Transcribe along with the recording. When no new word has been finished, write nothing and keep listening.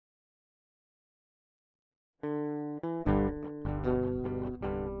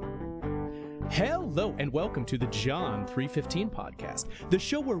Hello and welcome to the John 3:15 podcast, the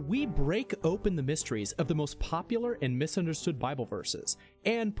show where we break open the mysteries of the most popular and misunderstood Bible verses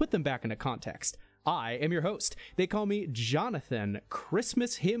and put them back into context. I am your host. They call me Jonathan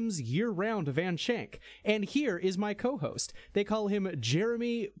Christmas Hymns Year-Round Van Shank, and here is my co-host. They call him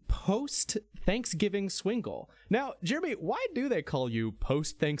Jeremy Post-Thanksgiving Swingle. Now, Jeremy, why do they call you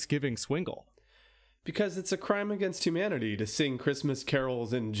Post-Thanksgiving Swingle? Because it's a crime against humanity to sing Christmas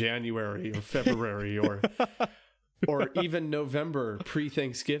carols in January or February or even November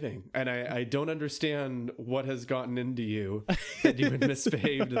pre-Thanksgiving. And I don't understand what has gotten into you that you would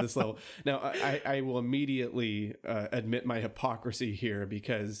misbehave to this level. Now, I will immediately admit my hypocrisy here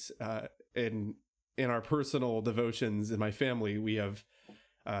because in our personal devotions in my family, we have...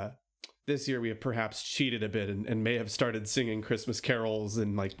 this year we have perhaps cheated a bit and may have started singing Christmas carols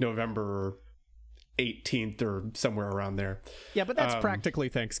in like November 18th or somewhere around there. Yeah, but that's practically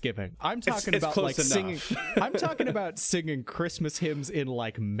Thanksgiving. I'm talking it's about close like enough. singing. I'm talking about singing Christmas hymns in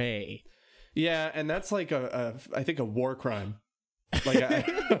like May. Yeah, and that's like I think a war crime. Like I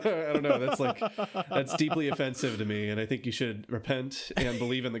don't know. That's deeply offensive to me, and I think you should repent and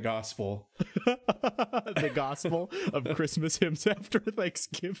believe in the gospel. The gospel of Christmas hymns after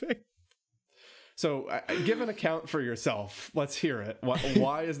Thanksgiving. So, give an account for yourself. Let's hear it.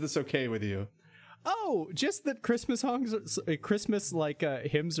 Why is this okay with you? Oh, just that Christmas songs, Christmas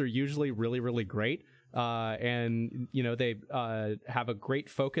hymns are usually really, really great. And, you know, they have a great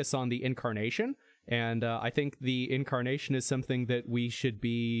focus on the incarnation. And I think the incarnation is something that we should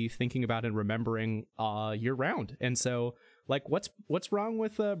be thinking about and remembering year round. And so, like, what's wrong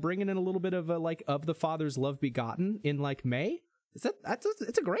with bringing in a little bit of of the Father's love begotten in like May? It's a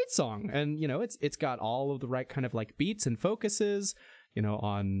great song. And, you know, it's got all of the right kind of like beats and focuses, you know,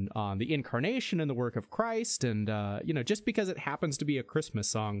 on the incarnation and the work of Christ. And, you know, just because it happens to be a Christmas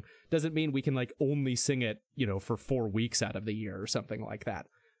song doesn't mean we can like only sing it, you know, for 4 weeks out of the year or something like that.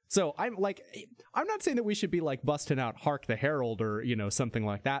 So I'm not saying that we should be like busting out Hark the Herald or, you know, something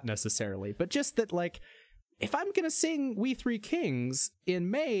like that necessarily, but just that like, if I'm going to sing We Three Kings in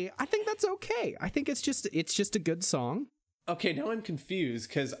May, I think that's okay. I think it's just a good song. Okay, now I'm confused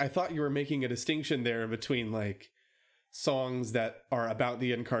because I thought you were making a distinction there between like songs that are about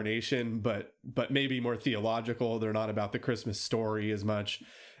the incarnation, but maybe more theological. They're not about the Christmas story as much.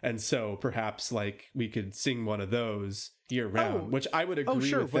 And so perhaps like we could sing one of those year round, which I would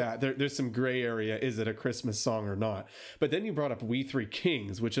agree with that. There's some gray area. Is it a Christmas song or not? But then you brought up We Three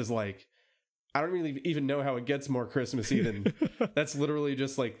Kings, which is like, I don't really even know how it gets more Christmassy than that's literally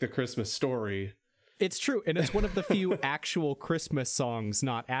just like the Christmas story. It's true, and it's one of the few actual Christmas songs,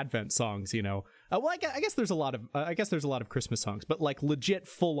 not Advent songs. You know, well, I guess there's a lot of Christmas songs, but like legit,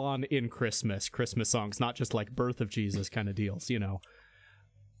 full on in Christmas songs, not just like birth of Jesus kind of deals. You know,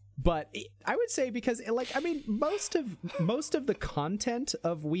 but I would say because like I mean, most of the content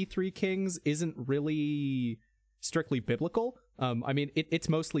of We Three Kings isn't really strictly biblical. I mean, it's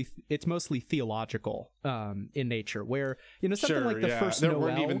mostly theological in nature. Where you know something like the first there Noel,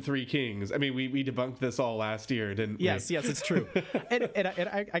 weren't even three kings. I mean, we debunked this all last year, didn't we? Yes, it's true. and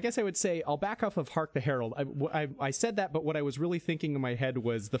I guess I would say I'll back off of Hark the Herald. I said that, but what I was really thinking in my head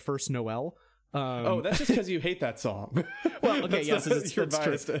was the first Noel. That's just because you hate that song. Well, okay, yes, you're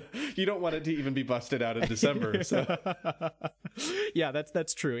biased. True. You don't want it to even be busted out in December. So. Yeah,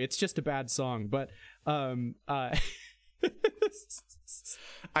 that's true. It's just a bad song, but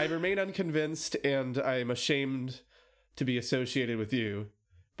I remain unconvinced, and I'm ashamed to be associated with you.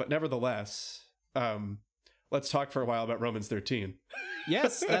 But nevertheless, let's talk for a while about Romans 13.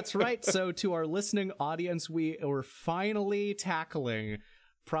 Yes, that's right. So to our listening audience, we are finally tackling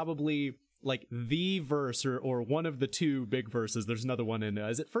probably like the verse or one of the two big verses. There's another one in,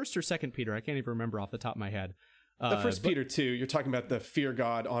 is it 1st or 2nd Peter? I can't even remember off the top of my head. The First Peter 2, you're talking about the fear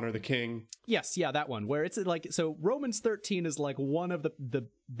God, honor the king. Yes, yeah, that one, where it's like, so Romans 13 is like one of the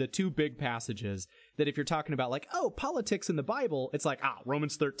two big passages that if you're talking about like, oh, politics in the Bible, it's like,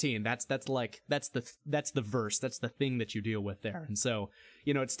 Romans 13, that's the verse, that's the thing that you deal with there. And so,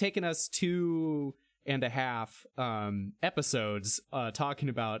 you know, it's taken us 2.5 episodes talking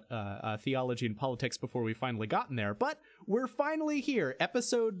about theology and politics before we finally gotten there, but we're finally here,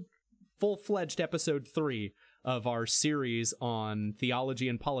 full-fledged episode 3 of our series on theology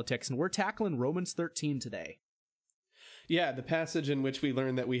and politics, and we're tackling Romans 13 today. Yeah, the passage in which we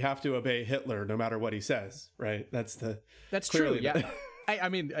learn that we have to obey Hitler no matter what he says, right? That's true. Yeah. I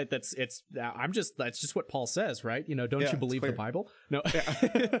mean, that's just what Paul says, right? You know, don't you believe the Bible? No.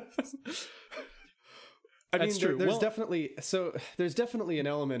 Yeah. I mean, there's definitely an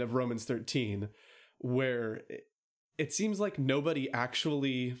element of Romans 13 where it seems like nobody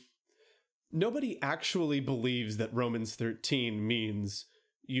actually nobody actually believes that Romans 13 means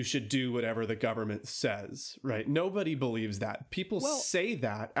you should do whatever the government says, right? Nobody believes that. People say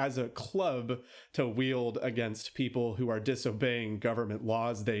that as a club to wield against people who are disobeying government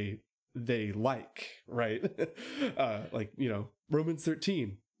laws they like, right? Like, you know, Romans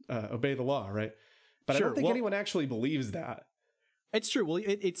 13, obey the law, right? But sure, I don't think anyone actually believes that. It's true. Well,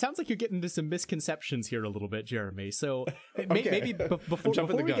 it sounds like you're getting into some misconceptions here a little bit, Jeremy. So maybe before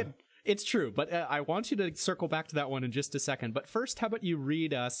we get... It's true, but I want you to circle back to that one in just a second. But first, how about you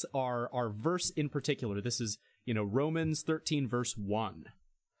read us our verse in particular? This is, you know, Romans 13, verse 1.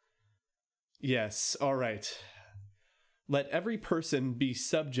 Yes, all right. Let every person be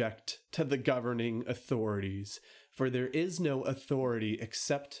subject to the governing authorities, for there is no authority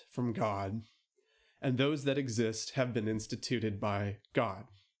except from God, and those that exist have been instituted by God.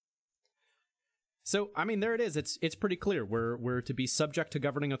 So, I mean, there it is. It's pretty clear. We're to be subject to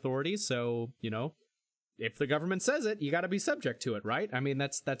governing authorities. So, you know, if the government says it, you got to be subject to it, right? I mean,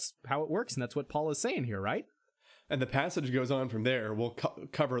 that's how it works, and that's what Paul is saying here, right? And the passage goes on from there. We'll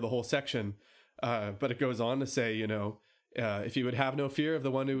cover the whole section, but it goes on to say, you know, if you would have no fear of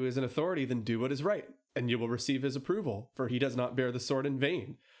the one who is in authority, then do what is right, and you will receive his approval, for he does not bear the sword in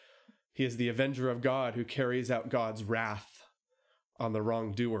vain. He is the avenger of God who carries out God's wrath on the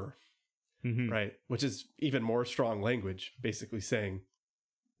wrongdoer. Mm-hmm. Right, which is even more strong language, basically saying,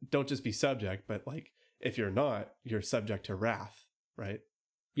 don't just be subject, but like if you're not, you're subject to wrath, right?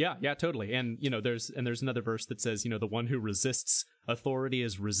 Yeah, totally. And you know, there's another verse that says, you know, the one who resists authority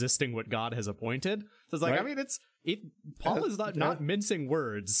is resisting what God has appointed. So it's like, right? I mean, Paul is not mincing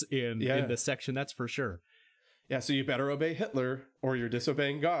words in this section, that's for sure. Yeah, so you better obey Hitler or you're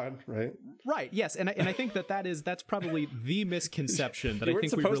disobeying God, right? Right. Yes, and I think that's probably the misconception that I think we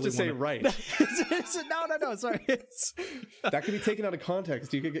supposed really to say right. No. Sorry. That could be taken out of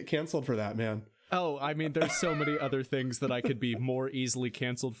context. You could get canceled for that, man. Oh, I mean, there's so many other things that I could be more easily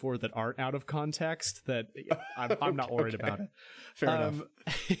canceled for that aren't out of context that I'm not worried about it. Fair enough.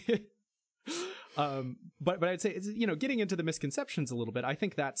 But I'd say, you know, getting into the misconceptions a little bit, I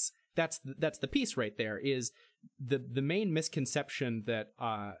think that's the piece right there. Is the main misconception that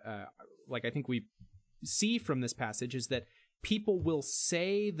like I think we see from this passage is that people will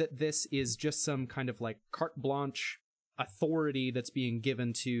say that this is just some kind of like carte blanche authority that's being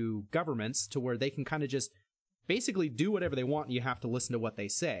given to governments to where they can kind of just basically do whatever they want and you have to listen to what they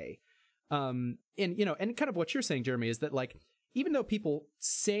say. And you know, and kind of what you're saying, Jeremy, is that like even though people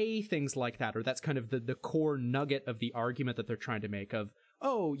say things like that, or that's kind of the core nugget of the argument that they're trying to make of,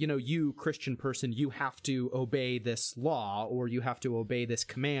 oh, you know, you Christian person, you have to obey this law or you have to obey this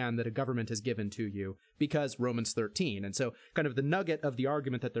command that a government has given to you because Romans 13. And so kind of the nugget of the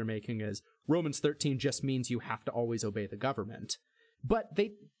argument that they're making is Romans 13 just means you have to always obey the government. But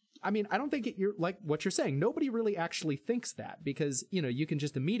I don't think you're like what you're saying. Nobody really actually thinks that because, you know, you can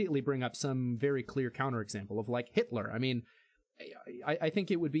just immediately bring up some very clear counterexample of like Hitler. I mean, I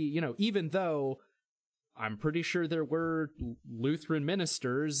think it would be, you know, even though I'm pretty sure there were Lutheran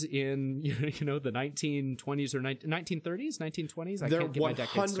ministers in, you know, the 1920s or 1930s, 1920s. There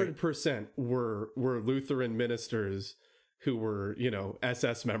 100% were Lutheran ministers who were, you know,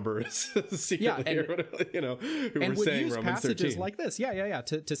 SS members secretly, or whatever, you know, who were saying use Romans passages 13. like this,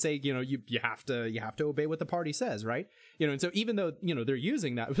 to say, you know, you have to obey what the party says, right? You know, and so even though, you know, they're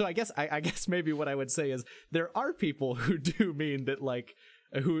using that, I guess maybe what I would say is there are people who do mean that, like,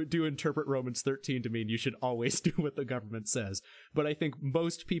 who do interpret Romans 13 to mean you should always do what the government says. But I think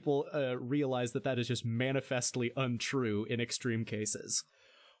most people realize that is just manifestly untrue in extreme cases.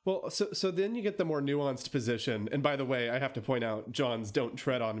 Well, so then you get the more nuanced position. And by the way, I have to point out John's "Don't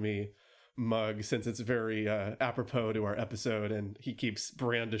Tread on Me" mug, since it's very apropos to our episode, and he keeps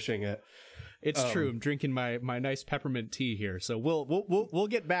brandishing it. It's true. I'm drinking my nice peppermint tea here, so we'll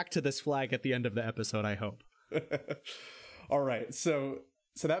get back to this flag at the end of the episode, I hope. All right. So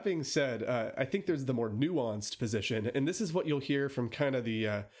that being said, I think there's the more nuanced position, and this is what you'll hear from kind of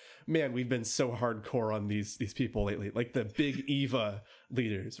the man. We've been so hardcore on these people lately, like the big Eva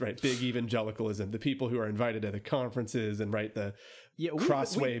leaders, right? Big evangelicalism, the people who are invited to the conferences and write the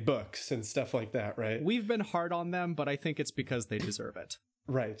Crossway books and stuff like that, right? We've been hard on them, but I think it's because they deserve it.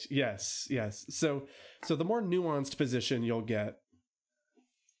 Right. Yes. So the more nuanced position you'll get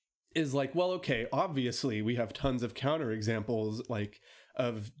is like, well, okay, obviously we have tons of counterexamples like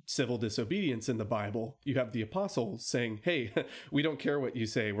of civil disobedience in the Bible. You have the apostles saying, hey, we don't care what you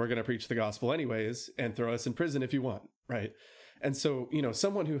say, we're going to preach the gospel anyways and throw us in prison if you want, right? And so, you know,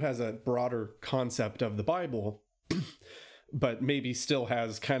 someone who has a broader concept of the Bible but maybe still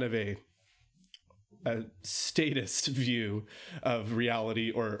has kind of a a statist view of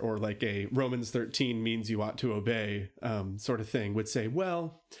reality, or like a Romans 13 means you ought to obey sort of thing, would say,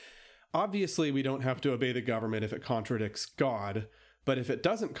 well, obviously we don't have to obey the government if it contradicts God, but if it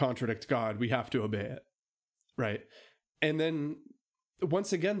doesn't contradict God, we have to obey it, right? And then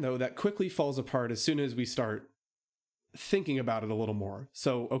once again, though, that quickly falls apart as soon as we start thinking about it a little more.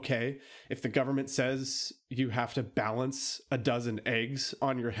 So, okay, if the government says you have to balance a dozen eggs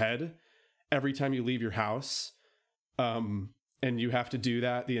on your head every time you leave your house, and you have to do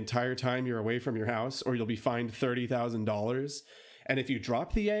that the entire time you're away from your house, or you'll be fined $30,000. And if you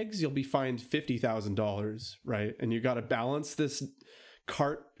drop the eggs, you'll be fined $50,000, right? And you got to balance this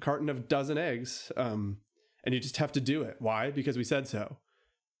carton of dozen eggs, and you just have to do it. Why? Because we said so.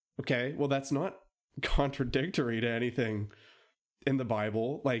 Okay, well, that's not contradictory to anything in the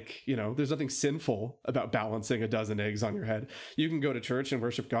Bible. Like, you know, there's nothing sinful about balancing a dozen eggs on your head. You can go to church and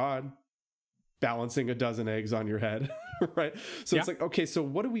worship God balancing a dozen eggs on your head, right? So It's like, okay, so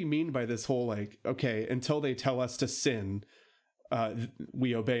what do we mean by this whole, like, okay, until they tell us to sin,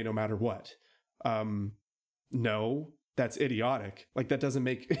 we obey no matter what? No, that's idiotic. Like, that doesn't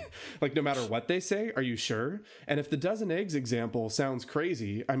make, like, no matter what they say, are you sure? And if the dozen eggs example sounds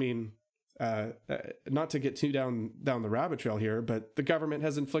crazy, I mean, not to get too down the rabbit trail here, but the government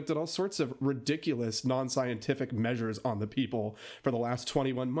has inflicted all sorts of ridiculous non-scientific measures on the people for the last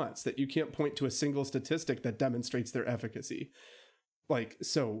 21 months that you can't point to a single statistic that demonstrates their efficacy. Like,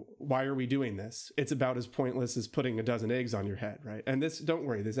 so why are we doing this? It's about as pointless as putting a dozen eggs on your head, right? And this, don't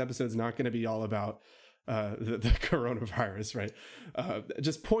worry, this episode's not going to be all about the coronavirus, right?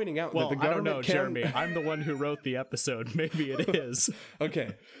 Just pointing out that the government I don't know, Jeremy. I'm the one who wrote the episode. Maybe it is.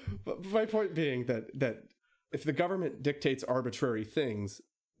 Okay. But my point being that if the government dictates arbitrary things,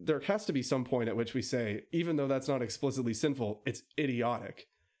 there has to be some point at which we say, even though that's not explicitly sinful, it's idiotic,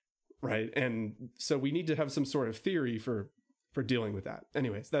 right? And so we need to have some sort of theory for dealing with that.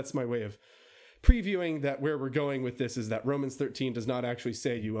 Anyways, that's my way of previewing that where we're going with this is that Romans 13 does not actually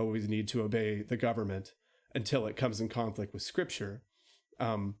say you always need to obey the government until it comes in conflict with Scripture.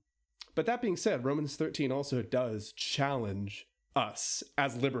 But that being said, Romans 13 also does challenge us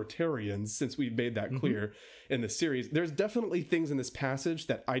as libertarians, since we've made that clear in the series. There's definitely things in this passage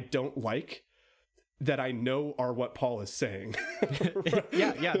that I don't like that I know are what Paul is saying.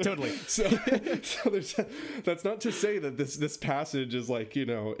 yeah, totally. So that's not to say that this passage is like, you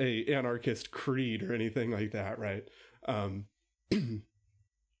know, a anarchist creed or anything like that, right?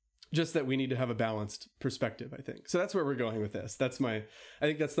 Just that we need to have a balanced perspective, I think. So that's where we're going with this. I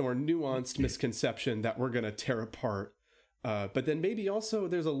think that's the more nuanced misconception that we're going to tear apart. But then maybe also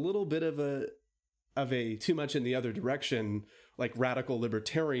there's a little bit of a too much in the other direction, like radical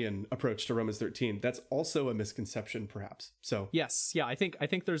libertarian approach to Romans 13. That's also a misconception, perhaps. So yes, yeah, I think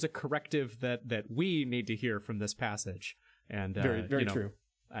there's a corrective that we need to hear from this passage, and very true.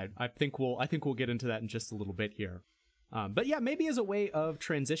 I think we'll get into that in just a little bit here. But yeah, maybe as a way of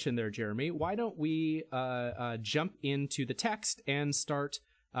transition there, Jeremy, why don't we jump into the text and start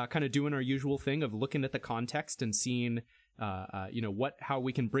kind of doing our usual thing of looking at the context and seeing how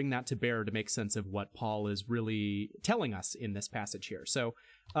we can bring that to bear to make sense of what Paul is really telling us in this passage here. So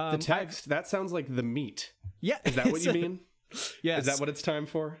the text, that sounds like the meat. Yeah. Is that what you mean? Yes. Is that what it's time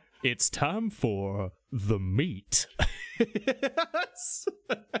for? It's time for the meat.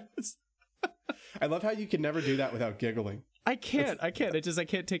 I love how you can never do that without giggling. I can't. I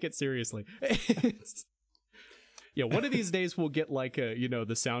can't take it seriously. Yeah, one of these days we'll get like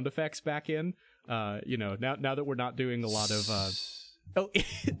the sound effects back in. Now that we're not doing a lot of oh,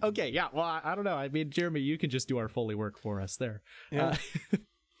 okay, yeah. Well, I don't know. I mean, Jeremy, you can just do our Foley work for us there. Yeah.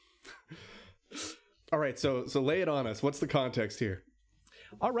 All right, so lay it on us. What's the context here?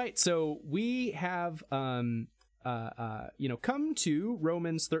 All right, so we have come to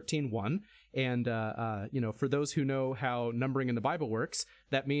Romans 13:1, and for those who know how numbering in the Bible works,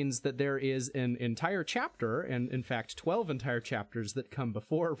 that means that there is an entire chapter, and in fact 12 entire chapters that come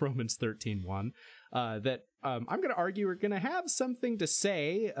before Romans 13:1, that I'm going to argue are going to have something to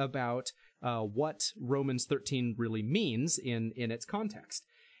say about what Romans 13 really means in its context.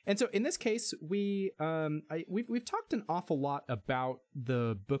 And so in this case, we've talked an awful lot about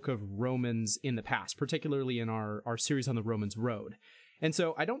the book of Romans in the past, particularly in our series on the Romans Road. And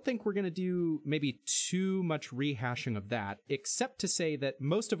so I don't think we're going to do maybe too much rehashing of that, except to say that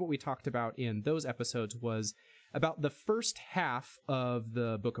most of what we talked about in those episodes was about the first half of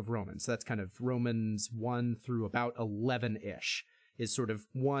the book of Romans. So that's kind of Romans 1 through about 11-ish is sort of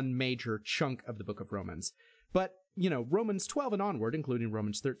one major chunk of the book of Romans. But Romans 12 and onward, including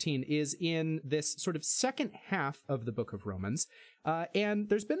Romans 13, is in this sort of second half of the book of Romans. And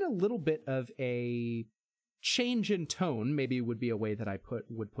there's been a little bit of a change in tone, maybe would be a way that I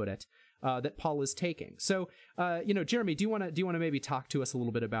would put it, that Paul is taking. So, Jeremy, do you want to maybe talk to us a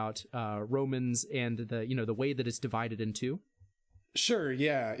little bit about Romans and the way that it's divided in two? Sure.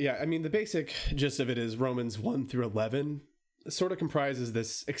 Yeah. I mean, the basic gist of it is Romans 1 through 11 sort of comprises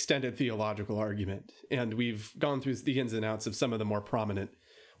this extended theological argument. And we've gone through the ins and outs of some of the more prominent,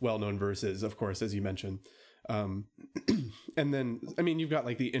 well-known verses, of course, as you mentioned. And then, I mean, you've got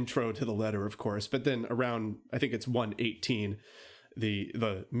like the intro to the letter, of course, but then around, I think it's 1:18,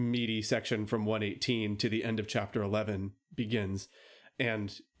 the meaty section from 1:18 to the end of chapter 11 begins.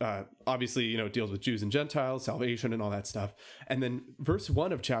 And obviously, it deals with Jews and Gentiles, salvation and all that stuff. And then verse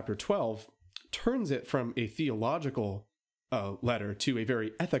 1 of chapter 12 turns it from a theological letter to a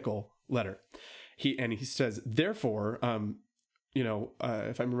very ethical letter. He says, therefore,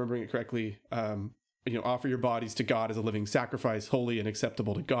 if I'm remembering it correctly, offer your bodies to God as a living sacrifice, holy and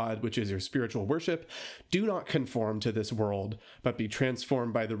acceptable to God, which is your spiritual worship. Do not conform to this world, but be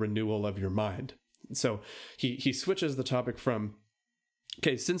transformed by the renewal of your mind. So he switches the topic from,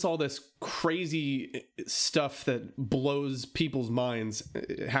 okay, since all this crazy stuff that blows people's minds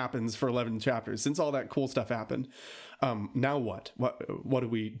happens for 11 chapters, since all that cool stuff happened, now what? What do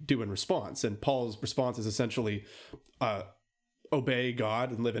we do in response? And Paul's response is essentially, obey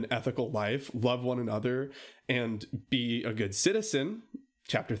God and live an ethical life, love one another, and be a good citizen,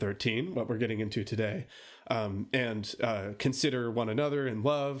 chapter 13, what we're getting into today, and consider one another in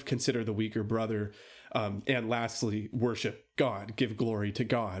love, consider the weaker brother, and lastly, worship God, give glory to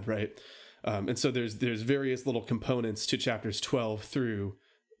God, right? And so there's various little components to chapters 12 through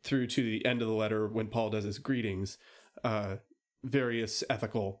to the end of the letter when Paul does his greetings, various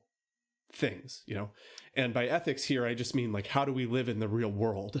ethical things, and by ethics here, I just mean like, how do we live in the real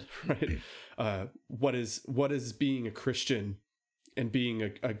world, right? What is being a Christian and being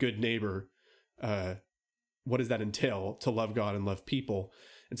a good neighbor? What does that entail to love God and love people?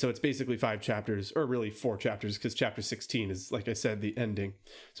 And so it's basically 5 chapters, or really 4 chapters, because chapter 16 is, like I said, the ending.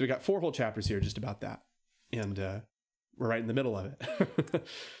 So we got 4 whole chapters here just about that. And we're right in the middle of it.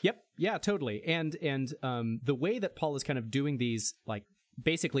 Yep. Yeah, totally. And the way that Paul is kind of doing these, like,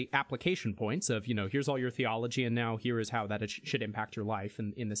 basically application points of, here's all your theology, and now here is how that should impact your life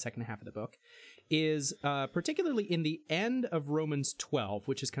in the second half of the book, is particularly in the end of Romans 12,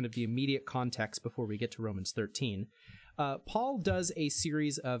 which is kind of the immediate context before we get to Romans 13. Paul does a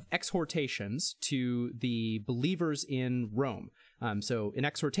series of exhortations to the believers in Rome. So an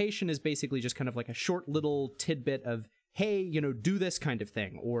exhortation is basically just kind of like a short little tidbit of, hey, do this kind of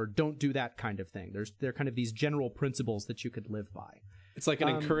thing, or don't do that kind of thing. There are kind of these general principles that you could live by. It's like an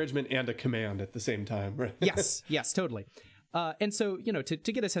encouragement and a command at the same time, right? Yes, totally. And so,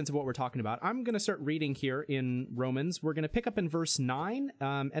 to get a sense of what we're talking about, I'm going to start reading here in Romans. We're going to pick up in verse 9,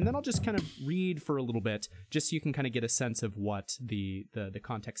 and then I'll just kind of read for a little bit, just so you can kind of get a sense of what the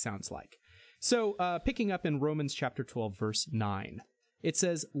context sounds like. So, picking up in Romans chapter 12, verse 9, it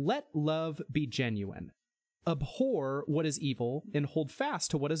says, "Let love be genuine. Abhor what is evil, and hold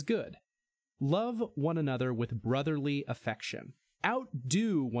fast to what is good. Love one another with brotherly affection.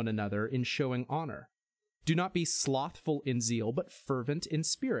 Outdo one another in showing honor. Do not be slothful in zeal, but fervent in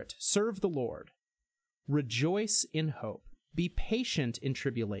spirit. Serve the Lord. Rejoice in hope. Be patient in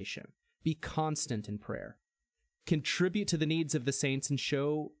tribulation. Be constant in prayer. Contribute to the needs of the saints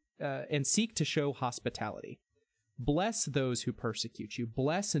and seek to show hospitality. Bless those who persecute you.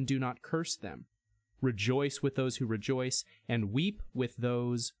 Bless and do not curse them. Rejoice with those who rejoice, and weep with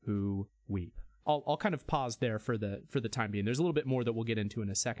those who weep." I'll kind of pause there for the time being. There's a little bit more that we'll get into in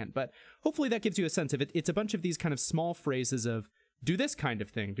a second, but hopefully that gives you a sense of it. It's a bunch of these kind of small phrases of do this kind of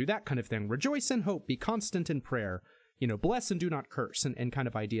thing, do that kind of thing, rejoice in hope, be constant in prayer, bless and do not curse, and kind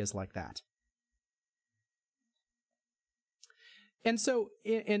of ideas like that. And so,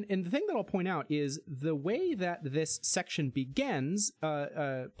 and the thing that I'll point out is the way that this section begins,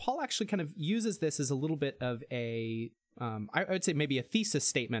 Paul actually kind of uses this as a little bit of I would say maybe a thesis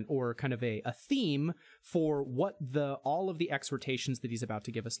statement or kind of a theme for what all of the exhortations that he's about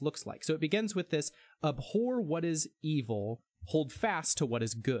to give us looks like. So it begins with this: abhor what is evil, hold fast to what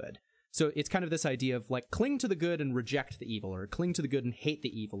is good. So it's kind of this idea of like cling to the good and reject the evil, or cling to the good and hate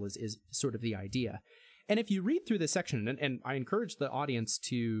the evil is sort of the idea. And if you read through this section, and I encourage the audience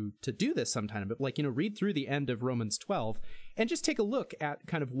to do this sometime, but read through the end of Romans 12 and just take a look at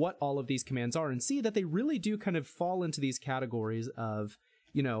kind of what all of these commands are and see that they really do kind of fall into these categories of,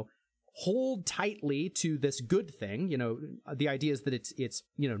 hold tightly to this good thing. The idea is that it's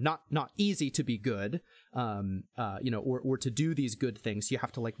not easy to be good, or to do these good things. You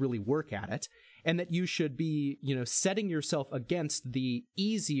have to like really work at it, and that you should be, setting yourself against the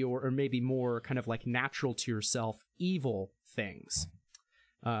easy or maybe more kind of like natural to yourself evil things.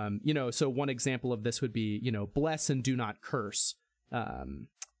 So one example of this would be, bless and do not curse.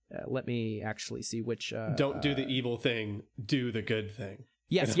 Let me actually see which. Don't do the evil thing, do the good thing.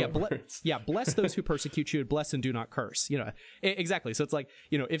 Yes, bless those who persecute you, and bless and do not curse. Exactly. So it's like,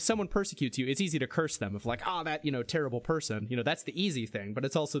 if someone persecutes you, it's easy to curse them. If like, that, terrible person, that's the easy thing, but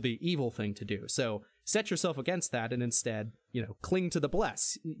it's also the evil thing to do. So set yourself against that and instead, cling to the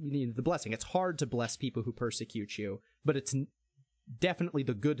the blessing. It's hard to bless people who persecute you, but it's definitely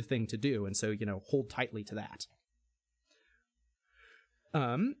the good thing to do. And so, hold tightly to that.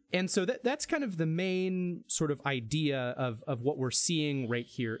 And so that's kind of the main sort of idea of what we're seeing right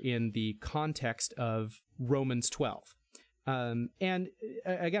here in the context of Romans 12. And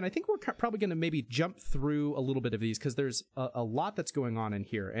again, I think we're probably going to maybe jump through a little bit of these because there's a lot that's going on in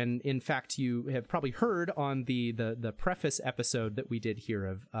here. And in fact, you have probably heard on the preface episode that we did here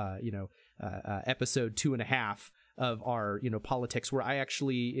of, episode 2.5 of our, politics, where I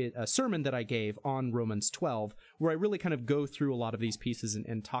actually, a sermon that I gave on Romans 12, where I really kind of go through a lot of these pieces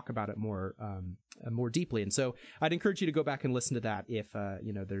and talk about it more deeply. And so I'd encourage you to go back and listen to that if,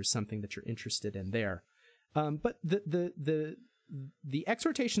 there's something that you're interested in there. But the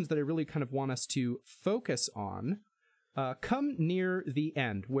exhortations that I really kind of want us to focus on come near the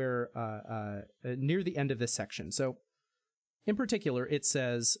end, where near the end of this section. So in particular, it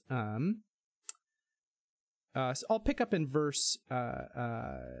says, so I'll pick up in verse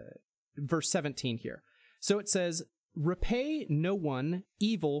 17 here. So it says, repay no one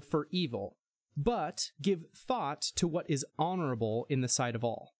evil for evil, but give thought to what is honorable in the sight of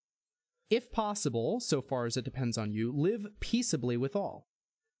all. If possible, so far as it depends on you, live peaceably with all.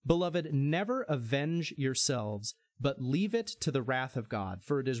 Beloved, never avenge yourselves, but leave it to the wrath of God,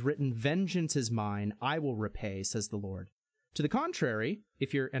 for it is written, vengeance is mine, I will repay, says the Lord. To the contrary,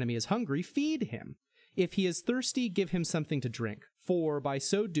 if your enemy is hungry, feed him. If he is thirsty, give him something to drink, for by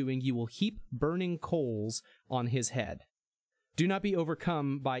so doing you will heap burning coals on his head. Do not be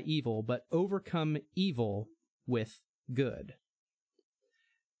overcome by evil, but overcome evil with good.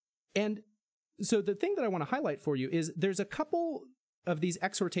 And so the thing that I want to highlight for you is there's a couple of these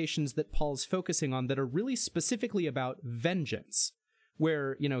exhortations that Paul's focusing on that are really specifically about vengeance,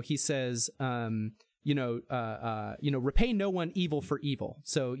 where, he says, repay no one evil for evil.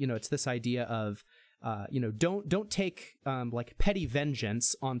 So, it's this idea of, don't take like petty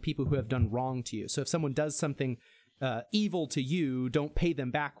vengeance on people who have done wrong to you. So if someone does something evil to you, don't pay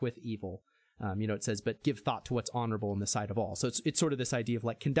them back with evil. It says, but give thought to what's honorable in the sight of all. So it's sort of this idea of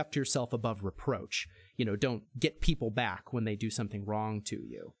like, conduct yourself above reproach. Don't get people back when they do something wrong to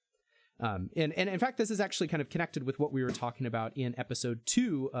you. And in fact, this is actually kind of connected with what we were talking about in episode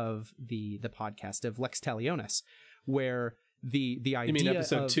 2 of the podcast of Lex Talionis, where the idea. You mean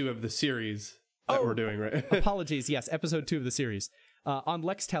episode 2 of the series that we're doing, right? Apologies. Yes, episode 2 of the series on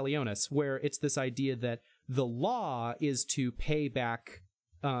Lex Talionis, where it's this idea that the law is to pay back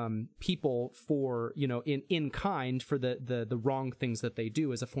people for, in kind for the wrong things that they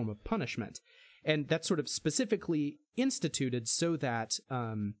do as a form of punishment. And that's sort of specifically instituted so that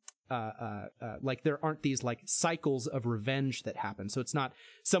like there aren't these like cycles of revenge that happen. So it's not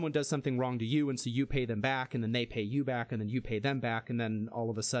someone does something wrong to you and so you pay them back and then they pay you back and then you pay them back and then all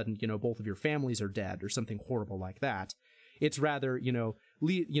of a sudden, both of your families are dead or something horrible like that. It's rather,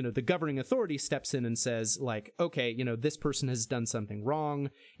 the governing authority steps in and says like, okay, this person has done something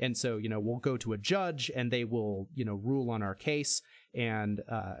wrong. And so, we'll go to a judge and they will, rule on our case. And,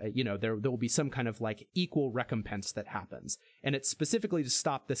 there will be some kind of like equal recompense that happens. And it's specifically to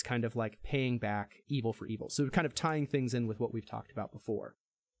stop this kind of like paying back evil for evil. So kind of tying things in with what we've talked about before.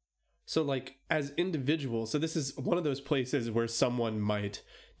 So like as individuals, so this is one of those places where someone might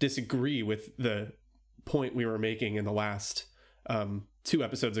disagree with the point we were making in the last 2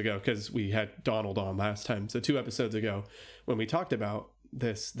 episodes ago, because we had Donald on last time. So 2 episodes ago when we talked about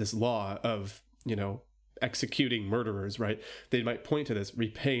this law of, executing murderers, right? They might point to this,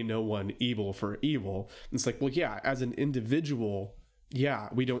 repay no one evil for evil. And it's like, well, yeah, as an individual, yeah,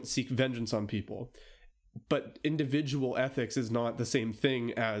 we don't seek vengeance on people. But individual ethics is not the same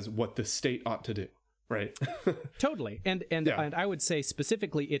thing as what the state ought to do, right? Totally. And I would say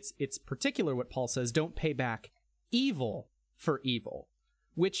specifically it's particular what Paul says, don't pay back evil for evil,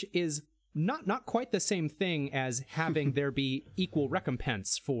 which is not quite the same thing as having there be equal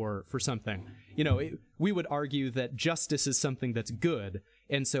recompense for something. We would argue that justice is something that's good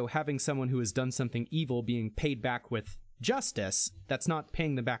And so having someone who has done something evil being paid back with justice, that's not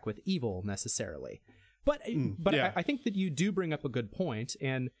paying them back with evil necessarily. But yeah. I think that you do bring up a good point,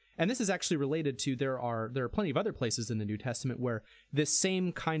 and this is actually related to there are plenty of other places in the New Testament where this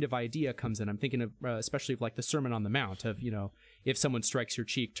same kind of idea comes in. I'm thinking of especially of like the Sermon on the Mount of, if someone strikes your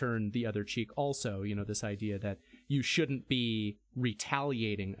cheek, turn the other cheek also, this idea that you shouldn't be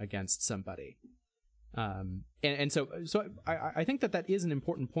retaliating against somebody. So I think that is an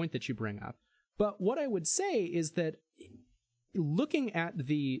important point that you bring up. But what I would say is that looking at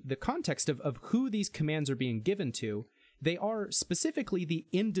the context of who these commands are being given to, they are specifically the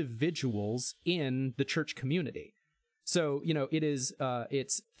individuals in the church community. So,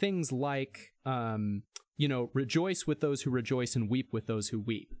 it's things like, rejoice with those who rejoice and weep with those who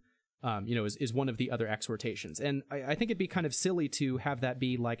weep, is one of the other exhortations. And I think it'd be kind of silly to have that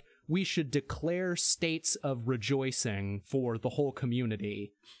be like, we should declare states of rejoicing for the whole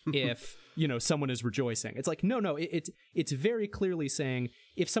community if, someone is rejoicing. It's like, no, it's very clearly saying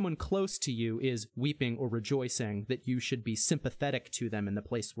if someone close to you is weeping or rejoicing, that you should be sympathetic to them in the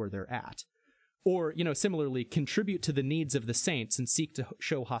place where they're at. Or, similarly, contribute to the needs of the saints and seek to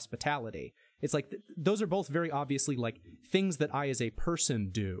show hospitality. It's like, those are both very obviously like things that I as a person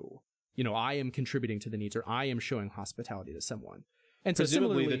do. I am contributing to the needs, or I am showing hospitality to someone. And so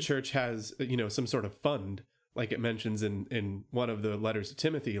presumably the church has, some sort of fund, like it mentions in one of the letters to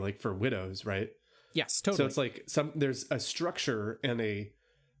Timothy, like for widows, right? Yes, totally. So it's like there's a structure and a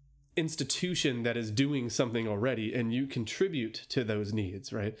institution that is doing something already, and you contribute to those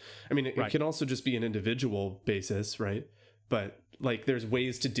needs, right? I mean, it can also just be an individual basis, right? But like there's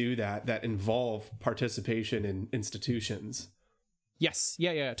ways to do that involve participation in institutions. Yes.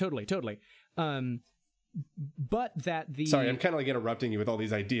 Yeah, totally. But that the... Sorry, I'm kind of like interrupting you with all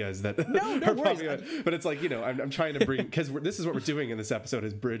these ideas that no are worries. probably... But it's like, I'm trying to bring... Because this is what we're doing in this episode,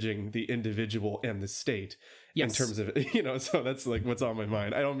 is bridging the individual and the state in terms of, so that's like what's on my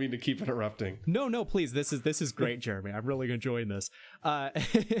mind. I don't mean to keep interrupting. No, please. This is great, Jeremy. I'm really enjoying this. And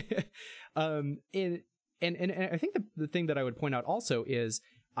I think the thing that I would point out also is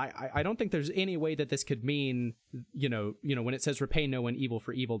I don't think there's any way that this could mean, when it says repay no one evil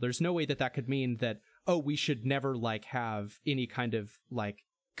for evil, there's no way that could mean that, we should never like have any kind of like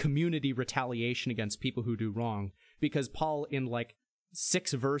community retaliation against people who do wrong, because Paul in like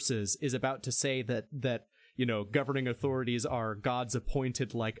 6 verses is about to say that governing authorities are God's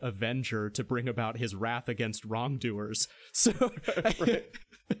appointed like avenger to bring about his wrath against wrongdoers. So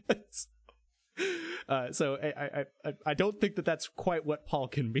so I don't think that that's quite what Paul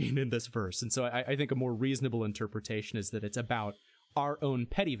can mean in this verse. And so I think a more reasonable interpretation is that it's about our own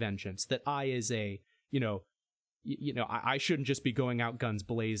petty vengeance, that I as a, I shouldn't just be going out guns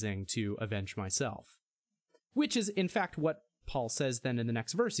blazing to avenge myself. Which is, in fact, what Paul says then in the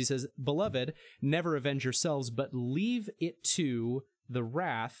next verse. He says, "Beloved, never avenge yourselves, but leave it to the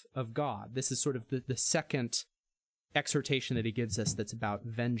wrath of God." This is sort of the second exhortation that he gives us that's about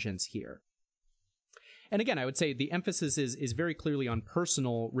vengeance here. And again, I would say the emphasis is very clearly on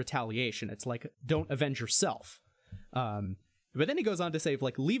personal retaliation. It's like, don't avenge yourself. But then he goes on to say,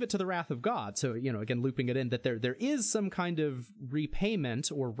 like, leave it to the wrath of God. So, again, looping it in, that there is some kind of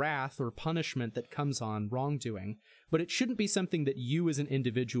repayment or wrath or punishment that comes on wrongdoing, but it shouldn't be something that you as an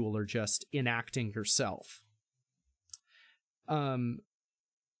individual are just enacting yourself.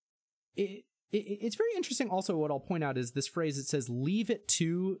 It's very interesting also, what I'll point out is this phrase, it says, leave it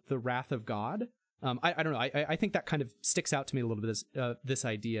to the wrath of God. I don't know. I think that kind of sticks out to me a little bit, this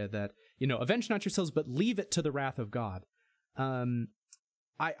idea that, avenge not yourselves, but leave it to the wrath of God.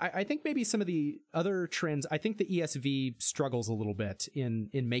 I think maybe some of the other trends, I think the ESV struggles a little bit in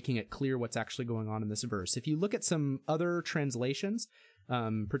making it clear what's actually going on in this verse. If you look at some other translations,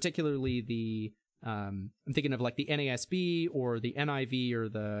 particularly I'm thinking of like the NASB or the NIV or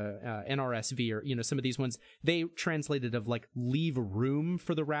the NRSV or, some of these ones, they translated of like leave room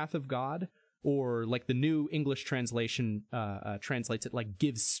for the wrath of God. Or like the New English translation translates it like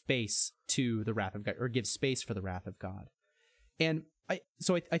give space to the wrath of God, or give space for the wrath of God. And I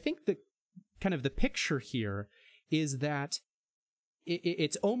think that kind of the picture here is that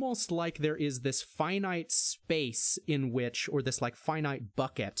it's almost like there is this finite space in which, or this like finite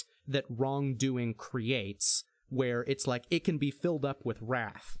bucket that wrongdoing creates, where it's like it can be filled up with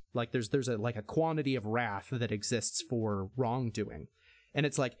wrath. Like there's a quantity of wrath that exists for wrongdoing. And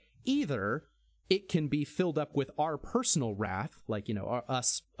it's like either it can be filled up with our personal wrath, like,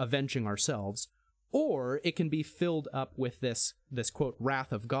 us avenging ourselves, or it can be filled up with this quote,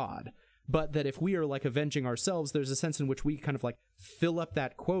 wrath of God. but that if we are like avenging ourselves, there's a sense in which we kind of like fill up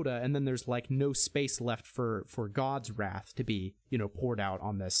that quota, and then there's like no space left for God's wrath to be, poured out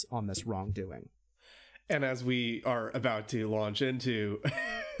on this wrongdoing. And as we are about to launch into,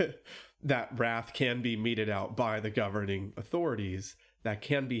 that wrath can be meted out by the governing authorities. That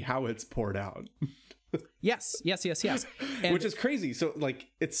can be how it's poured out. Yes. And which is crazy. So like,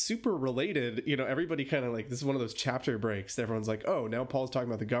 it's super related. Everybody kind of like, this is one of those chapter breaks. Everyone's like, oh, now Paul's talking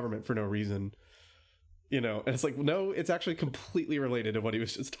about the government for no reason. And it's like, no, it's actually completely related to what he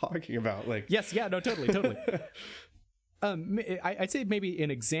was just talking about. Like, yes, yeah, no, totally. I'd say maybe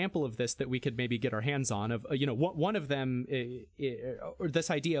an example of this that we could maybe get our hands on of, one of them, or this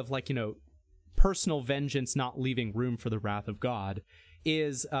idea of like, personal vengeance not leaving room for the wrath of God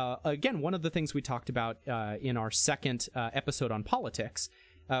is, again, one of the things we talked about in our second episode on politics,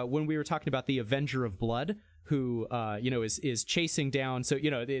 when we were talking about the Avenger of Blood, who, is chasing down. So,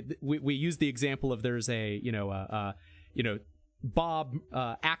 we use the example of there's Bob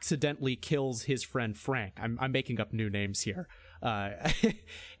accidentally kills his friend Frank. I'm making up new names here.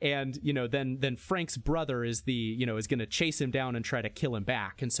 And then Frank's brother is is going to chase him down and try to kill him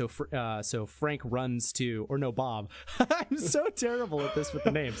back. And so Frank runs to, or no, Bob. I'm so terrible at this with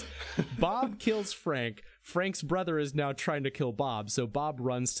the names. Bob kills Frank. Frank's brother is now trying to kill Bob. So Bob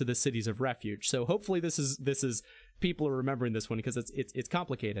runs to the cities of refuge. So hopefully this is people are remembering this one because it's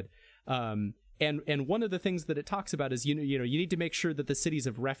complicated. And one of the things that it talks about is, you need to make sure that the cities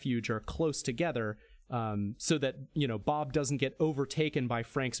of refuge are close together, so that, Bob doesn't get overtaken by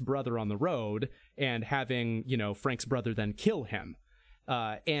Frank's brother on the road and having, Frank's brother then kill him.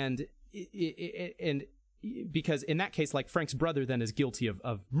 And because in that case, like, Frank's brother then is guilty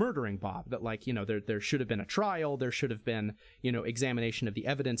of murdering Bob, that, like, there should have been a trial, there should have been, examination of the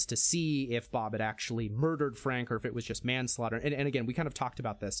evidence to see if Bob had actually murdered Frank or if it was just manslaughter. And again, we kind of talked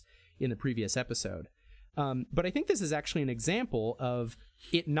about this in the previous episode. But I think this is actually an example of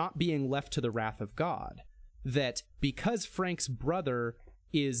it not being left to the wrath of God, that because Frank's brother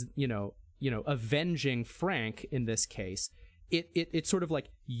is, avenging Frank in this case, it sort of like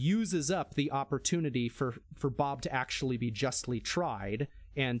uses up the opportunity for Bob to actually be justly tried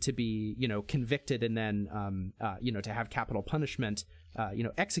and to be, convicted and then, to have capital punishment,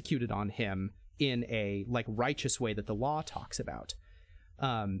 executed on him in a like righteous way that the law talks about.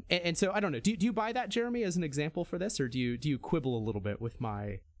 And so I don't know. Do you buy that, Jeremy, as an example for this, or do you quibble a little bit with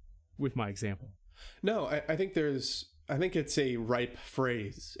my example? No, I think it's a ripe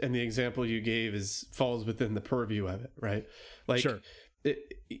phrase, and the example you gave falls within the purview of it, right? Like, sure.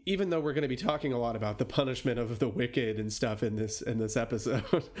 Even though we're going to be talking a lot about the punishment of the wicked and stuff in this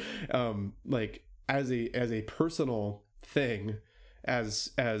episode, like as a personal thing,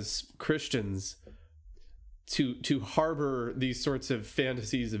 as Christians, to harbor these sorts of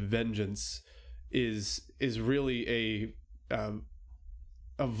fantasies of vengeance is really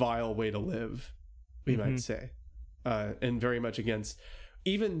a vile way to live, we might say, and very much against,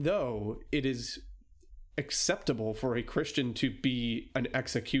 even though it is acceptable for a Christian to be an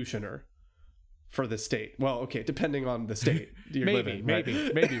executioner for the state. Well, okay, depending on the state you're living, right?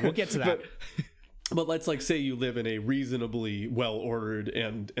 Maybe we'll get to that. But let's like say you live in a reasonably well-ordered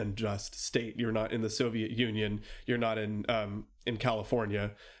and just state. You're not in the Soviet Union. You're not in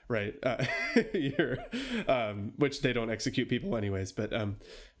California, right? You're which they don't execute people anyways. But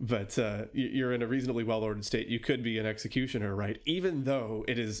you're in a reasonably well-ordered state. You could be an executioner, right? Even though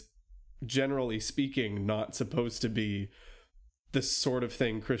it is generally speaking not supposed to be the sort of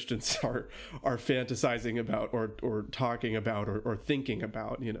thing Christians are fantasizing about or talking about or thinking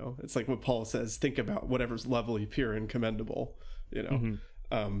about. It's like what Paul says, think about whatever's lovely, pure, and commendable.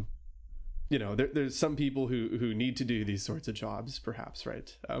 There's some people who need to do these sorts of jobs, perhaps,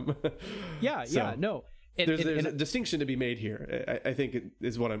 right? No. There's a distinction to be made here. I think it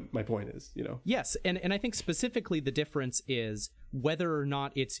is what my point is. Yes, and I think specifically the difference is whether or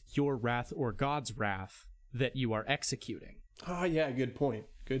not it's your wrath or God's wrath that you are executing. Oh, yeah, good point.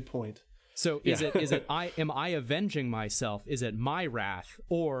 So is it am I avenging myself? Is it my wrath,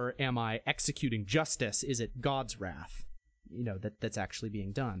 or am I executing justice? Is it God's wrath? That's actually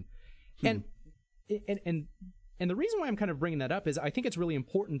being done. And the reason why I'm kind of bringing that up is I think it's really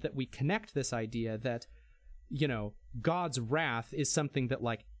important that we connect this idea that, God's wrath is something that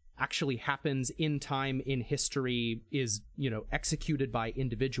like actually happens in time, in history, is, executed by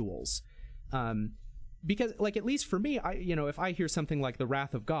individuals. Because, like, at least for me, if I hear something like the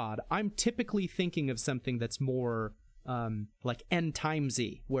wrath of God, I'm typically thinking of something that's more like end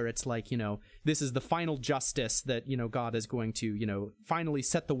timesy, where it's like, this is the final justice that, God is going to, finally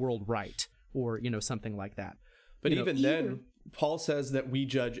set the world right, or, something like that. But even then, Paul says that we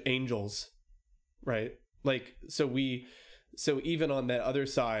judge angels, right? Like, so even on that other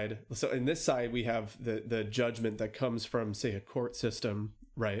side, so in this side, we have the judgment that comes from, say, a court system,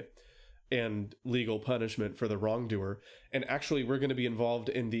 right? And legal punishment for the wrongdoer. And actually, we're going to be involved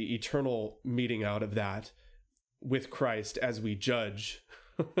in the eternal meeting out of that with Christ as we judge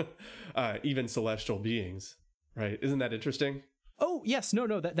even celestial beings, right? Isn't that interesting? Oh, yes.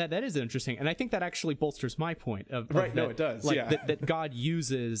 No, that is interesting. And I think that actually bolsters my point of right. That, no, it does. Like, yeah. that God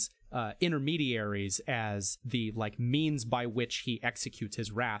uses intermediaries as the like means by which he executes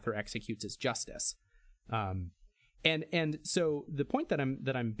his wrath or executes his justice. And so the point that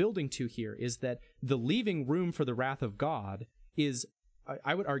I'm building to here is that the leaving room for the wrath of God is,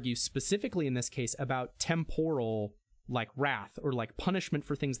 I would argue, specifically in this case about temporal like wrath or like punishment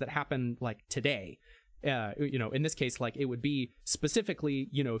for things that happen like today. In this case, like it would be specifically,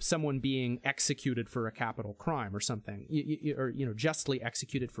 someone being executed for a capital crime or something, or justly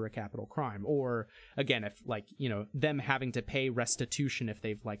executed for a capital crime, or again, if like them having to pay restitution if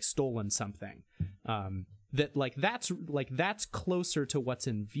they've like stolen something. That's closer to what's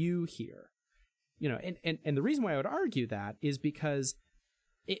in view here, and the reason why I would argue that is because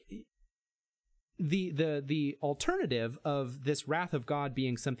the alternative of this wrath of God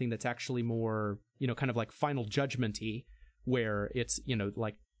being something that's actually more, kind of like final judgment-y, where it's,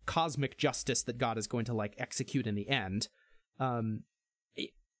 like cosmic justice that God is going to like execute in the end. I'm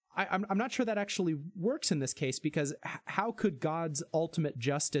not sure that actually works in this case, because how could God's ultimate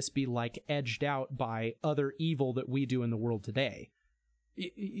justice be like edged out by other evil that we do in the world today?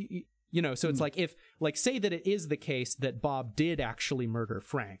 So it's like, if like, say that it is the case that Bob did actually murder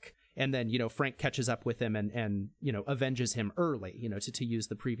Frank, and then, Frank catches up with him and avenges him early, to use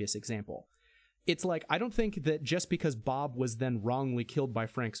the previous example. It's like, I don't think that just because Bob was then wrongly killed by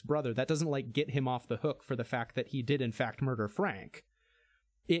Frank's brother, that doesn't like get him off the hook for the fact that he did in fact murder Frank.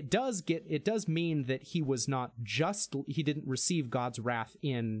 It does mean that he was not he didn't receive God's wrath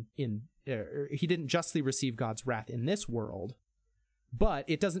he didn't justly receive God's wrath in this world, but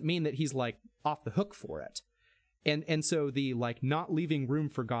it doesn't mean that he's like off the hook for it. And so the like not leaving room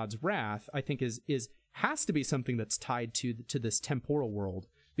for God's wrath, I think has to be something that's tied to this temporal world,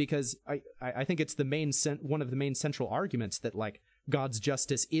 because I think it's one of the main central arguments that like God's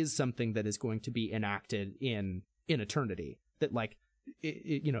justice is something that is going to be enacted in eternity, that like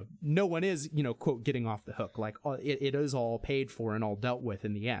no one is quote getting off the hook, like it is all paid for and all dealt with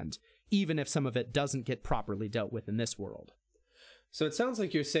in the end, even if some of it doesn't get properly dealt with in this world. So it sounds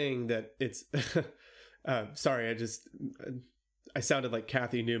like you're saying that it's sorry, I sounded like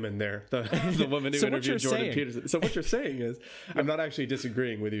Kathy Newman there, the woman who so interviewed Jordan Peterson. So what you're saying is, I'm not actually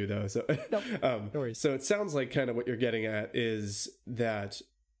disagreeing with you though. So, no worries. So it sounds like kind of what you're getting at is that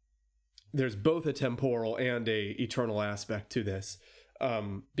there's both a temporal and a eternal aspect to this,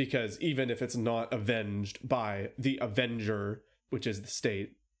 because even if it's not avenged by the avenger, which is the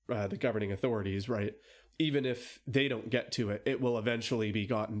state, the governing authorities, right? Even if they don't get to it, it will eventually be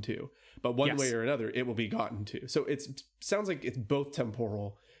gotten to. But one way or another, it will be gotten to. So it sounds like it's both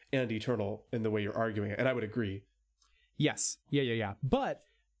temporal and eternal in the way you're arguing it. And I would agree. Yes. Yeah. But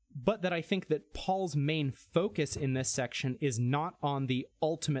that I think that Paul's main focus in this section is not on the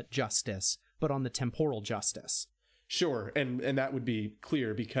ultimate justice, but on the temporal justice. Sure, and that would be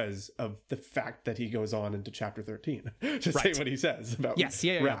clear because of the fact that he goes on into chapter 13 to say what he says about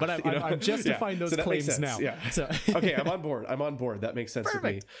wrath, but I'm justifying those claims now. Yeah. So. Okay, I'm on board. That makes sense to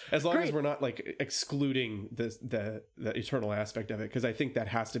me. As long as we're not like excluding the eternal aspect of it, because I think that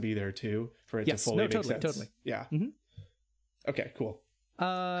has to be there too for it to fully make sense. Totally. Yeah. Mm-hmm. Okay, cool.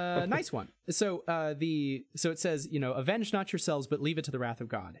 Nice one. So it says, avenge not yourselves, but leave it to the wrath of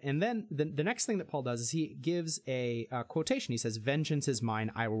God. And then the next thing that Paul does is he gives a quotation. He says, "Vengeance is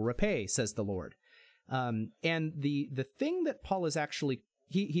mine, I will repay, says the Lord." And the thing that Paul is actually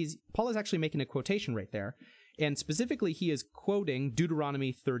Paul is actually making a quotation right there, and specifically he is quoting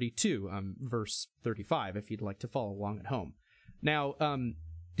Deuteronomy 32, verse 35, if you'd like to follow along at home. Now,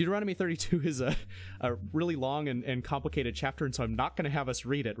 Deuteronomy 32 is a really long and complicated chapter, and so I'm not going to have us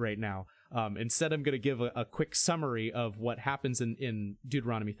read it right now. Instead, I'm going to give a quick summary of what happens in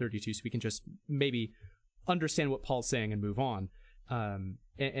Deuteronomy 32, so we can just maybe understand what Paul's saying and move on.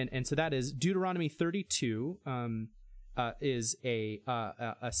 And so that is Deuteronomy 32 is a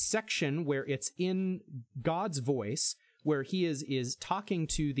section where it's in God's voice, where he is talking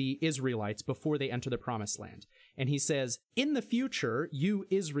to the Israelites before they enter the promised land. And he says, in the future, you,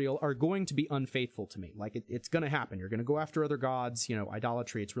 Israel, are going to be unfaithful to me. Like, it's going to happen. You're going to go after other gods,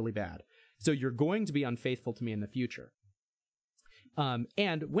 idolatry. It's really bad. So you're going to be unfaithful to me in the future.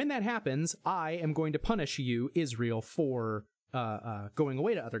 And when that happens, I am going to punish you, Israel, for going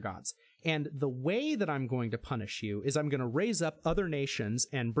away to other gods. And the way that I'm going to punish you is I'm going to raise up other nations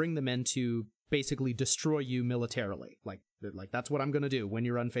and bring them in to basically destroy you militarily. Like that's what I'm going to do when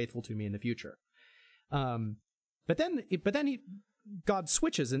you're unfaithful to me in the future. But then God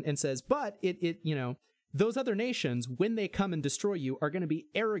switches and says, but those other nations, when they come and destroy you, are going to be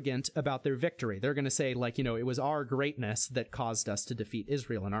arrogant about their victory. They're going to say, like, it was our greatness that caused us to defeat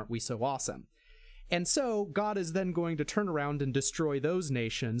Israel, and aren't we so awesome? And so God is then going to turn around and destroy those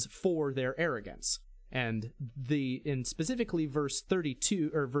nations for their arrogance. And specifically verse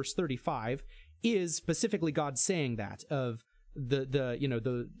 32 or verse 35 is specifically God saying that of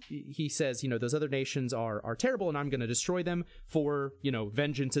he says, those other nations are terrible and I'm going to destroy them for,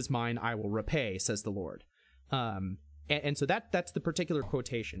 vengeance is mine, I will repay, says the Lord. And so that's the particular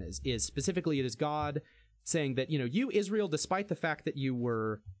quotation is specifically it is God saying that, you Israel, despite the fact that you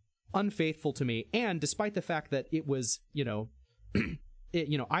were unfaithful to me, and despite the fact that it was,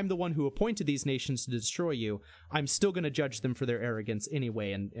 I'm the one who appointed these nations to destroy you, I'm still going to judge them for their arrogance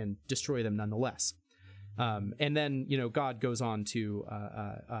anyway and destroy them nonetheless. And then, God goes on to,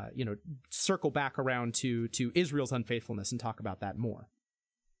 circle back around to Israel's unfaithfulness and talk about that more.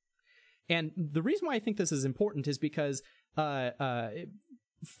 And the reason why I think this is important is because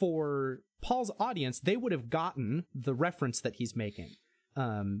for Paul's audience, they would have gotten the reference that he's making.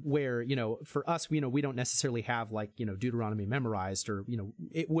 Where, for us, we don't necessarily have Deuteronomy memorized, or,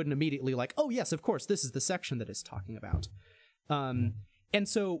 it wouldn't immediately oh, yes, of course, this is the section that it's talking about. And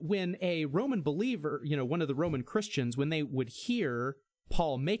so when a Roman believer, one of the Roman Christians, when they would hear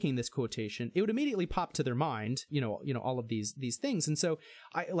Paul making this quotation, it would immediately pop to their mind, all of these things. And so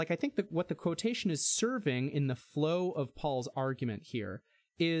I think that what the quotation is serving in the flow of Paul's argument here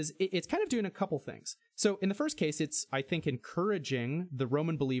is it's kind of doing a couple things. So in the first case, it's, I think, encouraging the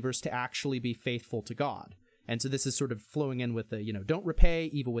Roman believers to actually be faithful to God. And so this is sort of flowing in with the, don't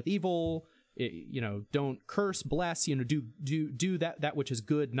repay evil with evil, don't curse, bless, do that which is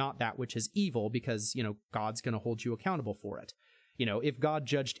good, not that which is evil, because, God's going to hold you accountable for it. If God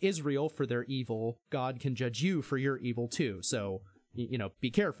judged Israel for their evil, God can judge you for your evil too. So, be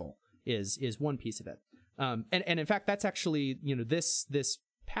careful is one piece of it. And in fact, that's actually, this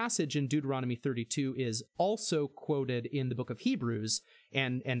passage in Deuteronomy 32 is also quoted in the book of Hebrews,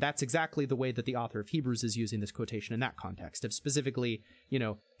 and that's exactly the way that the author of Hebrews is using this quotation in that context of specifically,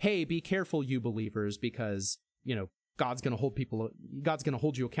 hey, be careful, you believers, because, God's going to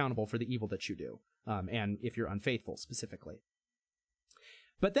hold you accountable for the evil that you do, and if you're unfaithful specifically.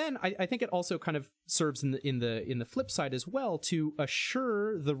 But then I think it also kind of serves in the flip side as well to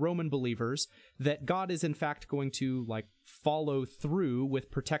assure the Roman believers that God is in fact going to follow through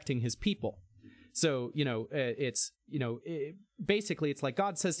with protecting his people. So, basically it's like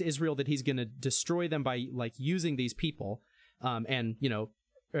God says to Israel that he's going to destroy them by using these people. And,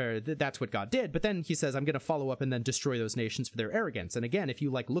 that's what God did. But then he says, I'm going to follow up and then destroy those nations for their arrogance. And again, if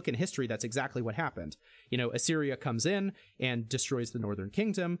you look in history, that's exactly what happened. Assyria comes in and destroys the northern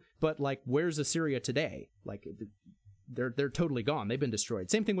kingdom. But where's Assyria today? They're totally gone. They've been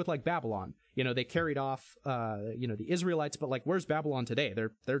destroyed. Same thing with Babylon. They carried off, the Israelites, but where's Babylon today?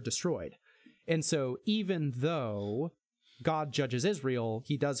 They're destroyed. And so even though God judges Israel,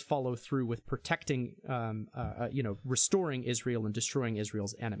 he does follow through with protecting, restoring Israel and destroying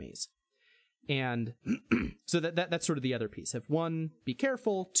Israel's enemies. And so that's sort of the other piece of one, be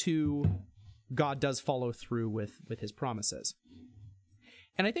careful, two, God does follow through with his promises.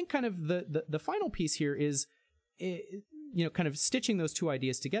 And I think kind of the final piece here is, kind of stitching those two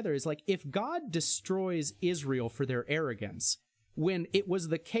ideas together is if God destroys Israel for their arrogance, when it was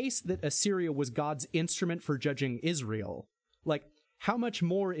the case that Assyria was God's instrument for judging Israel, how much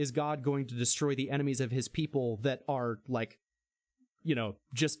more is God going to destroy the enemies of his people that are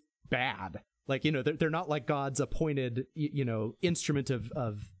just bad? They're not God's appointed, instrument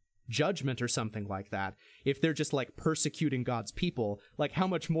of judgment or something like that. If they're just persecuting God's people, how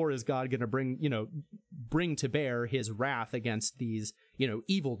much more is God going to bring to bear his wrath against these,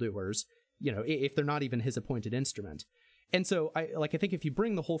 evildoers, if they're not even his appointed instrument? And so I think if you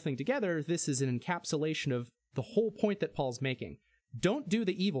bring the whole thing together, this is an encapsulation of the whole point that Paul's making. Don't do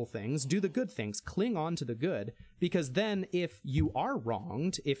the evil things, do the good things, cling on to the good, because then if you are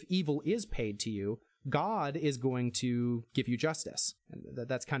wronged, if evil is paid to you, God is going to give you justice. And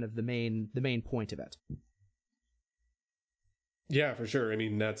that's kind of the main point of it. Yeah, for sure. I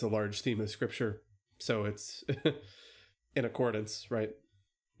mean, that's a large theme of Scripture. So it's in accordance, right,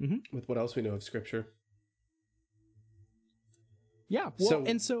 with what else we know of Scripture. Yeah. Well,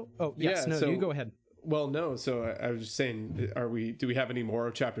 you go ahead. Well, no. So I was just saying, do we have any more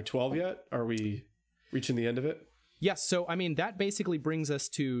of chapter 12 yet? Are we reaching the end of it? Yes, so I mean that basically brings us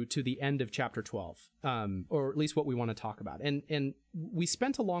to the end of chapter 12, or at least what we want to talk about. And we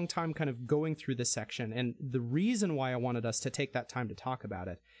spent a long time kind of going through this section, and the reason why I wanted us to take that time to talk about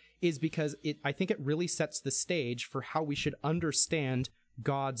it is because I think it really sets the stage for how we should understand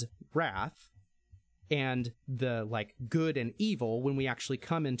God's wrath and the like good and evil when we actually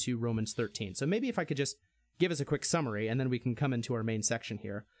come into Romans 13. So maybe if I could just give us a quick summary, and then we can come into our main section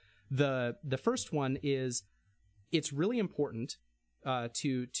here. The first one is, it's really important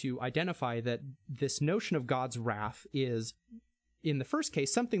to identify that this notion of God's wrath is, in the first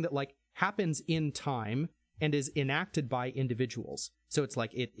case, something that like happens in time and is enacted by individuals. So it's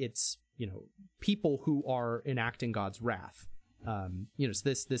like it's people who are enacting God's wrath. So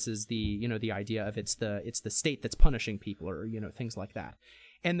this is the the idea of it's the state that's punishing people, or things like that.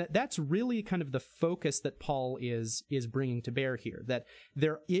 And that's really kind of the focus that Paul is bringing to bear here, that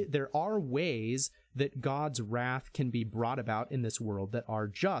there are ways that God's wrath can be brought about in this world that are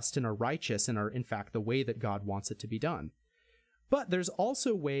just and are righteous and are, in fact, the way that God wants it to be done. But there's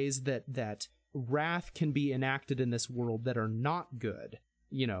also ways that wrath can be enacted in this world that are not good,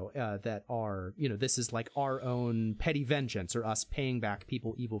 that are, this is like our own petty vengeance, or us paying back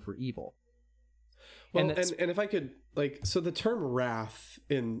people evil for evil. Well, and if I could, so the term wrath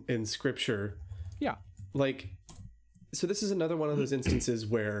in Scripture, yeah, so this is another one of those instances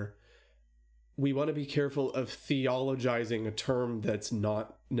where we want to be careful of theologizing a term that's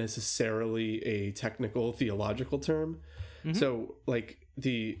not necessarily a technical theological term. Mm-hmm. So, I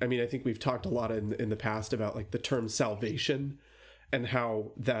think we've talked a lot in the past about the term salvation and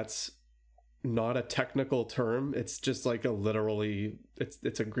how that's not a technical term. It's just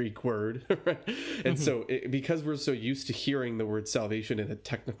it's a Greek word, right? And so because we're so used to hearing the word salvation in a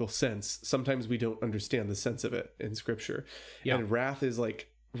technical sense, sometimes we don't understand the sense of it in Scripture. Yeah. And wrath is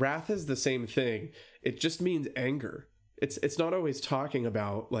the same thing. It just means anger. It's not always talking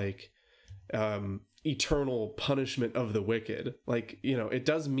about eternal punishment of the wicked. It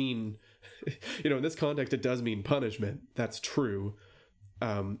does mean, in this context, it does mean punishment. That's true.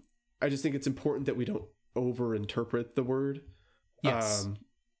 I just think it's important that we don't overinterpret the word. Yes.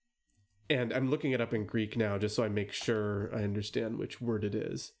 And I'm looking it up in Greek now, just so I make sure I understand which word it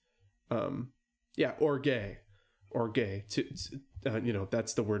is. Orge.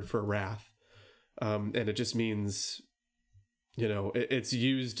 That's the word for wrath. And it just means, it's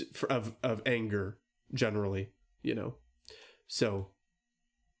used of anger generally, so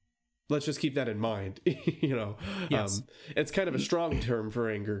let's just keep that in mind. Yes. It's kind of a strong term for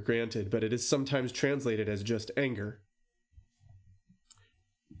anger, granted, but it is sometimes translated as just anger.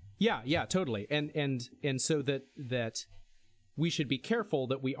 Yeah, totally. And so that we should be careful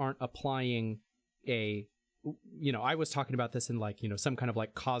that we aren't applying I was talking about this in some kind of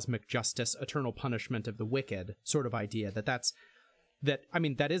cosmic justice, eternal punishment of the wicked sort of idea,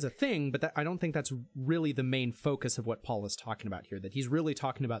 that is a thing, but I don't think that's really the main focus of what Paul is talking about here, that he's really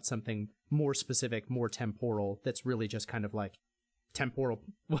talking about something more specific, more temporal, that's really just kind of temporal,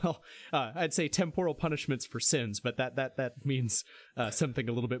 I'd say temporal punishments for sins, but that means something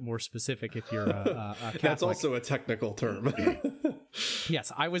a little bit more specific if you're a Catholic. That's also a technical term.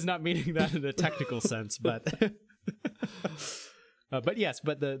 Yes, I was not meaning that in a technical sense, but but yes,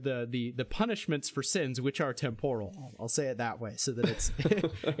 but the punishments for sins, which are temporal, I'll say it that way, so that it's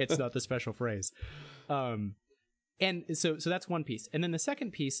it's not the special phrase. And so that's one piece, and then the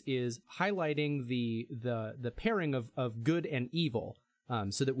second piece is highlighting the pairing of good and evil,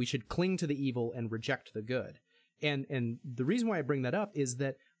 so that we should cling to the evil and reject the good. And the reason why I bring that up is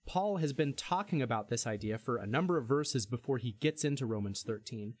that Paul has been talking about this idea for a number of verses before he gets into Romans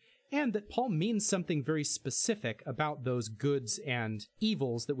 13, and that Paul means something very specific about those goods and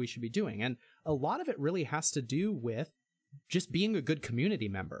evils that we should be doing. And a lot of it really has to do with just being a good community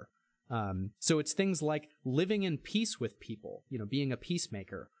member. So it's things like living in peace with people, being a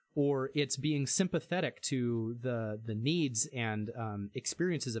peacemaker, or it's being sympathetic to the needs and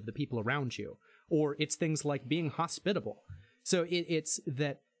experiences of the people around you, or it's things like being hospitable. So it's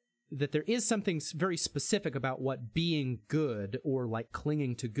that there is something very specific about what being good or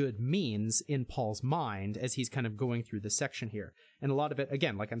clinging to good means in Paul's mind as he's kind of going through this section here. And a lot of it,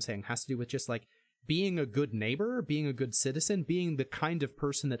 again, like I'm saying, has to do with just being a good neighbor, being a good citizen, being the kind of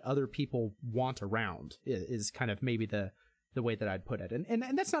person that other people want around is kind of maybe the way that I'd put it. And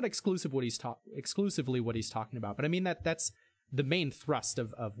that's not exclusively what he's talking about, but I mean that's the main thrust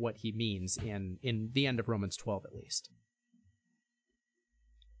of what he means in the end of Romans 12 at least.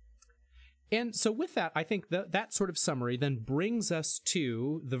 And so with that, I think that sort of summary then brings us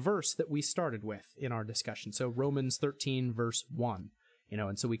to the verse that we started with in our discussion. So Romans 13, verse 1.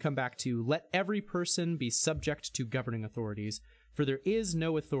 And so we come back to let every person be subject to governing authorities, for there is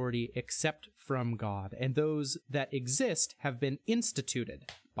no authority except from God, and those that exist have been instituted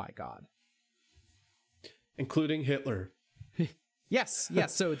by God. Including Hitler. Yes.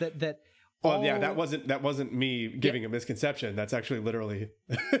 So that Well, yeah, that wasn't me giving a misconception. That's actually literally.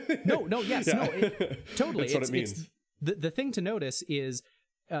 Totally. That's what it means. The thing to notice is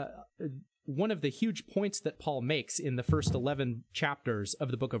one of the huge points that Paul makes in the first 11 chapters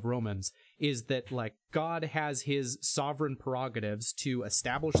of the book of Romans is that, like, God has his sovereign prerogatives to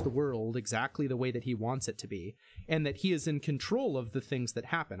establish the world exactly the way that he wants it to be, and that he is in control of the things that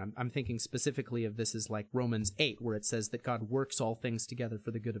happen. I'm thinking specifically of this as like Romans 8, where it says that God works all things together for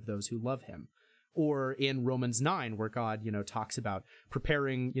the good of those who love him. Or in Romans 9, where God, talks about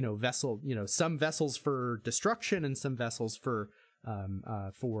preparing, some vessels for destruction and some vessels for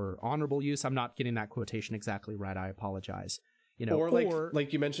honorable use. I'm not getting that quotation exactly right. I apologize.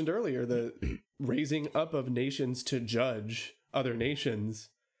 Like you mentioned earlier, the raising up of nations to judge other nations,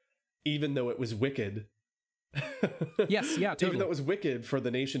 even though it was wicked. Yes, yeah, totally. Even though it was wicked for the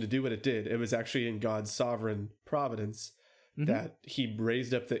nation to do what it did, it was actually in God's sovereign providence that he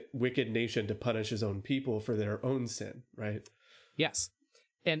raised up the wicked nation to punish his own people for their own sin, right? Yes.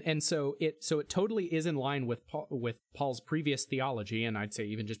 And so it totally is in line with Paul's previous theology, and I'd say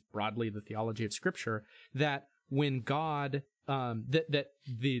even just broadly the theology of Scripture, that when God that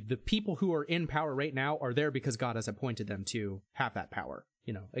the people who are in power right now are there because God has appointed them to have that power.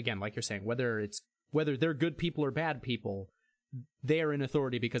 Again, like you're saying, whether they're good people or bad people, they are in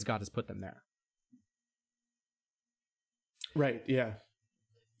authority because God has put them there. Right. Yeah.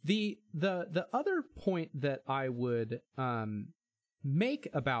 The other point that I would make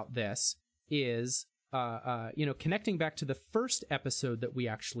about this is connecting back to the first episode that we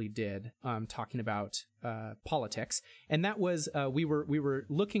actually did, talking about politics, and that was we were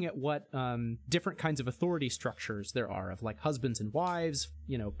looking at what different kinds of authority structures there are, of like husbands and wives,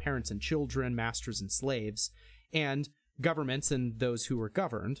 parents and children, masters and slaves, and governments and those who were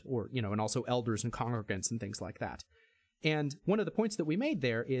governed, or and also elders and congregants and things like that. And one of the points that we made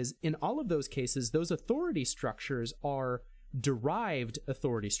there is, in all of those cases, those authority structures are derived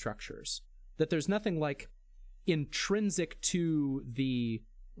authority structures, that there's nothing like intrinsic to the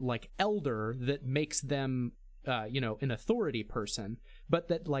like elder that makes them an authority person, but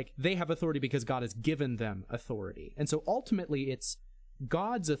that like they have authority because God has given them authority. And so ultimately it's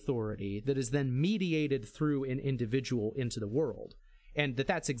God's authority that is then mediated through an individual into the world. And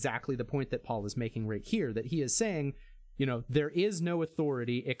that's exactly the point that Paul is making right here, that he is saying, there is no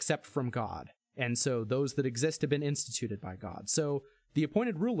authority except from God. And so those that exist have been instituted by God. So the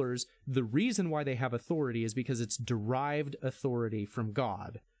appointed rulers, the reason why they have authority is because it's derived authority from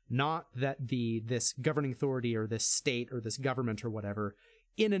God, not that this governing authority or this state or this government or whatever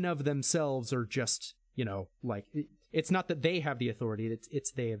in and of themselves are just, it's not that they have the authority,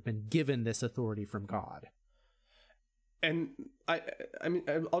 it's they have been given this authority from God. And I mean,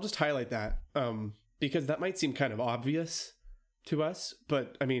 I'll just highlight that, because that might seem kind of obvious to us,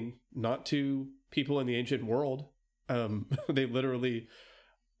 but I mean, not to people in the ancient world. They literally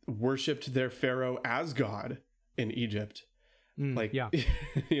worshipped their pharaoh as God in Egypt. And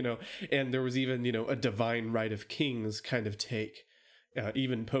there was even, a divine right of kings kind of take,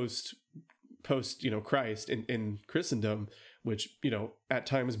 even post Christ in Christendom, which, at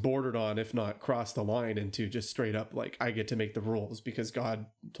times bordered on, if not crossed the line into just straight up, like, I get to make the rules because God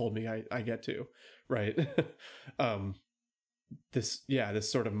told me I get to, right? This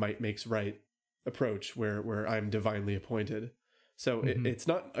sort of might makes right approach where I'm divinely appointed. So it's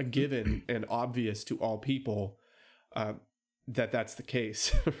not a given and obvious to all people that that's the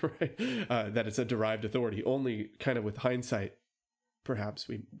case, right? That it's a derived authority. Only kind of with hindsight, perhaps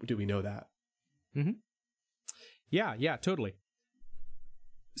we know that. Mm-hmm. Yeah, totally.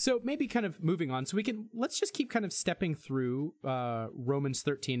 So maybe kind of moving on, so let's just keep kind of stepping through Romans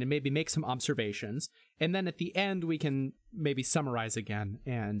 13 and maybe make some observations, and then at the end we can maybe summarize again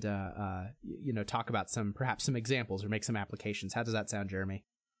and talk about perhaps some examples or make some applications. How does that sound, Jeremy?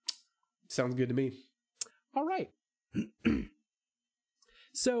 Sounds good to me. All right.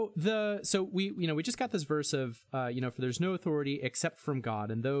 So we just got this verse of for there's no authority except from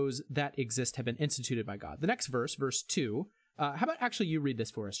God, and those that exist have been instituted by God. The next verse 2. How about actually you read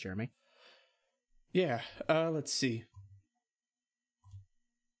this for us, Jeremy? Yeah, let's see.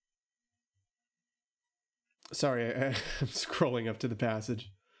 Sorry, I'm scrolling up to the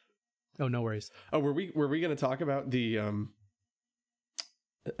passage. Oh, no worries. Oh, were we going to talk about the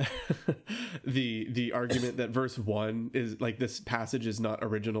the argument that verse 1 is like this passage is not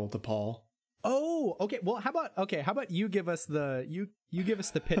original to Paul? Oh, okay. Well, how about you give us the you give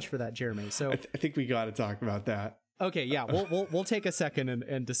us the pitch for that, Jeremy? So I think we got to talk about that. okay, yeah, we'll take a second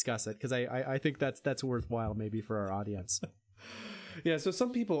and discuss it, because I think that's worthwhile maybe for our audience. Yeah, so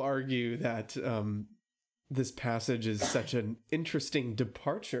some people argue that this passage is such an interesting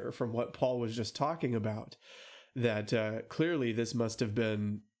departure from what Paul was just talking about, that clearly this must have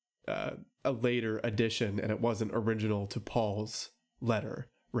been a later addition and it wasn't original to Paul's letter,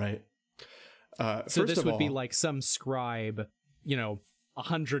 right? So this would be like some scribe,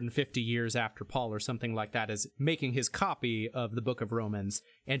 150 years after Paul or something like that, is making his copy of the book of Romans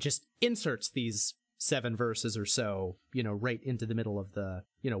and just inserts these 7 verses or so, right into the middle of the,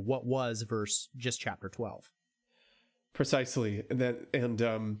 what was just chapter 12. Precisely. And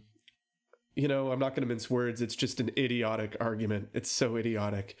I'm not going to mince words. It's just an idiotic argument. It's so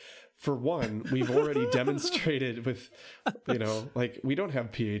idiotic. For one, we've already demonstrated with, we don't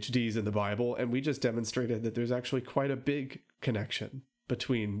have PhDs in the Bible, and we just demonstrated that there's actually quite a big connection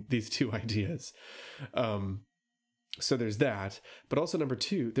between these two ideas. So there's that. But also, number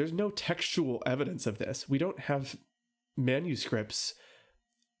 2, there's no textual evidence of this. We don't have manuscripts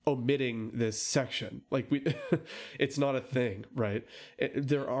omitting this section. It's not a thing, right?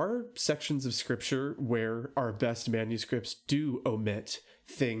 There are sections of scripture where our best manuscripts do omit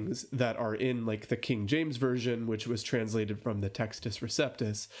things that are in the King James Version, which was translated from the Textus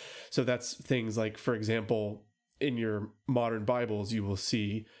Receptus. So that's things like, for example, in your modern Bibles, you will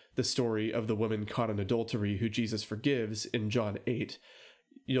see the story of the woman caught in adultery who Jesus forgives in John 8.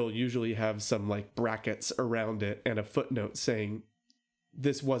 You'll usually have some brackets around it and a footnote saying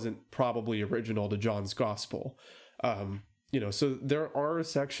this wasn't probably original to John's gospel. So there are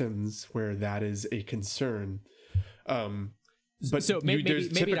sections where that is a concern. But so there's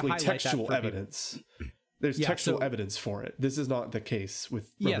typically maybe textual evidence. There's textual evidence for it. This is not the case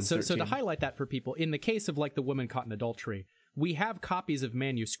with Romans 13. So to highlight that for people, in the case of the woman caught in adultery, we have copies of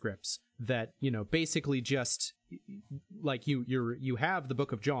manuscripts that, basically just you have the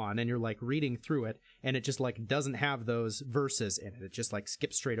book of John and you're reading through it, and it just doesn't have those verses in it. It just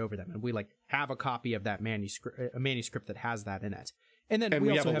skips straight over them. And we have a copy of that manuscript that has that in it. And then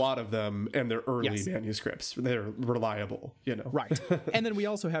we have a lot of them, and they're early manuscripts. They're reliable, Right. And then we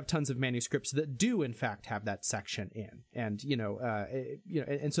also have tons of manuscripts that do, in fact, have that section in. And,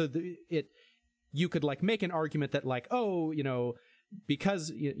 and so you could make an argument that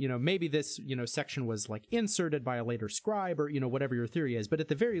because, maybe this, section was inserted by a later scribe, or, whatever your theory is. But at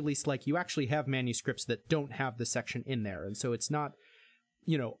the very least, you actually have manuscripts that don't have the section in there. And so it's not,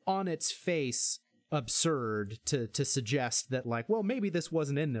 on its face absurd to suggest that maybe this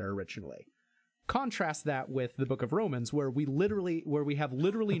wasn't in there originally. Contrast that with the book of Romans, where we have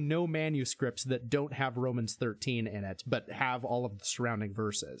literally no manuscripts that don't have Romans 13 in it, but have all of the surrounding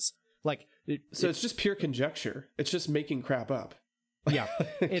verses. It's just pure conjecture. It's just making crap up. Yeah,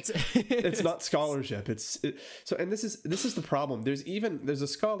 it's not scholarship. And this is the problem. There's a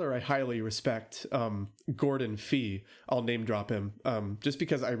scholar I highly respect, Gordon Fee. I'll name drop him, just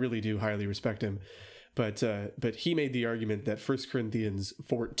because I really do highly respect him. But he made the argument that 1 Corinthians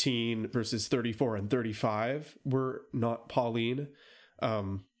 14 verses 34 and 35 were not Pauline.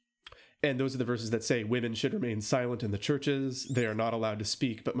 And those are the verses that say women should remain silent in the churches. They are not allowed to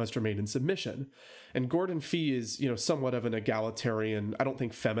speak, but must remain in submission. And Gordon Fee is, somewhat of an egalitarian. I don't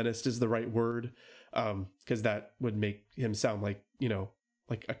think feminist is the right word, because that would make him sound like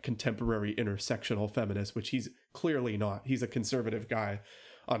a contemporary intersectional feminist, which he's clearly not. He's a conservative guy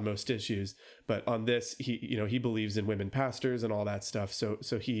on most issues, but on this, he believes in women pastors and all that stuff. So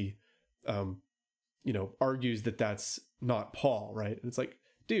he, argues that that's not Paul, right? And it's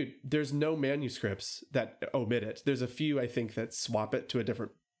dude, there's no manuscripts that omit it. There's a few, I think, that swap it to a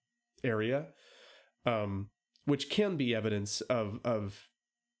different area, which can be evidence of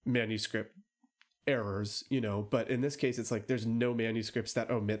manuscript errors, but in this case, it's there's no manuscripts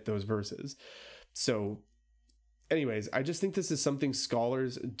that omit those verses. So anyways, I just think this is something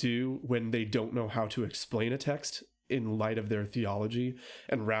scholars do when they don't know how to explain a text in light of their theology,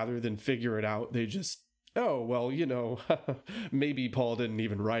 and rather than figure it out, they just, oh, well, maybe Paul didn't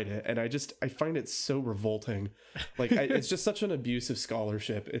even write it. And I find it so revolting. It's just such an abuse of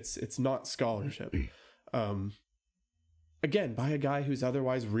scholarship. It's not scholarship. Again, by a guy who's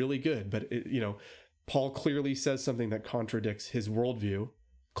otherwise really good, but Paul clearly says something that contradicts his worldview,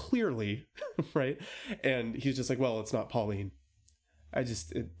 clearly, right? And he's just well, it's not Pauline. I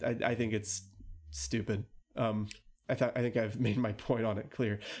think it's stupid. I think I've made my point on it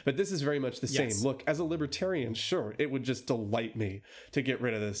clear, but this is very much the same. Look, as a libertarian, sure, it would just delight me to get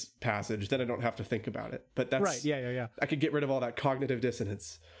rid of this passage. Then I don't have to think about it. But that's right. Yeah. I could get rid of all that cognitive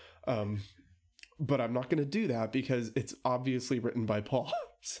dissonance. but I'm not going to do that because it's obviously written by Paul.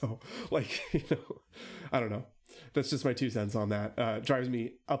 So, like, I don't know. That's just my 2 cents on that. Drives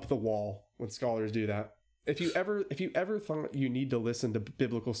me up the wall when scholars do that. If you ever thought you need to listen to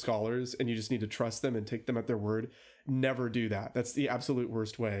biblical scholars and you just need to trust them and take them at their word, never do that. That's the absolute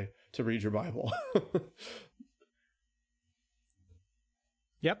worst way to read your Bible.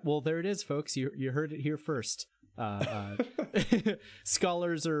 Yep. Well, there it is, folks. You heard it here first.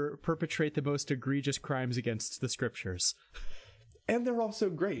 Scholars perpetrate the most egregious crimes against the scriptures. And they're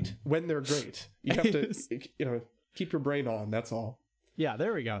also great when they're great. You have to, keep your brain on. That's all. Yeah,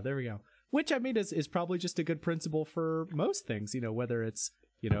 there we go. Which, I mean, is probably just a good principle for most things, whether it's,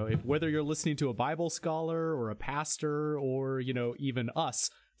 whether you're listening to a Bible scholar or a pastor or, even us.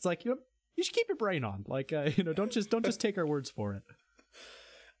 It's like, you should keep your brain on. Like, don't just take our words for it.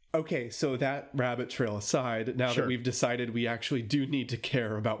 Okay, so that rabbit trail aside, now that we've decided we actually do need to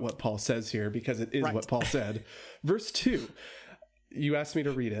care about what Paul says here, because it is what Paul said. Verse 2, you asked me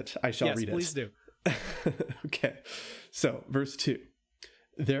to read it. I shall read it. Yes, please do. Okay, so verse 2.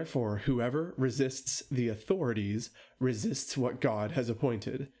 Therefore, whoever resists the authorities resists what God has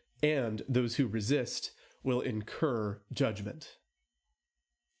appointed, and those who resist will incur judgment.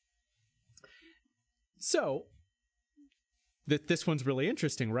 So, this one's really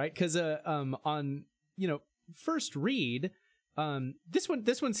interesting, right? Because on first read, this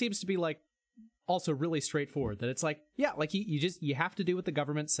one seems to be like also really straightforward. That it's like, yeah, like you have to do what the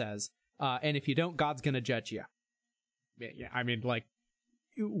government says, and if you don't, God's gonna judge you. Yeah, I mean, like,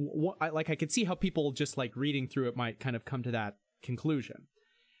 I could see how people just like reading through it might kind of come to that conclusion,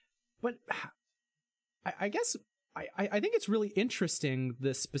 but I guess I think it's really interesting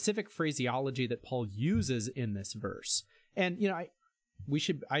the specific phraseology that Paul uses in this verse. And,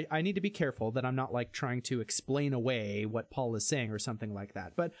 I need to be careful that I'm not like trying to explain away what Paul is saying or something like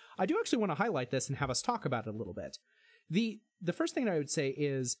that. But I do actually want to highlight this and have us talk about it a little bit. The first thing that I would say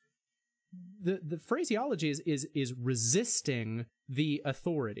is the phraseology is resisting the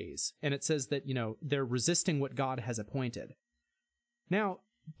authorities. And it says that, they're resisting what God has appointed. Now,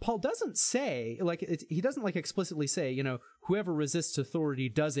 Paul doesn't say, he doesn't explicitly say, whoever resists authority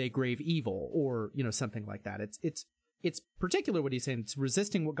does a grave evil or, something like that. It's particular what he's saying. It's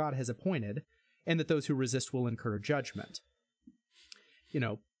resisting what God has appointed, and that those who resist will incur judgment.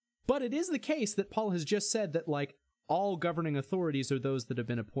 But it is the case that Paul has just said that, all governing authorities are those that have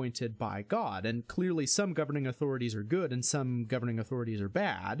been appointed by God, and clearly some governing authorities are good and some governing authorities are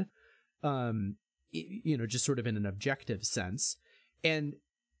bad, just sort of in an objective sense. And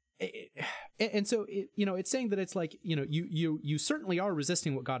so, it's saying that it's like, you certainly are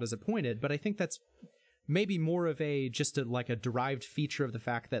resisting what God has appointed, but I think that's maybe more of a derived feature of the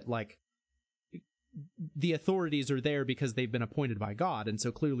fact that the authorities are there because they've been appointed by God, and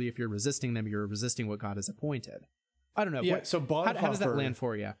so clearly if you're resisting them, you're resisting what God has appointed. I don't know. Yeah. So Bonhoeffer, how does that land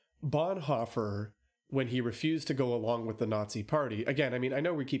for you? Bonhoeffer, when he refused to go along with the Nazi Party, again, I mean, I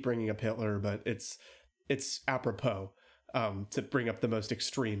know we keep bringing up Hitler, but it's apropos to bring up the most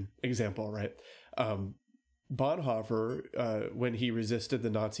extreme example, right? Bonhoeffer, when he resisted the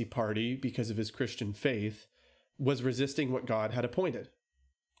Nazi Party because of his Christian faith, was resisting what God had appointed.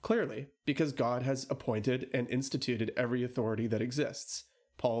 Clearly, because God has appointed and instituted every authority that exists.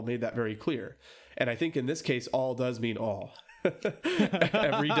 Paul made that very clear. And I think in this case, all does mean all.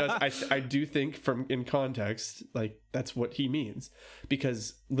 Every does. I do think in context, that's what he means.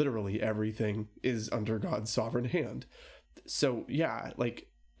 Because literally everything is under God's sovereign hand. So yeah,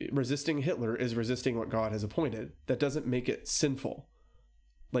 resisting Hitler is resisting what God has appointed. That doesn't make it sinful.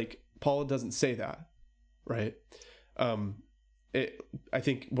 Paul doesn't say that, right? I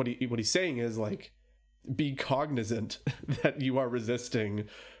think what he's saying is be cognizant that you are resisting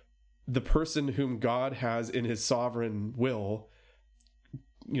the person whom God has in his sovereign will,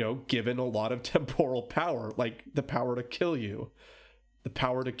 given a lot of temporal power, like the power to kill you, the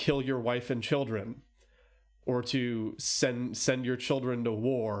power to kill your wife and children, or to send your children to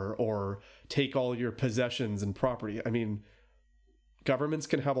war, or take all your possessions and property. I mean, governments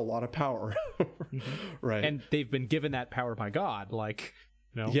can have a lot of power, right? And they've been given that power by God,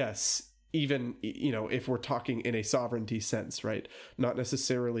 Yes, even, if we're talking in a sovereignty sense, right? Not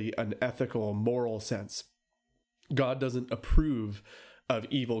necessarily an ethical, moral sense. God doesn't approve of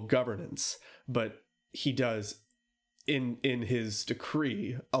evil governance, but he does, in his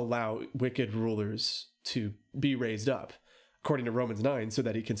decree, allow wicked rulers to be raised up, according to Romans 9, so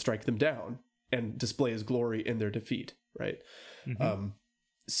that he can strike them down and display his glory in their defeat, right? Mm-hmm.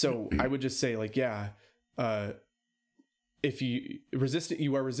 So I would just say, if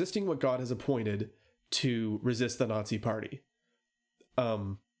you are resisting what God has appointed to resist the Nazi Party.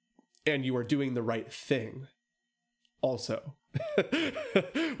 and you are doing the right thing also.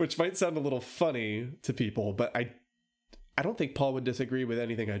 Which might sound a little funny to people, but I don't think Paul would disagree with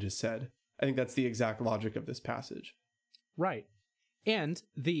anything I just said. I think that's the exact logic of this passage. Right. And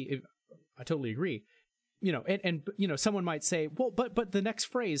I totally agree. And someone might say, well, but the next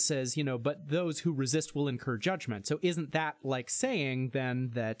phrase says, but those who resist will incur judgment. So isn't that like saying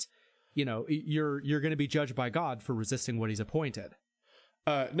then that, you're going to be judged by God for resisting what he's appointed?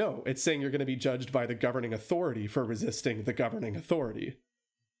 No, it's saying you're going to be judged by the governing authority for resisting the governing authority.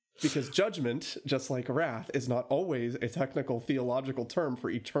 Because judgment, just like wrath, is not always a technical theological term for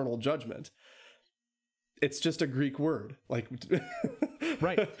eternal judgment. It's just a Greek word, like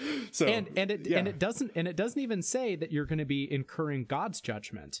right. So and it doesn't even say that you're going to be incurring God's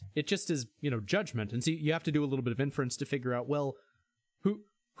judgment. It just is, judgment. And so you have to do a little bit of inference to figure out, well,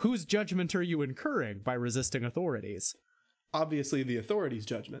 whose judgment are you incurring by resisting authorities? Obviously the authority's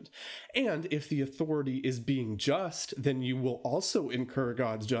judgment. And if the authority is being just, then you will also incur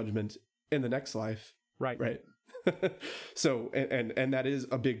God's judgment in the next life. Right. So, and that is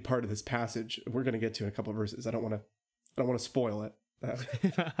a big part of this passage. We're going to get to in a couple of verses. I don't want to spoil it.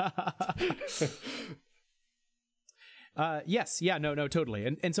 Yes. Yeah, no,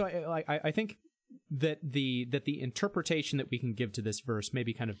 totally. And so I think that the interpretation that we can give to this verse,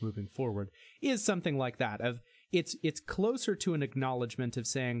 maybe kind of moving forward, is something like that of it's closer to an acknowledgement of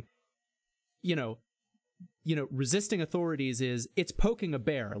saying, resisting authorities it's poking a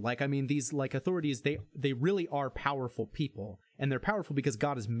bear. Like, I mean, these like authorities, they really are powerful people, and they're powerful because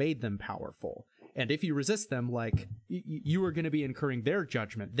God has made them powerful. And if you resist them, like you are going to be incurring their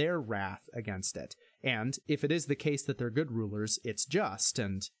judgment, their wrath against it. And if it is the case that they're good rulers, it's just.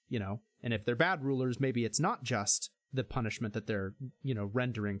 And, and if they're bad rulers, maybe it's not just the punishment that they're,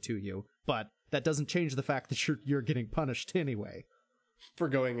 rendering to you. But that doesn't change the fact that you're getting punished anyway. For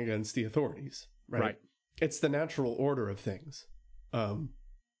going against the authorities, right? It's the natural order of things.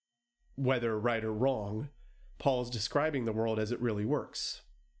 Whether right or wrong, Paul's describing the world as it really works.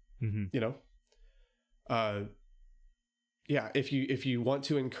 Mm-hmm. If you want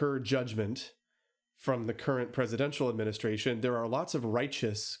to incur judgment from the current presidential administration, there are lots of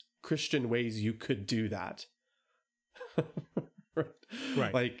righteous Christian ways you could do that.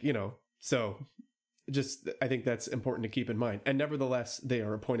 Right. Like, so just, I think that's important to keep in mind. And nevertheless, they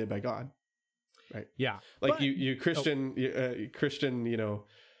are appointed by God. Right. Yeah. Like Christian,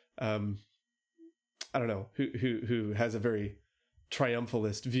 I don't know, who has a very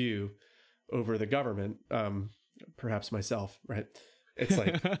triumphalist view over the government, perhaps myself, right? It's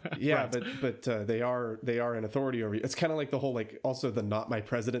like, yeah, right. but they are an authority over you. It's kind of like the whole, like, also the not my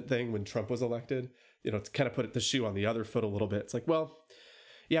president thing when Trump was elected, to kind of put the shoe on the other foot a little bit. It's like, well,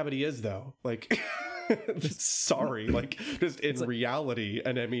 yeah, but he is though. Like, sorry, like just in reality.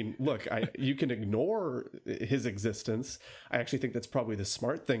 And I mean, look, you can ignore his existence. I actually think that's probably the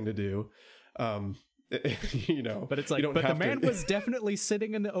smart thing to do. But it's like, but the man was definitely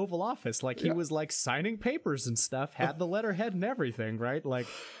sitting in the Oval Office. Like, he was like signing papers and stuff, had the letterhead and everything, right? Like,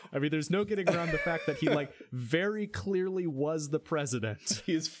 I mean, there's no getting around the fact that he like very clearly was the president.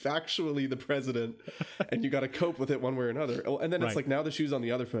 He is factually the president, and you got to cope with it one way or another. And then it's like, now the shoe's on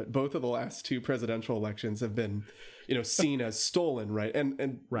the other foot. Both of the last two presidential elections have been, seen as stolen, right?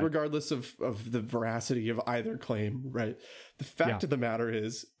 And regardless of the veracity of either claim, right? The fact of the matter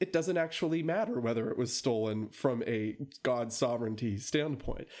is, it doesn't actually matter whether it was stolen from a God sovereignty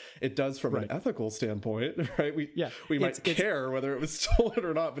standpoint. It does from an ethical standpoint, right? We might care whether it was stolen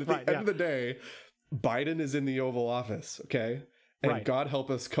or not, but at the end of the day, Biden is in the Oval Office, okay? And God help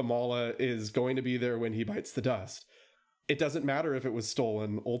us, Kamala is going to be there when he bites the dust. It doesn't matter if it was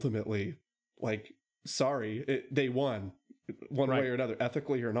stolen ultimately. Like, sorry, they won one way or another,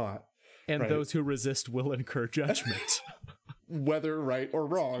 ethically or not. And those who resist will incur judgment. Whether right or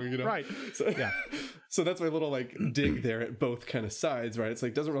wrong, Right. So that's my little like dig there at both kind of sides, right? It's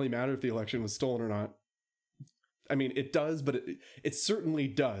like, doesn't really matter if the election was stolen or not. I mean, it does, but it certainly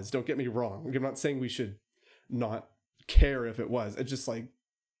does. Don't get me wrong. I'm not saying we should not care if it was. It's just like,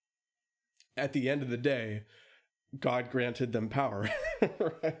 at the end of the day, God granted them power.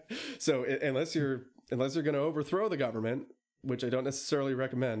 Right? So unless you're going to overthrow the government, which I don't necessarily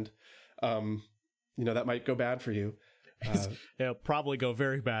recommend, that might go bad for you. It'll probably go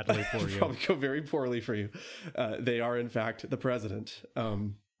very badly for you. Probably go very poorly for you. They are, in fact, the president.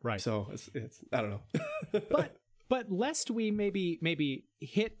 Right. So it's I don't know. But lest we maybe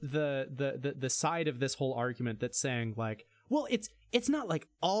hit the side of this whole argument that's saying like, well, it's not like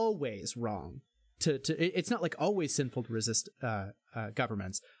always wrong it's not like always sinful to resist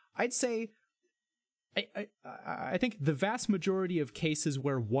governments. I'd say I think the vast majority of cases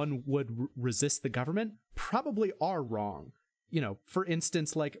where one would resist the government probably are wrong. For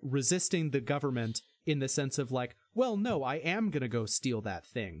instance, like resisting the government in the sense of like, well, no, I am going to go steal that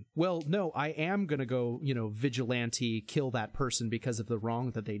thing. Well, no, I am going to go, vigilante, kill that person because of the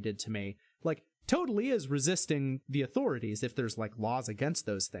wrong that they did to me. Like, totally is resisting the authorities if there's like laws against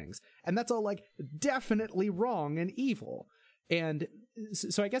those things. And that's all like definitely wrong and evil. And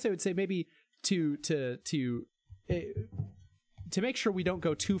so I guess I would say maybe to make sure we don't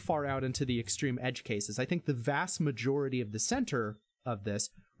go too far out into the extreme edge cases, I think the vast majority of the center of this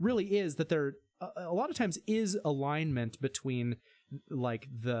really is that there a lot of times is alignment between like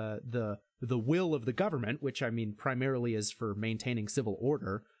the will of the government, which I mean primarily is for maintaining civil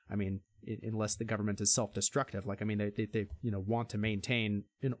order. I mean, unless the government is self-destructive, like I mean they want to maintain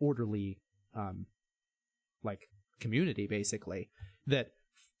an orderly like community, basically, that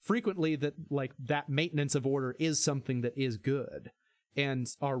frequently that like that maintenance of order is something that is good, and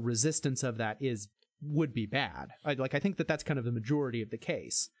our resistance of that would be bad. I think that that's kind of the majority of the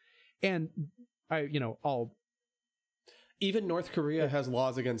case. And I'll even North Korea has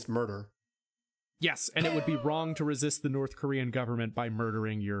laws against murder. Yes, and it would be wrong to resist the North Korean government by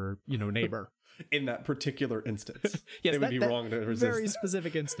murdering your neighbor. In that particular instance. Yes, it would be wrong to resist. Very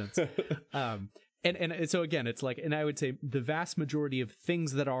specific instance. And so again, it's like, and I would say the vast majority of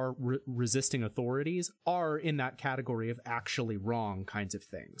things that are resisting authorities are in that category of actually wrong kinds of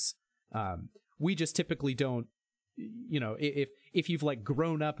things. We just typically don't, if you've like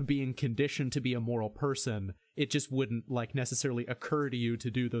grown up being conditioned to be a moral person, it just wouldn't like necessarily occur to you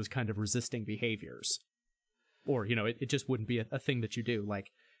to do those kind of resisting behaviors. Or, it just wouldn't be a thing that you do.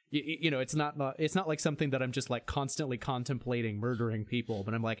 Like, it's not like something that I'm just like constantly contemplating murdering people,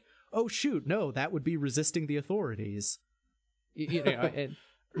 but I'm like, oh shoot, no, that would be resisting the authorities.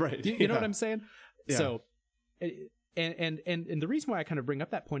 Right. You know what I'm saying? Yeah. So, and the reason why I kind of bring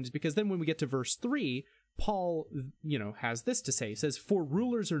up that point is because then when we get to verse 3, Paul, has this to say. He says, "For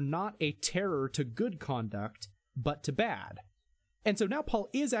rulers are not a terror to good conduct, but to bad." And so now Paul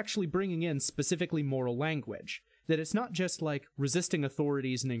is actually bringing in specifically moral language, that it's not just like resisting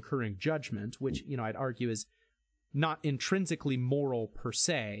authorities and incurring judgment, which, I'd argue is not intrinsically moral per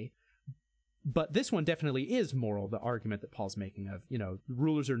se, but this one definitely is moral, the argument that Paul's making of,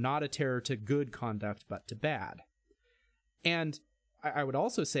 rulers are not a terror to good conduct, but to bad. And I would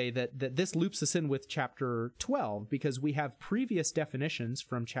also say that this loops us in with chapter 12, because we have previous definitions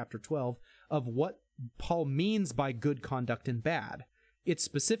from chapter 12 of what Paul means by good conduct and bad. It's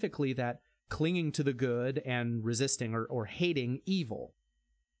specifically that clinging to the good and resisting or hating evil.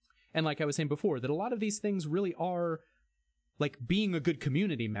 And like I was saying before, that a lot of these things really are like being a good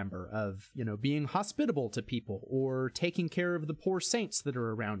community member, of, being hospitable to people, or taking care of the poor saints that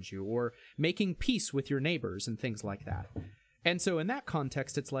are around you, or making peace with your neighbors and things like that. And so in that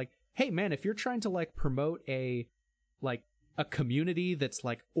context, it's like, hey man, if you're trying to like promote a community that's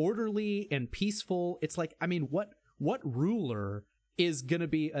like orderly and peaceful, it's like, I mean, what ruler is going to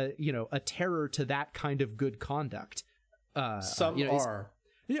be a terror to that kind of good conduct? Some are.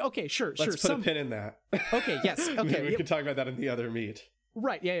 Okay, sure. Let's put a pin in that. Okay, yes. Okay, we can talk about that in the other meet.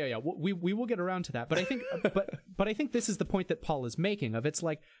 Right. Yeah. We will get around to that. But I think, but I think this is the point that Paul is making of, it's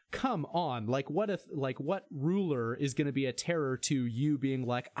like, come on, like what ruler is going to be a terror to you being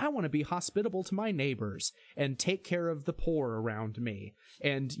like, I want to be hospitable to my neighbors and take care of the poor around me,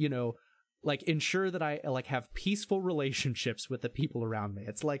 and like ensure that I like have peaceful relationships with the people around me.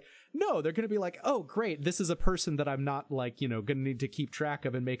 It's like, no, they're going to be like, oh great, this is a person that I'm not like, going to need to keep track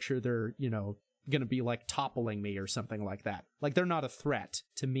of and make sure they're, going to be like toppling me or something like that. Like they're not a threat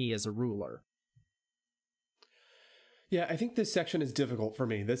to me as a ruler. Yeah, I think this section is difficult for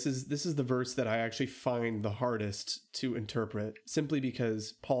me. This is the verse that I actually find the hardest to interpret, simply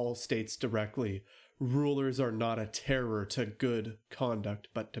because Paul states directly, rulers are not a terror to good conduct,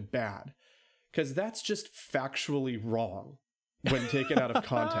 but to bad. Because that's just factually wrong when taken out of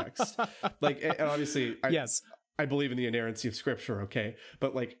context. Like, and obviously, yes, I believe in the inerrancy of scripture, okay?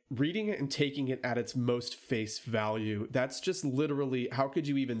 But like reading it and taking it at its most face value, that's just literally, how could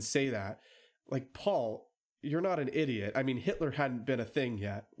you even say that? Like, Paul, you're not an idiot. I mean, Hitler hadn't been a thing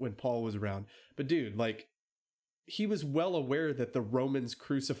yet when Paul was around. But dude, like, he was well aware that the Romans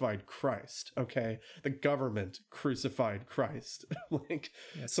crucified Christ, okay? The government crucified Christ. Like,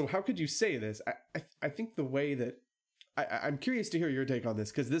 yes. So how could you say this? I think the way that, I'm curious to hear your take on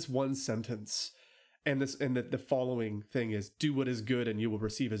this, because this one sentence and the following thing is, do what is good and you will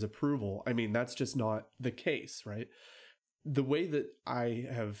receive his approval. I mean, that's just not the case, right? The way that I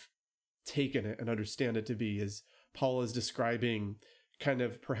have taken it and understand it to be is Paul is describing kind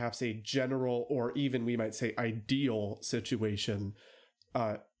of perhaps a general or even we might say ideal situation.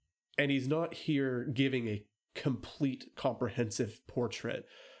 And he's not here giving a complete comprehensive portrait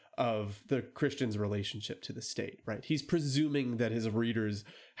of the Christian's relationship to the state, right? He's presuming that his readers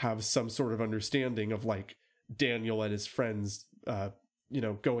have some sort of understanding of like Daniel and his friends,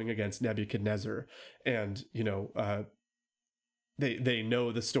 going against Nebuchadnezzar, and, they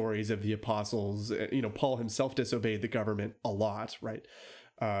know the stories of the apostles. Paul himself disobeyed the government a lot, right?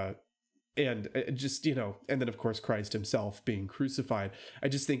 And just, and then of course Christ himself being crucified. I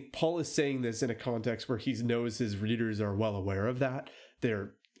just think Paul is saying this in a context where he knows his readers are well aware of that.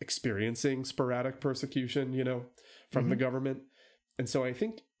 They're experiencing sporadic persecution, from the government. And so I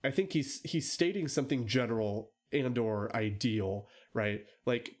think he's stating something general and or ideal, right?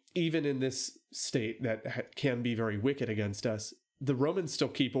 Like, even in this state that can be very wicked against us, the Romans still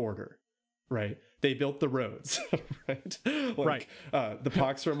keep order, right? They built the roads, right? Right. The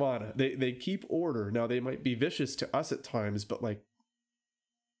Pax Romana, they keep order. Now, they might be vicious to us at times, but like,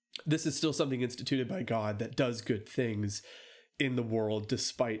 this is still something instituted by God that does good things in the world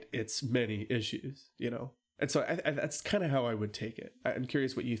despite its many issues, And so that's kind of how I would take it. I'm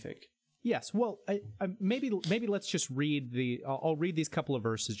curious what you think. Yes, well, I maybe let's just read I'll read these couple of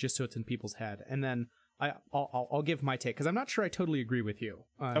verses just so it's in people's head, and then I'll give my take, because I'm not sure I totally agree with you.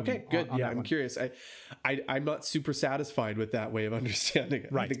 Okay, good. On I'm curious. I'm not super satisfied with that way of understanding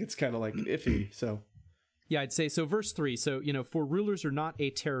it. Right. I think it's kind of like iffy. So yeah, I'd say so. Verse 3. So for rulers are not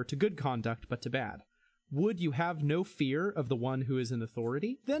a terror to good conduct, but to bad. Would you have no fear of the one who is in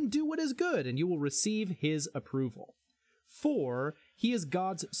authority? Then do what is good, and you will receive his approval. For he is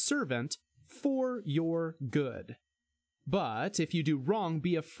God's servant for your good. But if you do wrong,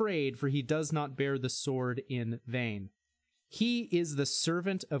 be afraid, for he does not bear the sword in vain. He is the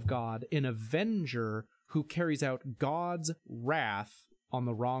servant of God, an avenger who carries out God's wrath on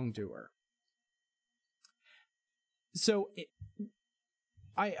the wrongdoer. So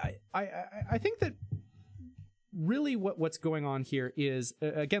I think that really what's going on here is,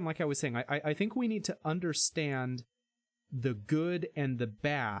 again, like I was saying, I think we need to understand the good and the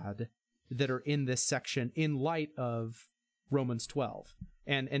bad that are in this section in light of Romans 12.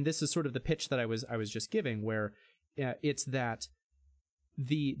 And this is sort of the pitch that I was just giving, where it's that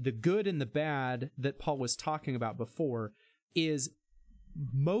the good and the bad that Paul was talking about before is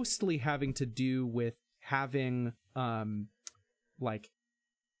mostly having to do with having like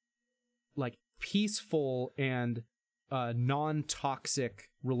peaceful and non-toxic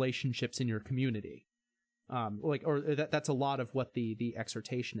relationships in your community. That's a lot of what the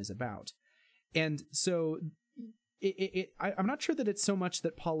exhortation is about. And so I'm not sure that it's so much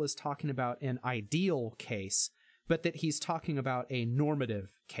that Paul is talking about an ideal case, but that he's talking about a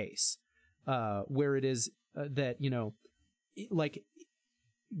normative case, where it is that,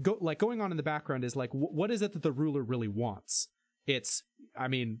 going on in the background is like, what is it that the ruler really wants? It's,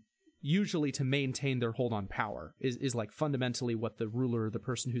 usually to maintain their hold on power is like fundamentally what the ruler, the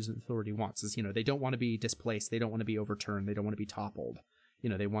person who's in authority, wants. Is, they don't want to be displaced, they don't want to be overturned, they don't want to be toppled.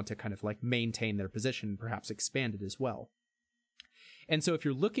 They want to kind of like maintain their position, perhaps expand it as well. And so if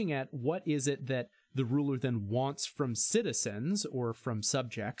you're looking at what is it that the ruler then wants from citizens or from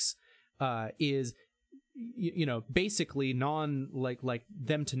subjects, is basically like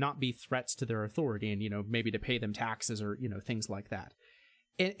them to not be threats to their authority, and maybe to pay them taxes or things like that.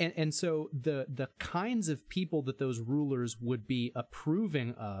 And so the kinds of people that those rulers would be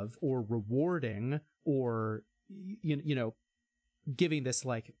approving of or rewarding or giving this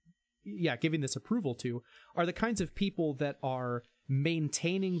approval to are the kinds of people that are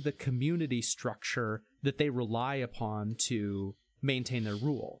maintaining the community structure that they rely upon to maintain their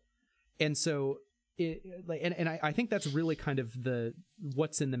rule. And so I think that's really kind of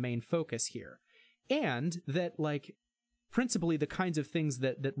what's in the main focus here. And that principally the kinds of things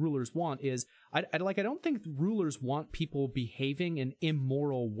that rulers want is, I don't think rulers want people behaving in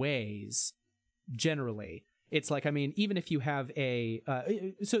immoral ways generally. It's even if you have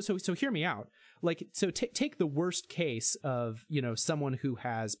so hear me out. Take the worst case of, someone who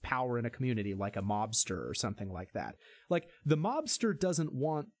has power in a community, like a mobster or something like that. Like, the mobster doesn't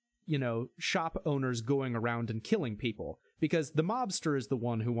want, shop owners going around and killing people, because the mobster is the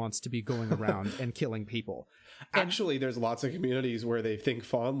one who wants to be going around and killing people. Actually, there's lots of communities where they think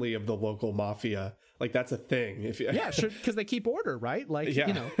fondly of the local mafia. Like, that's a thing. Yeah, sure, because they keep order, right?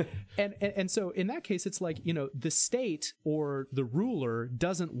 And so in that case, it's the state or the ruler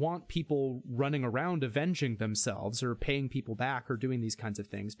doesn't want people running around avenging themselves or paying people back or doing these kinds of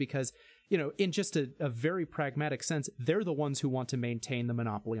things, because, in just a very pragmatic sense, they're the ones who want to maintain the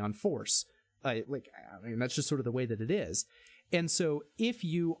monopoly on force. That's just sort of the way that it is. And so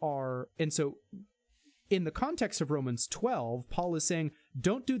in the context of Romans 12, Paul is saying,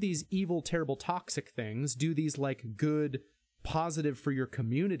 don't do these evil, terrible, toxic things. Do these like good, positive for your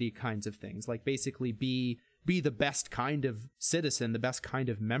community kinds of things. Like basically be the best kind of citizen, the best kind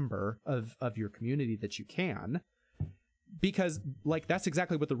of member of your community that you can. Because like that's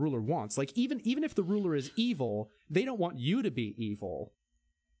exactly what the ruler wants. Like even if the ruler is evil, they don't want you to be evil.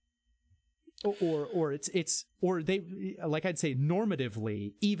 Or they, like I'd say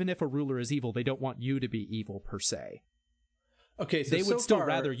normatively, even if a ruler is evil, they don't want you to be evil per se. Okay, so they would still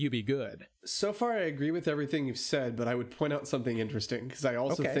rather you be good. So far, I agree with everything you've said, but I would point out something interesting because I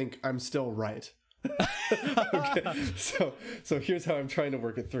also think I'm still right. Okay, so here's how I'm trying to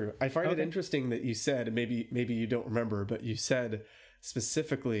work it through. I find it interesting that you said, and maybe you don't remember, but you said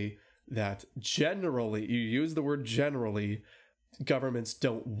specifically that generally, you use the word generally, governments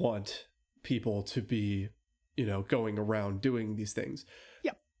don't want people to be, going around doing these things.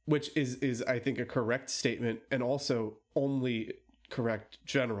 Yeah. Which is I think a correct statement, and also only correct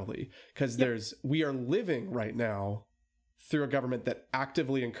generally, because we are living right now through a government that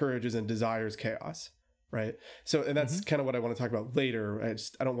actively encourages and desires chaos, right? So, and that's kind of what I want to talk about later.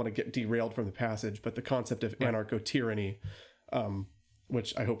 I don't want to get derailed from the passage, but the concept of anarcho-tyranny,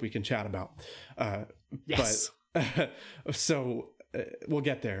 which I hope we can chat about. Yes. But so we'll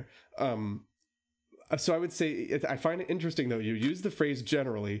get there. So I would say, I find it interesting though, you use the phrase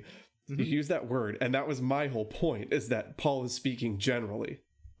generally, you use that word, and that was my whole point, is that Paul is speaking generally,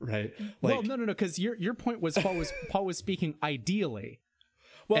 right? Like, well, no, because your point was Paul was speaking ideally.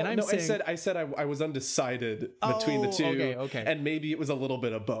 Well, and I said I was undecided between the two, okay. And maybe it was a little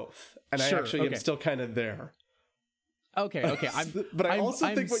bit of both, and I actually am still kind of there. Okay. But I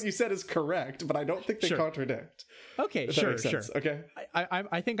also think what you said is correct, but I don't think they contradict. Okay, if sure. Okay.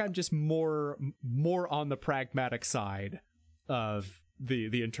 I think I'm just more on the pragmatic side of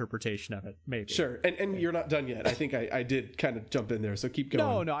the interpretation of it, maybe. Sure. And you're not done yet. I think I did kind of jump in there, so keep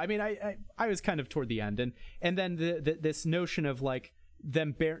going. No. I mean, I was kind of toward the end, and then this notion of like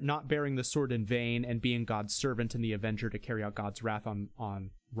them not bearing the sword in vain and being God's servant and the avenger to carry out God's wrath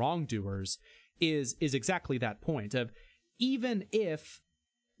on wrongdoers is exactly that point of, even if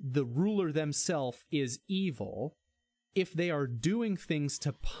the ruler themselves is evil, if they are doing things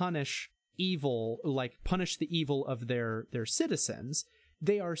to punish evil, like punish the evil of their citizens,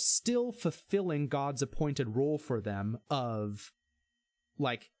 they are still fulfilling God's appointed role for them of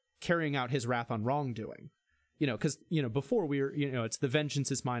like carrying out his wrath on wrongdoing. Because, before we were, it's the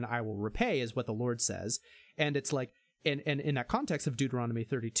vengeance is mine, I will repay, is what the Lord says. And it's like, and in that context of Deuteronomy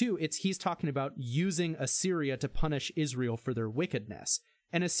 32, he's talking about using Assyria to punish Israel for their wickedness.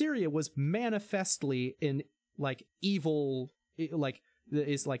 And Assyria was manifestly in like evil, like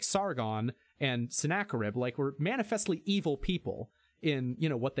is like Sargon and Sennacherib, like were manifestly evil people in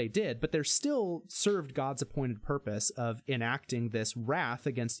what they did, but they're still served God's appointed purpose of enacting this wrath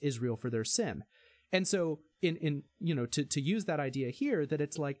against Israel for their sin. And so in to use that idea here, that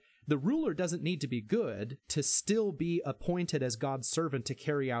it's like the ruler doesn't need to be good to still be appointed as God's servant to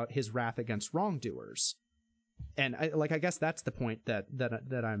carry out his wrath against wrongdoers. And I guess that's the point that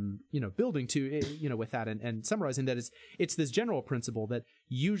I'm building to with that and summarizing that is it's this general principle that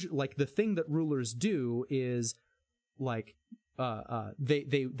usually like the thing that rulers do is like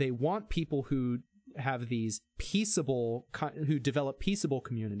they want people who have these who develop peaceable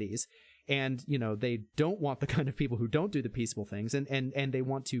communities. And, they don't want the kind of people who don't do the peaceful things, and they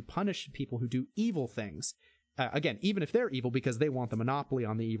want to punish people who do evil things. Again, even if they're evil, because they want the monopoly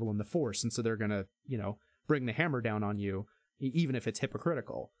on the evil and the force. And so they're going to, bring the hammer down on you, even if it's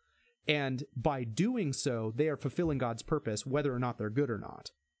hypocritical. And by doing so, they are fulfilling God's purpose, whether or not they're good or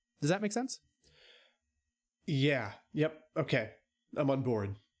not. Does that make sense? Yeah. Yep. Okay. I'm on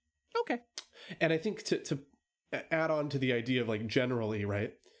board. Okay. And I think to add on to the idea of like generally,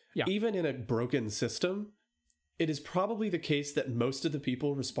 right? Yeah. Even in a broken system, it is probably the case that most of the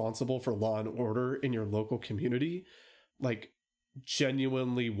people responsible for law and order in your local community, like,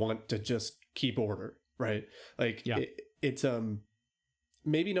 genuinely want to just keep order, right? Like, it's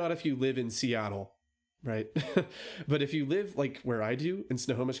maybe not if you live in Seattle, right? But if you live like where I do in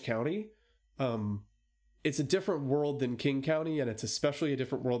Snohomish County, it's a different world than King County, and it's especially a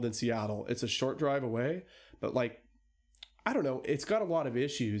different world than Seattle. It's a short drive away, but like, I don't know, it's got a lot of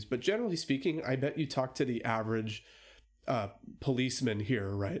issues, but generally speaking, I bet you talk to the average policeman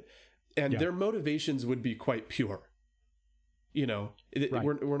here, right? And their motivations would be quite pure. Right.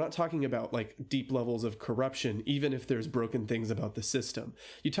 We're not talking about like deep levels of corruption, even if there's broken things about the system.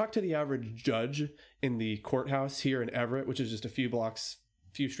 You talk to the average judge in the courthouse here in Everett, which is just a few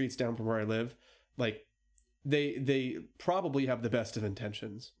streets down from where I live, like they probably have the best of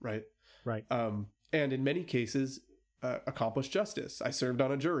intentions, right? Right. And in many cases, accomplish justice. I served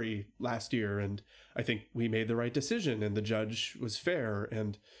on a jury last year, and I think we made the right decision, and the judge was fair,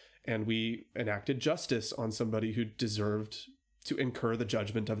 and we enacted justice on somebody who deserved to incur the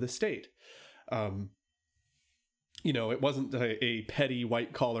judgment of the state. It wasn't a petty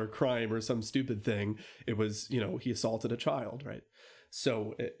white collar crime or some stupid thing. It was, he assaulted a child, right?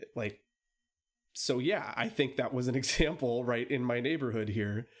 So yeah, I think that was an example right in my neighborhood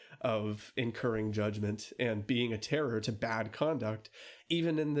here of incurring judgment and being a terror to bad conduct,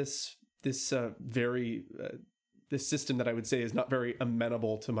 even in this system that I would say is not very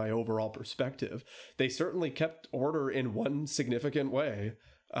amenable to my overall perspective. They certainly kept order in one significant way,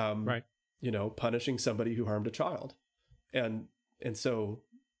 right. Punishing somebody who harmed a child. And so,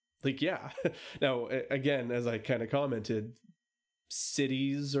 yeah. Now, again, as I kind of commented,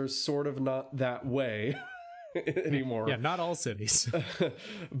 cities are sort of not that way anymore. Yeah, not all cities.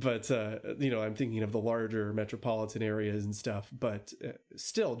 But, I'm thinking of the larger metropolitan areas and stuff. But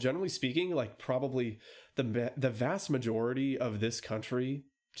still, generally speaking, probably the vast majority of this country,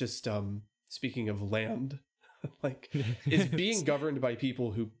 just speaking of land, is being governed by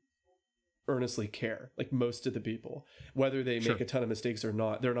people who earnestly care. Most of the people, whether they make a ton of mistakes or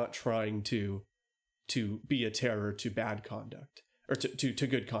not, they're not trying to be a terror to bad conduct. Or to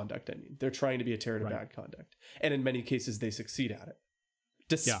good conduct, I mean. They're trying to be a terror to bad conduct. And in many cases, they succeed at it.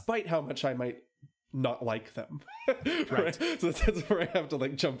 Despite how much I might not like them. Right. So that's where I have to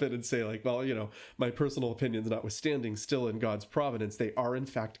jump in and say, my personal opinions notwithstanding, still in God's providence, they are in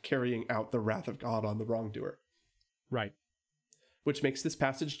fact carrying out the wrath of God on the wrongdoer. Right. Which makes this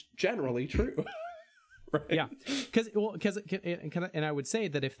passage generally true. Right? Yeah. And I would say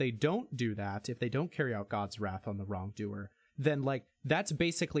that if they don't do that, if they don't carry out God's wrath on the wrongdoer, then that's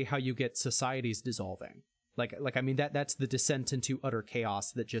basically how you get societies dissolving. That's the descent into utter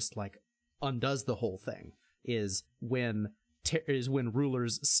chaos that just undoes the whole thing, is when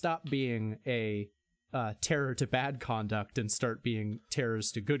rulers stop being a terror to bad conduct and start being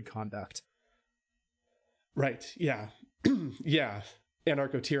terrors to good conduct. Right. Yeah. Yeah.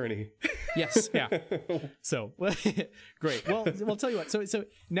 Anarcho-tyranny. Yes. Yeah. So great. Well, I'll tell you what. So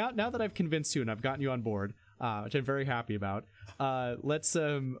now that I've convinced you and I've gotten you on board, which I'm very happy about, let's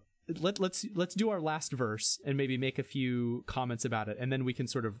do our last verse and maybe make a few comments about it, and then we can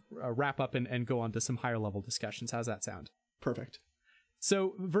sort of wrap up and go on to some higher level discussions. How's that sound? Perfect.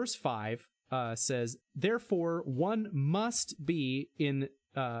 So verse 5 says, "Therefore one must be in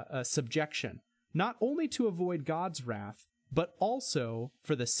subjection, not only to avoid God's wrath, but also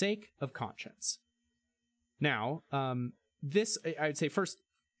for the sake of conscience." Now, this, I'd say first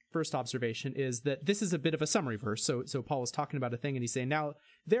observation is that this is a bit of a summary verse. So Paul is talking about a thing and he's saying, now,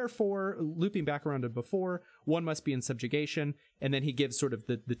 therefore, looping back around to before, one must be in subjugation. And then he gives sort of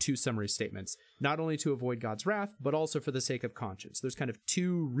the two summary statements, not only to avoid God's wrath, but also for the sake of conscience. There's kind of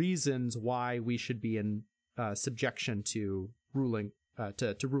two reasons why we should be in subjection to ruling,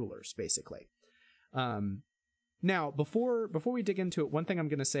 to rulers, basically. Now, before we dig into it, one thing I'm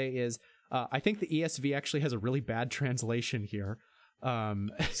going to say is I think the ESV actually has a really bad translation here.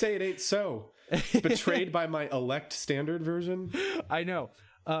 Say it ain't so. Betrayed by my elect standard version. I know.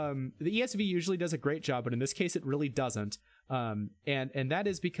 The ESV usually does a great job, but in this case, it really doesn't. And that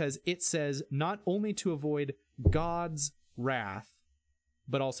is because it says not only to avoid God's wrath,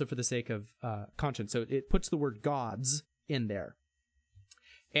 but also for the sake of conscience. So it puts the word God's in there.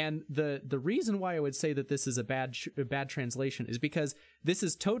 And the reason why I would say that this is a bad translation is because this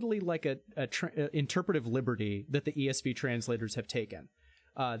is totally like a interpretive liberty that the ESV translators have taken.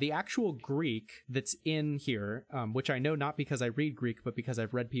 The actual Greek that's in here, which I know not because I read Greek, but because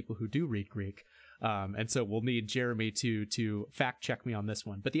I've read people who do read Greek, and so we'll need Jeremy to fact check me on this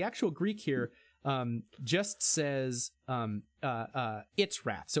one. But the actual Greek here just says its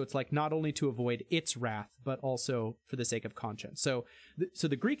wrath. So it's not only to avoid its wrath, but also for the sake of conscience. So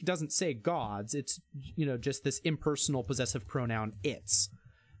the Greek doesn't say God's. It's just this impersonal possessive pronoun its.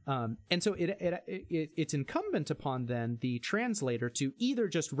 And so it's incumbent upon then the translator to either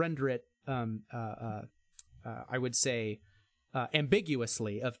just render it, I would say,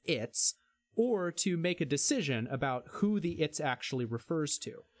 ambiguously of its, or to make a decision about who the its actually refers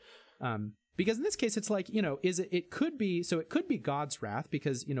to. Because in this case, it's it could be God's wrath,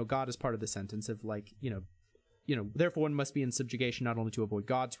 because, God is part of the sentence of therefore one must be in subjugation not only to avoid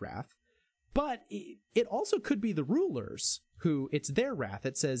God's wrath, but it also could be the rulers who it's their wrath.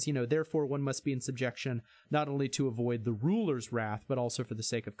 It says, therefore one must be in subjection not only to avoid the ruler's wrath, but also for the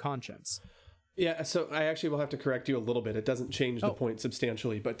sake of conscience. Yeah, so I actually will have to correct you a little bit. It doesn't change the point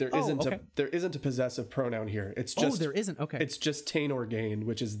substantially, but there isn't a possessive pronoun here. It's just there isn't. Okay, it's just tain or gain,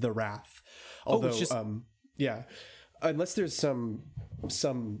 which is the wrath. Although, it's just... yeah, unless there's some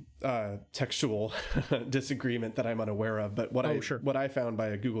textual disagreement that I'm unaware of. But what I found by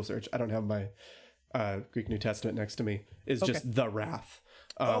a Google search, I don't have my Greek New Testament next to me, is just the wrath.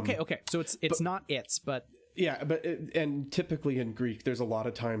 Okay. So it's not its, but... Yeah, but and typically in Greek, there's a lot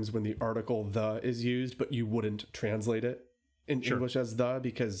of times when the article "the" is used, but you wouldn't translate it in English as "the"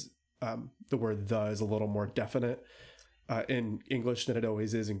 because the word "the" is a little more definite in English than it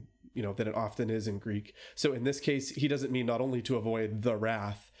always is in than it often is in Greek. So in this case, he doesn't mean not only to avoid the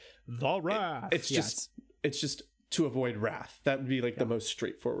wrath, it's just to avoid wrath. That would be like the most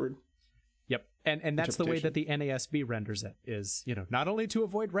straightforward. Yep, and that's the way that the NASB renders it, is not only to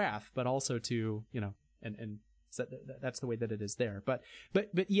avoid wrath, but also to and so that's the way that it is there. But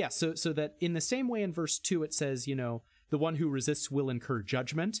yeah, so that in the same way in verse 2 it says, the one who resists will incur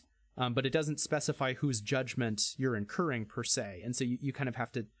judgment, but it doesn't specify whose judgment you're incurring per se. And so you kind of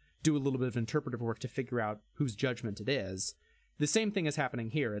have to do a little bit of interpretive work to figure out whose judgment it is. The same thing is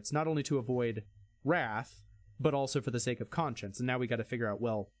happening here. It's not only to avoid wrath, but also for the sake of conscience. And now we got to figure out,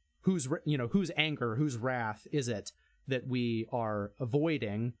 well, whose anger, whose wrath is it that we are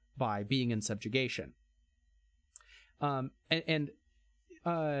avoiding by being in subjugation? Depending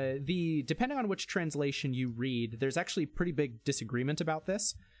on which translation you read, there's actually pretty big disagreement about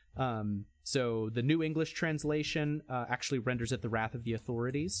this. So the New English translation actually renders it the wrath of the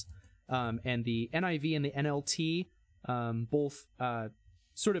authorities, and the NIV and the NLT both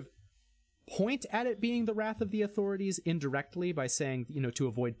sort of point at it being the wrath of the authorities indirectly by saying, to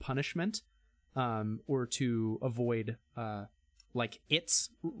avoid punishment, or to avoid like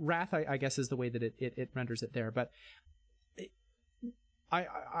its wrath, I guess is the way that it renders it there. But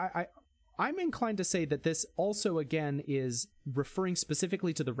I'm inclined to say that this also, again, is referring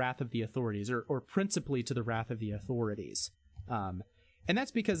specifically to the wrath of the authorities, or principally to the wrath of the authorities. And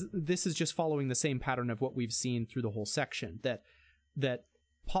that's because this is just following the same pattern of what we've seen through the whole section, that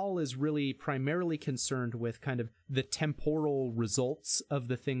Paul is really primarily concerned with kind of the temporal results of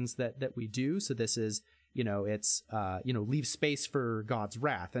the things that we do. So this is, it's, leave space for God's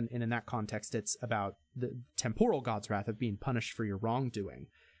wrath. And in that context, it's about the temporal God's wrath of being punished for your wrongdoing.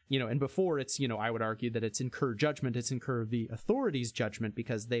 And before it's, I would argue that it's incur judgment, it's incur the authorities' judgment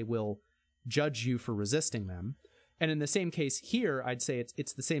because they will judge you for resisting them. And in the same case here, I'd say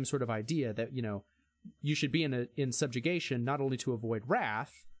it's the same sort of idea that, you should be in subjugation, not only to avoid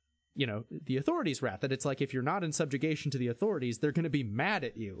wrath, the authorities' wrath, that it's like, if you're not in subjugation to the authorities, they're going to be mad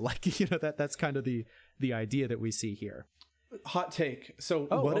at you. Like, that's kind of the idea that we see here. Hot take. So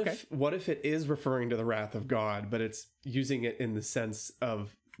what if it is referring to the wrath of God, but it's using it in the sense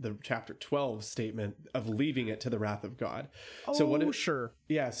of the chapter 12 statement of leaving it to the wrath of God? So what if, sure.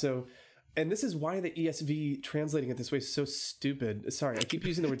 Yeah. So, and this is why the ESV translating it this way is so stupid. Sorry, I keep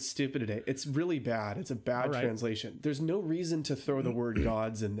using the word stupid today. It's really bad. It's a bad translation. There's no reason to throw the word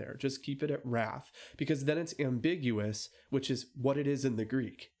gods in there. Just keep it at wrath, because then it's ambiguous, which is what it is in the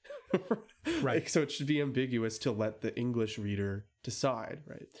Greek. Right. So it should be ambiguous to let the English reader decide,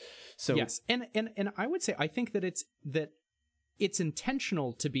 right? So yes, and I would say I think that it's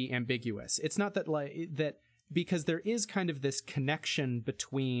intentional to be ambiguous. It's not that because there is kind of this connection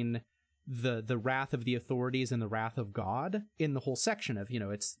between the wrath of the authorities and the wrath of God in the whole section of,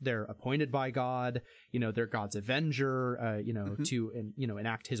 they're appointed by God, they're God's avenger, to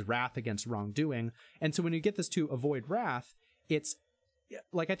enact his wrath against wrongdoing. And so when you get this to avoid wrath, it's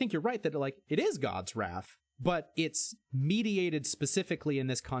like, I think you're right that like it is God's wrath, but it's mediated specifically in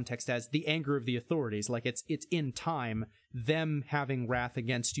this context as the anger of the authorities. Like it's in time, them having wrath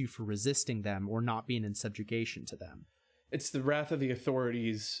against you for resisting them or not being in subjugation to them. It's the wrath of the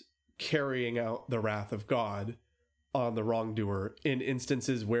authorities carrying out the wrath of God on the wrongdoer in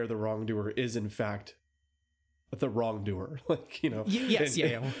instances where the wrongdoer is in fact the wrongdoer. Like, Yes,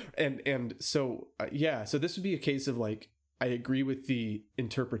 And so, so this would be a case of like, I agree with the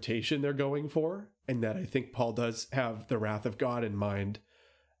interpretation they're going for, and that I think Paul does have the wrath of God in mind,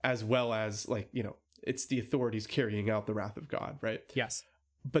 as well as like, it's the authorities carrying out the wrath of God, right? Yes.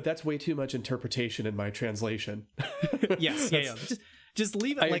 But that's way too much interpretation in my translation. Yes, Just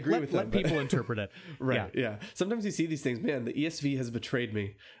leave it. Let people interpret it. Right. Yeah. Sometimes you see these things. Man, the ESV has betrayed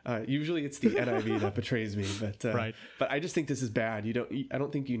me. Usually it's the NIV that betrays me. But right. But I just think this is bad. I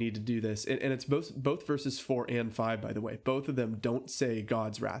don't think you need to do this. And it's both verses 4 and 5, by the way. Both of them don't say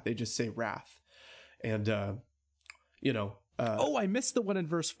God's wrath. They just say wrath. And I missed the one in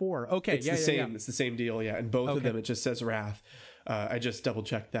verse 4. Okay. It's the same. It's the same deal. Yeah. And both of them, it just says wrath. I just double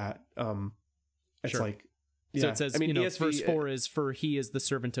checked that. It's Sure. like, So it says, ESV, verse 4 is, for he is the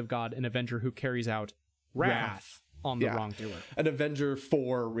servant of God, an avenger who carries out wrath on the wrongdoer. An avenger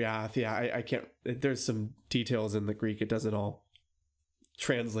for wrath. Yeah, I can't. There's some details in the Greek. It doesn't all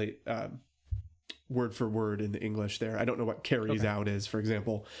translate word for word in the English there. I don't know what carries out is, for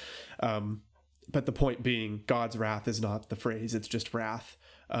example. But the point being, God's wrath is not the phrase. It's just wrath.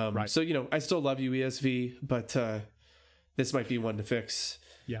 Right. So, I still love you, ESV, but this might be one to fix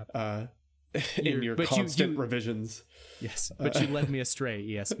in your constant revisions. Yes, but you led me astray,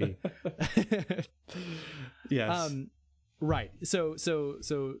 ESV. Yes. Right. So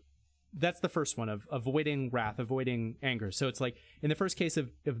that's the first one, of avoiding wrath, avoiding anger. So it's like in the first case of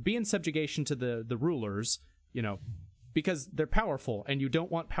be in subjugation to the rulers, because they're powerful and you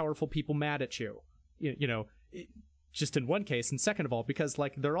don't want powerful people mad at you. Just in one case, and second of all, because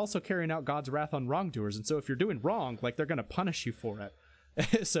like they're also carrying out God's wrath on wrongdoers, and so if you're doing wrong, like they're going to punish you for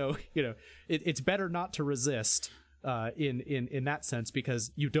it. So it's better not to resist in that sense,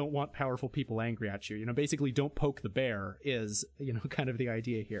 because you don't want powerful people angry at you. Basically, don't poke the bear is kind of the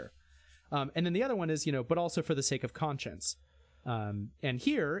idea here. And then the other one is but also for the sake of conscience. And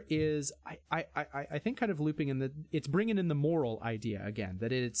here is I think kind of looping in it's bringing in the moral idea again,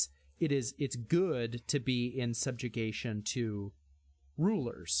 that it's good to be in subjugation to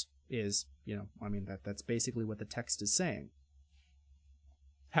rulers. That's basically what the text is saying.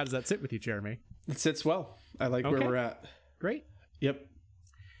 How does that sit with you, Jeremy? It sits well. I like where we're at. Great. Yep.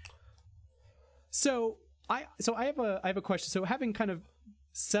 So I have a question. So having kind of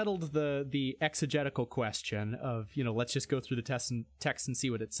settled the exegetical question of let's just go through the text and see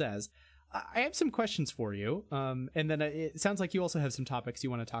what it says, I have some questions for you, and then it sounds like you also have some topics you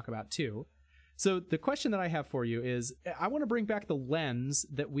want to talk about too. So the question that I have for you is, I want to bring back the lens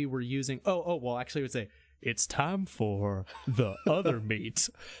that we were using. Well, actually I would say it's time for the other meat.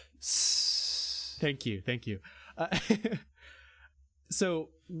 Thank you. So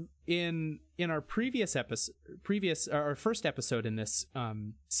in our our first episode in this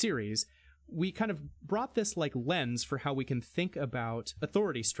series, we kind of brought this like lens for how we can think about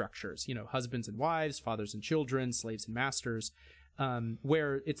authority structures, husbands and wives, fathers and children, slaves and masters,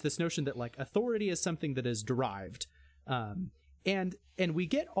 where it's this notion that like authority is something that is derived. And we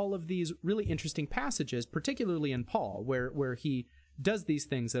get all of these really interesting passages, particularly in Paul, where he does these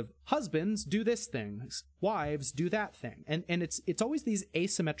things of husbands do this thing, wives do that thing. And it's always these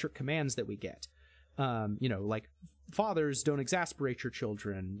asymmetric commands that we get. Like fathers don't exasperate your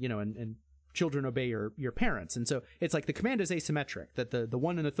children, and children obey your parents. And so it's like the command is asymmetric, that the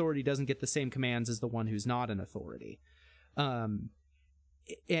one in authority doesn't get the same commands as the one who's not in authority. And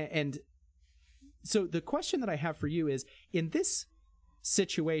so the question that I have for you is, in this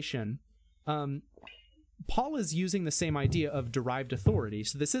situation, Paul is using the same idea of derived authority.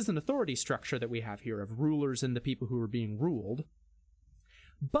 So this is an authority structure that we have here of rulers and the people who are being ruled.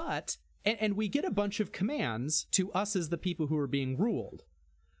 But, and we get a bunch of commands to us as the people who are being ruled.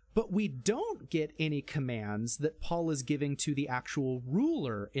 But we don't get any commands that Paul is giving to the actual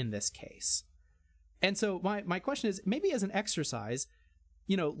ruler in this case. And so my question is, maybe as an exercise,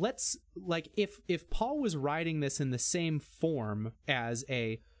 let's, like, if Paul was writing this in the same form as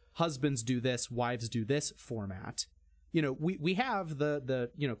a husbands do this, wives do this format, we have the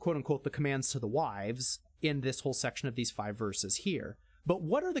quote unquote, the commands to the wives in this whole section of these 5 verses here. But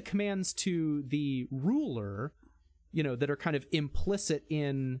what are the commands to the ruler, that are kind of implicit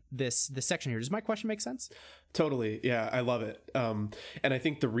in this section here? Does my question make sense? Totally. Yeah, I love it. And I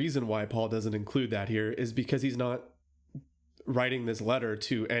think the reason why Paul doesn't include that here is because he's not writing this letter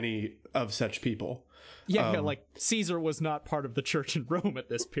to any of such people. Yeah, like Caesar was not part of the church in Rome at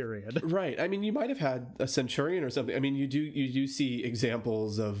this period. Right. I mean, you might have had a centurion or something. I mean, you do see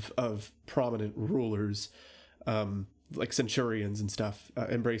examples of prominent rulers, like centurions and stuff,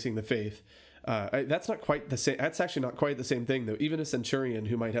 embracing the faith. That's not quite the same. That's actually not quite the same thing, though. Even a centurion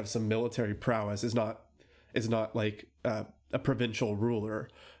who might have some military prowess is not like a provincial ruler,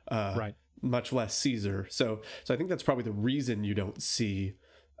 right? Much less Caesar. So I think that's probably the reason you don't see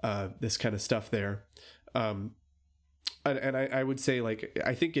this kind of stuff there. And I would say, like,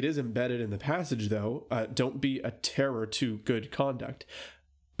 I think it is embedded in the passage, though. Don't be a terror to good conduct.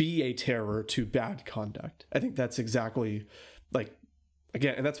 Be a terror to bad conduct. I think that's exactly, like,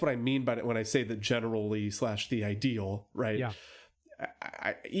 again, and that's what I mean by it when I say the generally / the ideal, right? Yeah.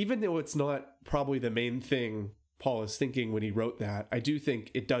 Even though it's not probably the main thing Paul is thinking when he wrote that, I do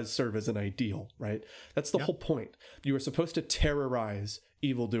think it does serve as an ideal, right? That's the whole point. You are supposed to terrorize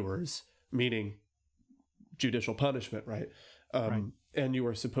evildoers, meaning judicial punishment, right? Right. And you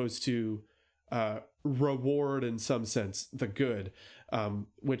are supposed to reward in some sense the good,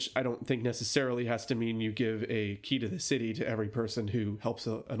 which I don't think necessarily has to mean you give a key to the city to every person who helps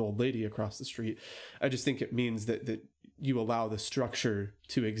an old lady across the street. I just think it means that you allow the structure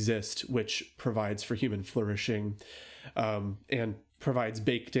to exist, which provides for human flourishing, and provides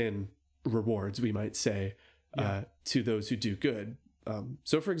baked in rewards, we might say, to those who do good.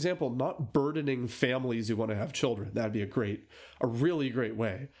 So for example, not burdening families who want to have children. That'd be a really great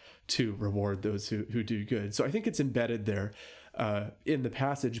way to reward those who do good. So I think it's embedded there in the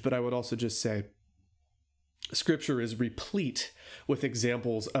passage, but I would also just say Scripture is replete with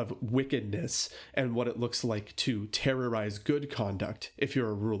examples of wickedness and what it looks like to terrorize good conduct if you're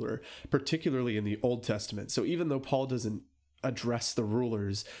a ruler, particularly in the Old Testament. So even though Paul doesn't address the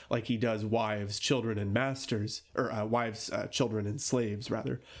rulers like he does wives, children, and masters, or wives, children, and slaves,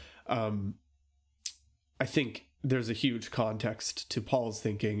 rather, I think there's a huge context to Paul's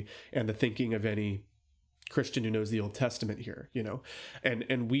thinking and the thinking of any Christian who knows the Old Testament here,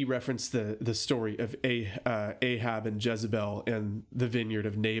 and we reference the story of Ahab and Jezebel and the vineyard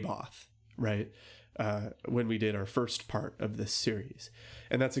of Naboth, right? When we did our first part of this series.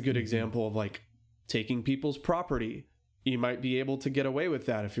 And that's a good example of like taking people's property. You might be able to get away with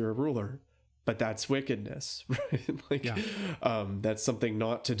that if you're a ruler, but that's wickedness, right? That's something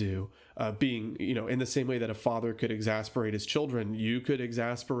not to do. Being, in the same way that a father could exasperate his children, you could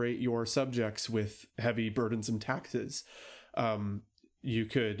exasperate your subjects with heavy, burdensome taxes. You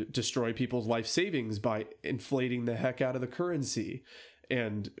could destroy people's life savings by inflating the heck out of the currency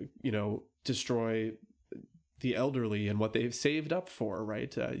and, destroy the elderly and what they've saved up for,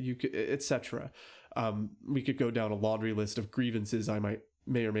 right? You could, etc. We could go down a laundry list of grievances I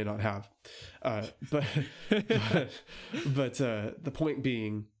may or may not have. But the point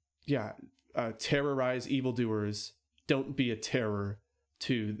being, terrorize evildoers. Don't be a terror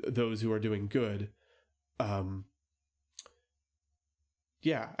to those who are doing good. I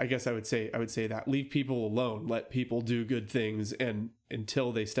guess I would say that leave people alone, let people do good things, and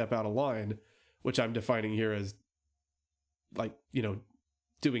until they step out of line, which I'm defining here as like,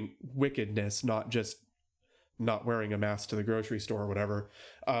 doing wickedness, not just not wearing a mask to the grocery store or whatever.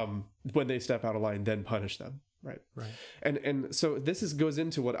 When they step out of line, then punish them. Right. And so this goes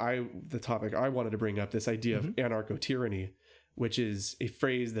into the topic I wanted to bring up, this idea of anarcho-tyranny, which is a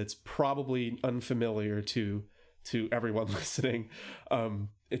phrase that's probably unfamiliar to everyone listening.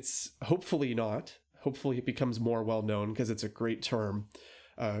 It's hopefully not. Hopefully it becomes more well-known because it's a great term,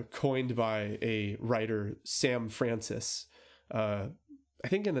 coined by a writer, Sam Francis, I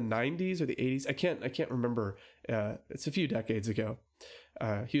think in the 90s or the 80s. I can't remember. It's a few decades ago.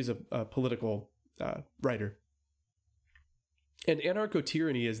 He was a political writer. And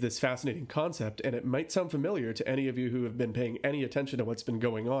anarcho-tyranny is this fascinating concept, and it might sound familiar to any of you who have been paying any attention to what's been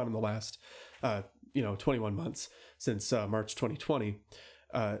going on in the last 21 months since March 2020.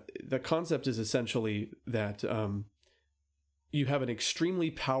 The concept is essentially that you have an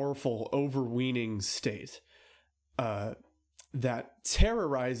extremely powerful, overweening state that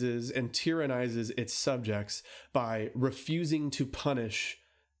terrorizes and tyrannizes its subjects by refusing to punish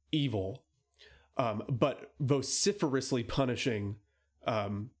evil, but vociferously punishing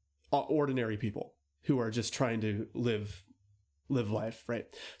ordinary people who are just trying to live life, right?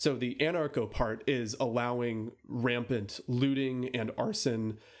 So the anarcho part is allowing rampant looting and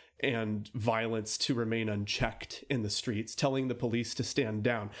arson and violence to remain unchecked in the streets, telling the police to stand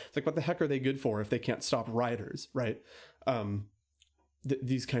down. It's like, what the heck are they good for if they can't stop rioters, right?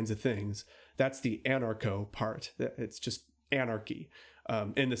 These kinds of things. That's the anarcho part. It's just anarchy,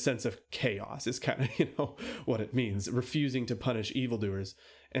 in the sense of chaos is kind of, what it means, refusing to punish evildoers.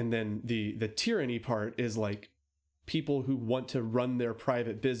 And then the tyranny part is like people who want to run their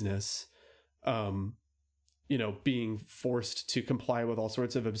private business, being forced to comply with all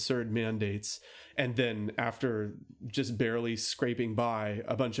sorts of absurd mandates. And then after just barely scraping by,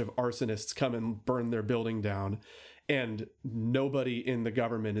 a bunch of arsonists come and burn their building down. And nobody in the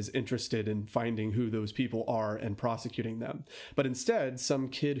government is interested in finding who those people are and prosecuting them. But instead, some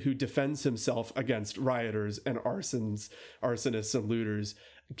kid who defends himself against rioters and arsonists and looters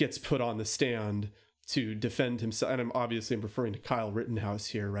gets put on the stand to defend himself. And I'm referring to Kyle Rittenhouse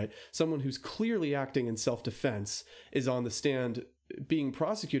here, right? Someone who's clearly acting in self-defense is on the stand being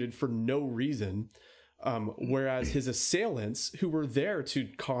prosecuted for no reason, whereas his assailants, who were there to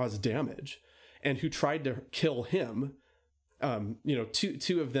cause damage and who tried to kill him,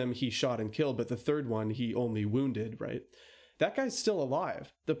 two of them he shot and killed, but the third one he only wounded, right? That guy's still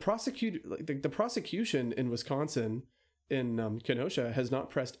alive. The prosecution in Wisconsin, in Kenosha, has not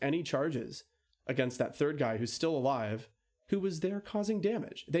pressed any charges against that third guy who's still alive, who was there causing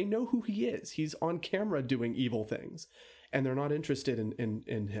damage. They know who he is. He's on camera doing evil things, and they're not interested in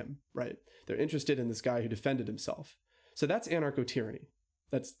him, right? They're interested in this guy who defended himself. So that's anarcho-tyranny.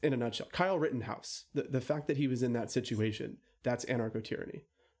 That's in a nutshell. Kyle Rittenhouse, the fact that he was in that situation, that's anarcho-tyranny,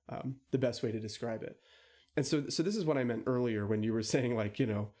 the best way to describe it. And so this is what I meant earlier when you were saying, like, you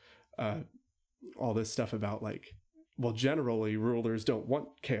know, all this stuff about, like, well, generally rulers don't want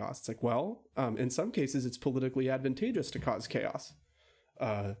chaos. It's like, well, in some cases it's politically advantageous to cause chaos.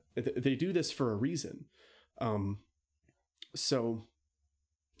 They do this for a reason. So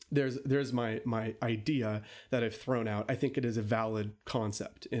there's my idea that I've thrown out. I think it is a valid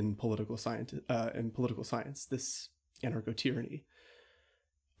concept in political science, this anarcho-tyranny.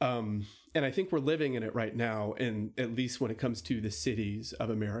 And I think we're living in it right now, in at least when it comes to the cities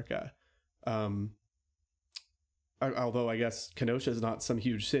of America. Although I guess Kenosha is not some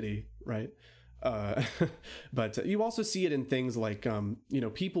huge city, right? But you also see it in things like, you know,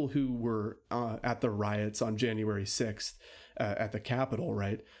 people who were at the riots on January 6th at the Capitol,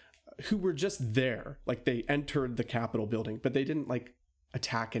 right? Who were just there. Like, they entered the Capitol building, but they didn't, like,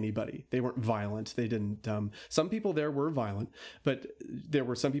 attack anybody. They weren't violent. They didn't, some people there were violent, but there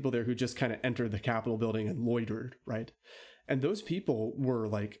were some people there who just kind of entered the Capitol building and loitered, right? And those people were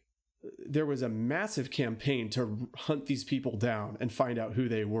like, there was a massive campaign to hunt these people down and find out who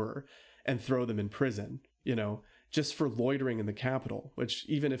they were and throw them in prison, you know, just for loitering in the Capitol, which,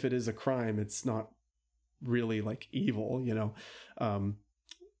 even if it is a crime, it's not really, like, evil, you know?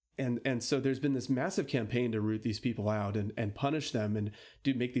 And so there's been this massive campaign to root these people out and punish them and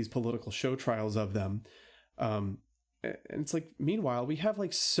make these political show trials of them. And it's like, meanwhile, we have,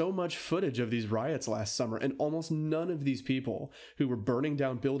 like, so much footage of these riots last summer, and almost none of these people who were burning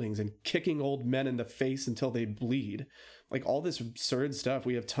down buildings and kicking old men in the face until they bleed, like, all this absurd stuff.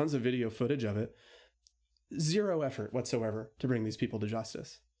 We have tons of video footage of it. Zero effort whatsoever to bring these people to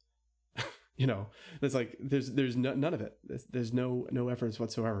justice. You know, it's like, there's none of it. There's no efforts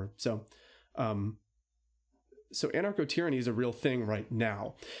whatsoever. So anarcho-tyranny is a real thing right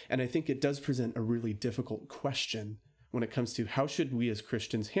now. And I think it does present a really difficult question when it comes to how should we as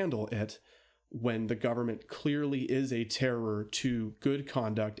Christians handle it when the government clearly is a terror to good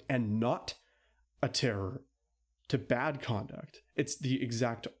conduct and not a terror to bad conduct. It's the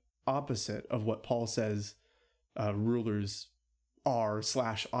exact opposite of what Paul says rulers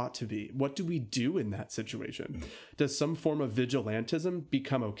are/ought to be. What do we do in that situation? Does some form of vigilantism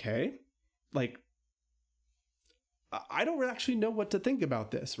become okay? Like, I don't actually know what to think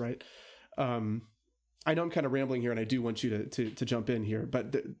about this, right? I know I'm kind of rambling here, and I do want you to jump in here.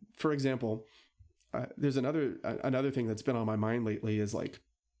 But for example, there's another thing that's been on my mind lately is, like,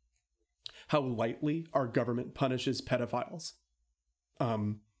 how lightly our government punishes pedophiles,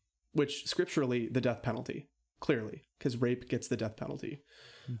 which scripturally, the death penalty, clearly, because rape gets the death penalty.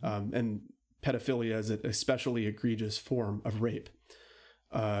 Mm-hmm. And pedophilia is an especially egregious form of rape.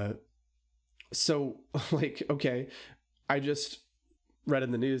 So, like, okay, I just read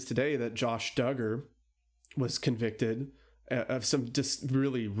in the news today that Josh Duggar was convicted of some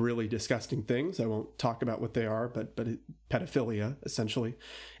really, really disgusting things. I won't talk about what they are, but pedophilia, essentially.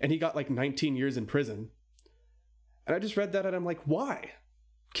 And he got, like, 19 years in prison. And I just read that, and I'm like, why?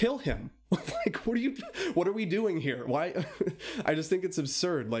 Kill him. Like, what are we doing here? Why? I just think it's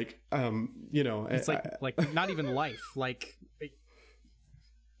absurd. Like, you know, it's like not even life. Like,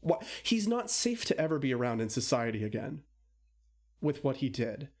 what? He's not safe to ever be around in society again with what he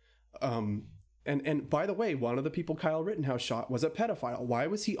did. And by the way, one of the people Kyle Rittenhouse shot was a pedophile. Why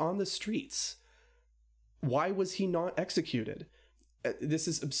was he on the streets? Why was he not executed? This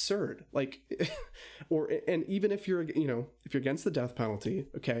is absurd. Like, and even if you're against the death penalty,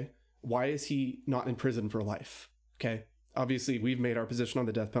 okay, why is he not in prison for life? Okay. Obviously, we've made our position on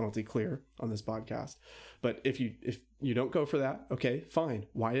the death penalty clear on this podcast. But if you don't go for that, okay, fine.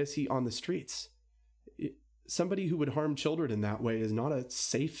 Why is he on the streets? Somebody who would harm children in that way is not a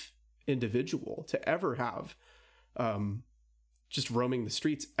safe individual to ever have just roaming the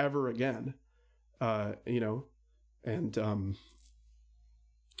streets ever again. You know, and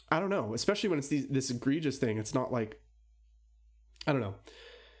I don't know, especially when it's this egregious thing. It's not like, I don't know.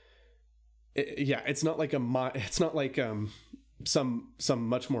 It's not like some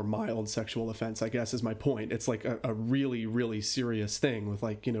much more mild sexual offense, I guess, is my point. It's like a really, really serious thing with,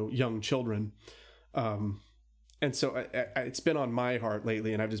 like, you know, young children. And so it's been on my heart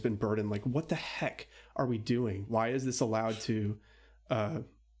lately, and I've just been burdened. Like, what the heck are we doing? Why is this allowed to,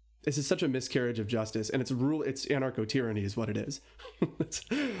 this is such a miscarriage of justice, and it's anarcho-tyranny is what it is.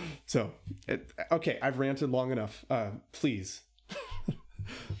 So, okay, I've ranted long enough. Please.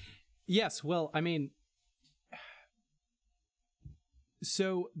 Yes, well, I mean,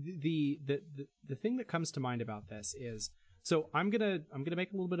 So the thing that comes to mind about this is, so I'm gonna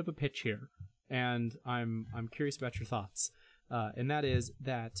make a little bit of a pitch here, and I'm curious about your thoughts, and that is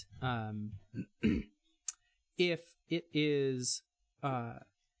that if it is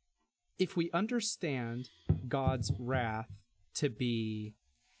if we understand God's wrath to be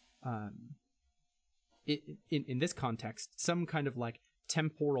in this context some kind of like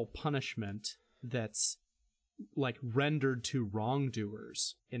temporal punishment that's like rendered to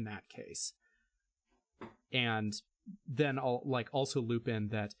wrongdoers in that case, and then I'll like also loop in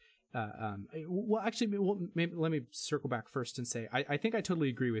that maybe let me circle back first and say I think I totally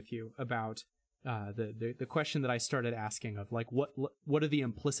agree with you about the question that I started asking of like what are the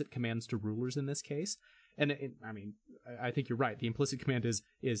implicit commands to rulers in this case. And I mean, I think you're right. The implicit command is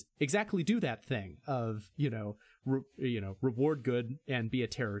exactly do that thing of reward good and be a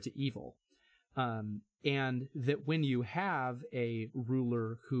terror to evil, and that when you have a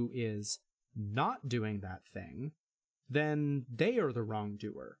ruler who is not doing that thing, then they are the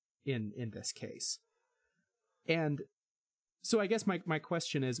wrongdoer in this case. And so I guess my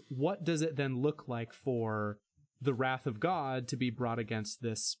question is, what does it then look like for the wrath of God to be brought against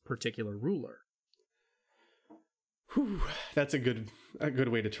this particular ruler? Whew, that's a good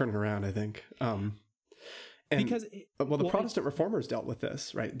way to turn it around, I think. Because the Protestant reformers dealt with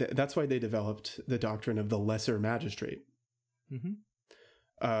this, right? That's why they developed the doctrine of the lesser magistrate.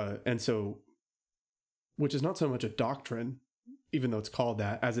 Mm-hmm. And so, which is not so much a doctrine, even though it's called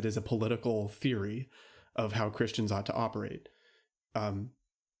that, as it is a political theory of how Christians ought to operate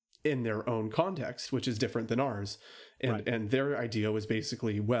in their own context, which is different than ours. And their idea was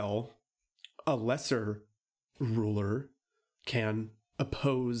basically, well, a lesser ruler can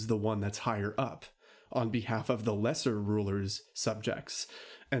oppose the one that's higher up on behalf of the lesser ruler's subjects.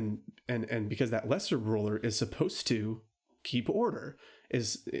 And because that lesser ruler is supposed to keep order,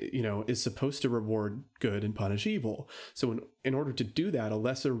 is supposed to reward good and punish evil. So in order to do that, a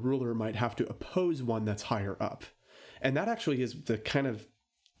lesser ruler might have to oppose one that's higher up. And that actually is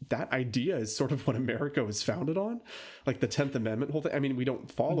that idea is sort of what America was founded on, like the 10th Amendment whole thing. I mean, we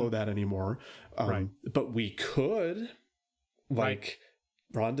don't follow that anymore, but we could, like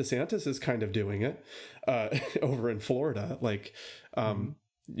Ron DeSantis is kind of doing it over in Florida. Like,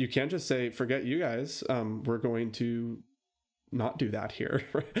 you can't just say, forget you guys, we're going to not do that here.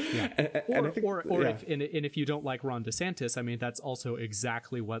 If you don't like Ron DeSantis, I mean, that's also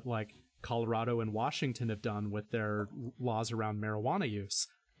exactly what like Colorado and Washington have done with their laws around marijuana use.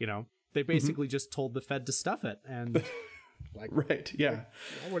 They basically just told the Fed to stuff it, and like, right, yeah.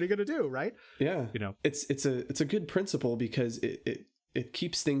 What are you gonna do, right? Yeah, it's a good principle because it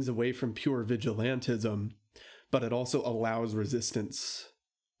keeps things away from pure vigilantism, but it also allows resistance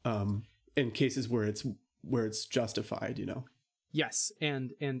in cases where it's justified. Yes,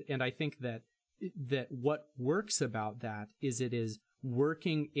 and I think that what works about that is it is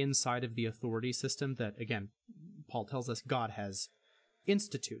working inside of the authority system that, again, Paul tells us God has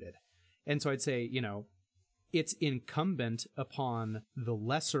instituted. And so I'd say, it's incumbent upon the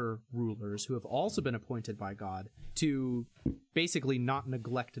lesser rulers who have also been appointed by God to basically not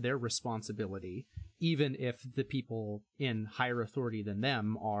neglect their responsibility, even if the people in higher authority than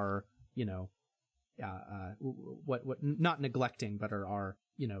them are, not neglecting, but are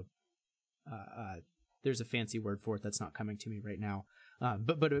there's a fancy word for it that's not coming to me right now.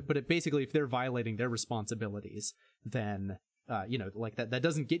 But it basically, if they're violating their responsibilities, then like that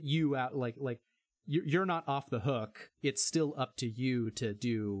doesn't get you out. Like you're not off the hook. It's still up to you to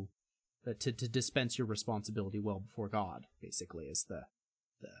do to dispense your responsibility well before God. Basically, is the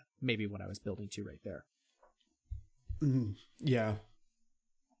maybe what I was building to right there. Yeah.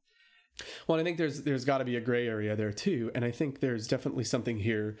 Well, I think there's got to be a gray area there too, and I think there's definitely something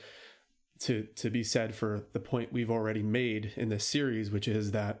here to be said for the point we've already made in this series, which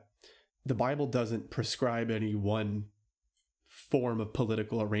is that the Bible doesn't prescribe any one form of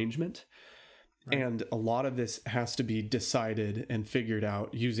political arrangement. Right. And a lot of this has to be decided and figured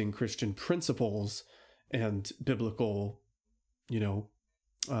out using Christian principles and biblical,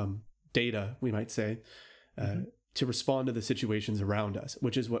 data, we might say, to respond to the situations around us,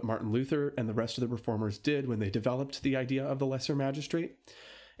 which is what Martin Luther and the rest of the reformers did when they developed the idea of the lesser magistrate.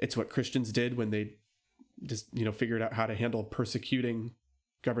 It's what Christians did when they just, figured out how to handle persecuting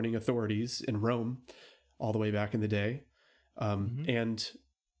governing authorities in Rome all the way back in the day. And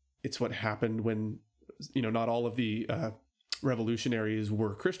it's what happened when, not all of the revolutionaries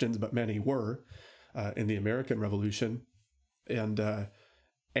were Christians, but many were in the American Revolution. And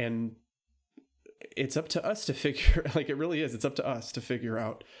it's up to us to figure, it really is. It's up to us to figure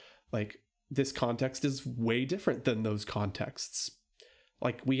out, this context is way different than those contexts.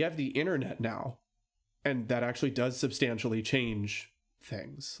 Like, we have the internet now, and that actually does substantially change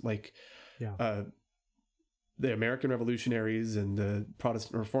things. Like, the American revolutionaries and the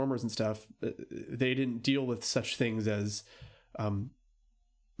Protestant reformers and stuff, they didn't deal with such things as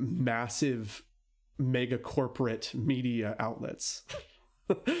massive mega corporate media outlets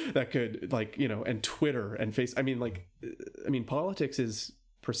that could, like, you know, and Twitter and I mean, politics is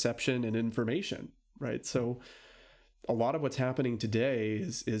perception and information, right? So a lot of what's happening today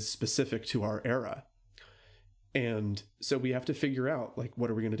is specific to our era. And so we have to figure out, like, what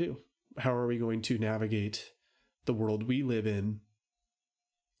are we going to do? How are we going to navigate the world we live in?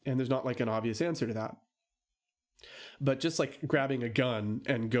 And there's not like an obvious answer to that. But just like grabbing a gun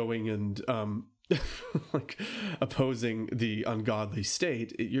and going and like opposing the ungodly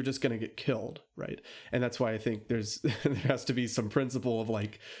state, you're just going to get killed, right? And that's why I think there has to be some principle of,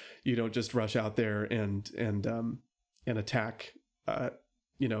 like, you don't just rush out there and attack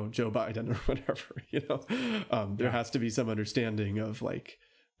you know, Joe Biden or whatever, you know. There has to be some understanding of, like,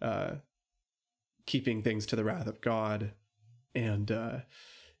 keeping things to the wrath of God and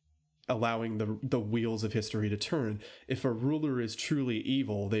allowing the wheels of history to turn. If a ruler is truly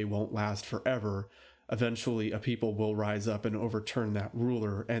evil, they won't last forever. Eventually, a people will rise up and overturn that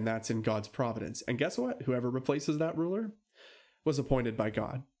ruler, and that's in God's providence. And guess what? Whoever replaces that ruler was appointed by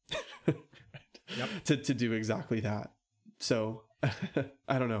God to do exactly that. So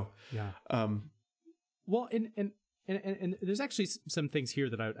I don't know. Yeah. Well, and there's actually some things here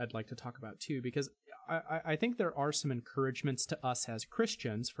that I'd like to talk about too, because I think there are some encouragements to us as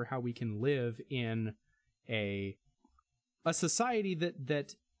Christians for how we can live in a society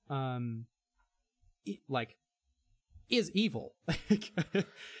that like is evil,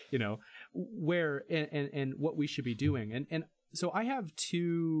 you know, where and what we should be doing. And so I have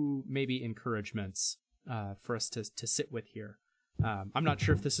two maybe encouragements for us to sit with here. I'm not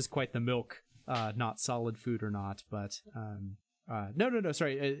sure if this is quite the milk, not solid food or not, but no,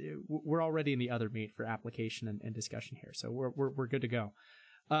 sorry. We're already in the other meat for application and discussion here. So we're good to go.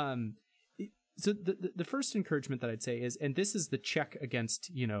 So the first encouragement that I'd say is, and this is the check against,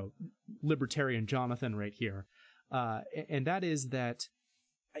 you know, libertarian Jonathan right here. And that is that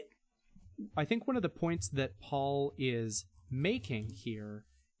I think one of the points that Paul is making here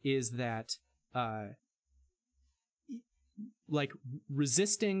is that, like,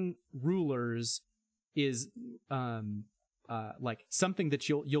 resisting rulers is like something that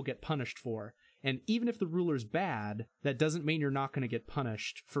you'll get punished for. And even if the ruler's bad, that doesn't mean you're not going to get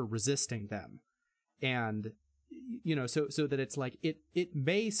punished for resisting them. And, you know, so that it's like it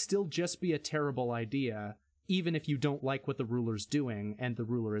may still just be a terrible idea, even if you don't like what the ruler's doing and the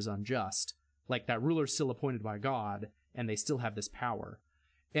ruler is unjust. Like, that ruler's still appointed by God and they still have this power.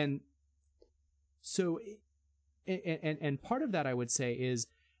 And so, and part of that, I would say, is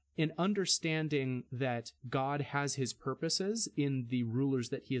in understanding that God has his purposes in the rulers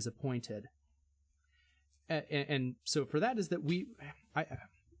that he has appointed. And so for that is that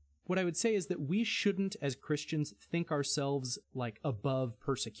what I would say is that we shouldn't, as Christians, think ourselves like above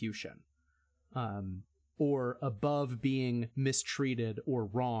persecution, or above being mistreated or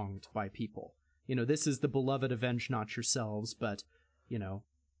wronged by people. You know, this is the beloved, avenge not yourselves, but, you know,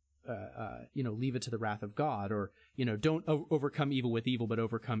 leave it to the wrath of God, or, you know, don't overcome evil with evil, but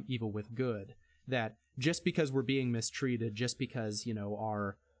overcome evil with good. That just because we're being mistreated, just because, you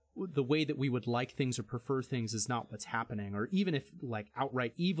know, the way that we would like things or prefer things is not what's happening, or even if, like,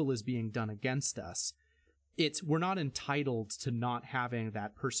 outright evil is being done against us, we're not entitled to not having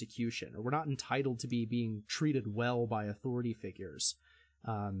that persecution, or we're not entitled to be being treated well by authority figures.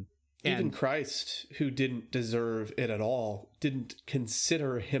 Even Christ, who didn't deserve it at all, didn't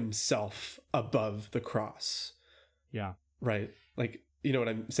consider himself above the cross. Yeah. Right. Like, you know what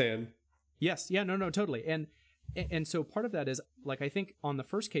I'm saying? Yes. Yeah, no, totally. And so part of that is, like, I think on the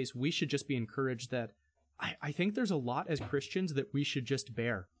first case, we should just be encouraged that I think there's a lot as Christians that we should just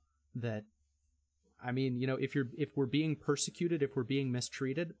bear. That, I mean, you know, if we're being persecuted, if we're being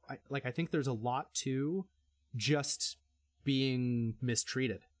mistreated, I think there's a lot to just being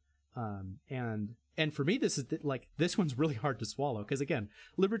mistreated. And for me, this one's really hard to swallow, because again,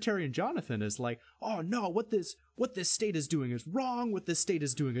 libertarian Jonathan is like, oh no, what this state is doing is wrong. What this state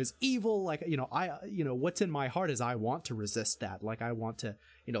is doing is evil. Like, you know, what's in my heart is I want to resist that. Like, I want to,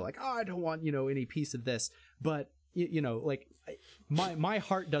 you know, like, oh, I don't want, you know, any piece of this. But, you know, like, my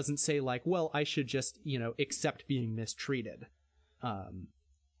heart doesn't say like, well, I should just, you know, accept being mistreated.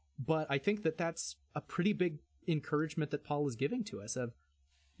 But I think that that's a pretty big encouragement that Paul is giving to us of,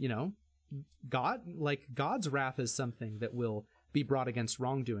 you know, God's wrath is something that will be brought against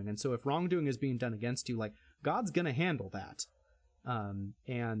wrongdoing. And so if wrongdoing is being done against you, like, God's going to handle that.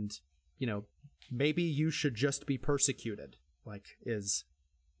 and maybe you should just be persecuted, like, is,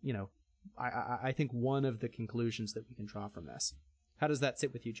 I think one of the conclusions that we can draw from this. How does that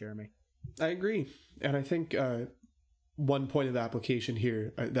sit with you, Jeremy? I agree. And I think one point of application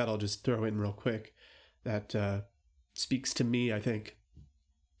here that I'll just throw in real quick that speaks to me, I think,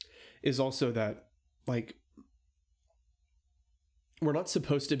 is also that, like, we're not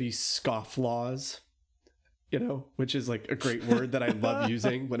supposed to be scofflaws, which is like a great word that I love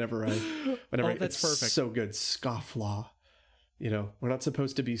using whenever that's it's perfect. So good. Scofflaw. We're not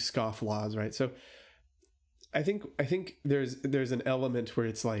supposed to be scofflaws, right? So I think there's an element where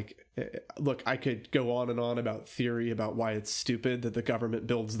it's like, look, I could go on and on about theory about why it's stupid that the government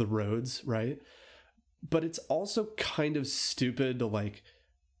builds the roads, right? But it's also kind of stupid to, like,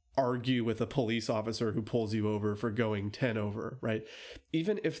 argue with a police officer who pulls you over for going 10 over, right?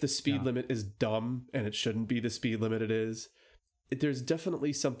 Even if the speed limit is dumb and it shouldn't be the speed limit it is, there's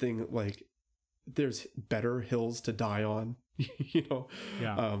definitely something, like, there's better hills to die on,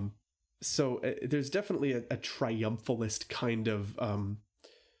 Yeah. So there's definitely a triumphalist kind of,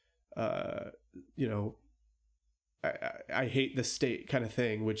 I hate the state kind of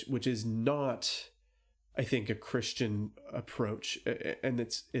thing, which is not, I think, a Christian approach, and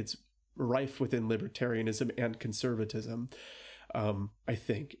it's rife within libertarianism and conservatism, I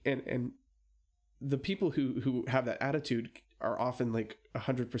think, and the people who have that attitude are often, like,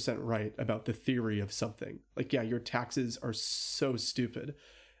 100% right about the theory of something. Like, yeah, your taxes are so stupid.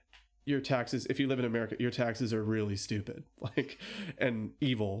 Your taxes, if you live in America, your taxes are really stupid, like, and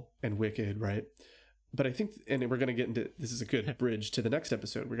evil and wicked, right? But I think, and we're going to get into, this is a good bridge to the next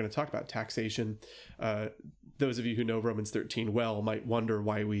episode. We're going to talk about taxation. Those of you who know Romans 13 well might wonder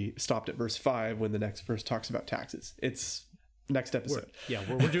why we stopped at verse 5 when the next verse talks about taxes. It's next episode.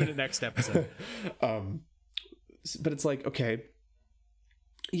 We're doing it next episode. But it's like, okay,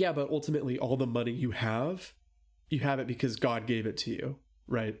 yeah, but ultimately all the money you have it because God gave it to you,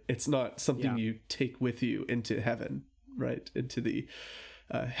 right? It's not something you take with you into heaven, right? Into the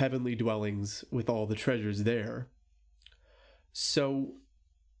heavenly dwellings with all the treasures there. So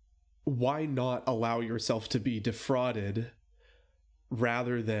why not allow yourself to be defrauded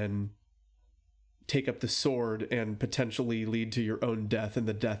rather than take up the sword and potentially lead to your own death and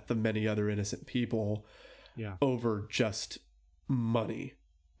the death of many other innocent people over just money,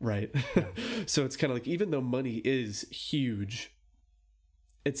 right? So it's kind of like, even though money is huge,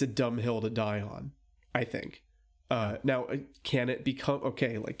 it's a dumb hill to die on, I think. Now, can it become,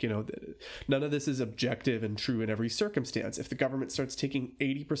 okay, like, none of this is objective and true in every circumstance. If the government starts taking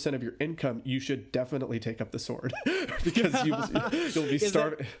 80% of your income, you should definitely take up the sword because you'll be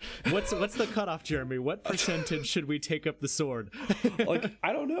starving. What's the cutoff, Jeremy? What percentage should we take up the sword? Like,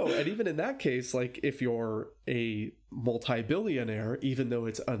 I don't know. And even in that case, like, if you're a multi-billionaire, even though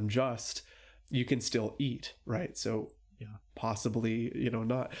it's unjust, you can still eat, right? So possibly,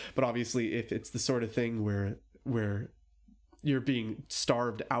 not. But obviously, if it's the sort of thing where you're being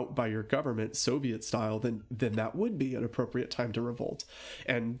starved out by your government, Soviet style, then that would be an appropriate time to revolt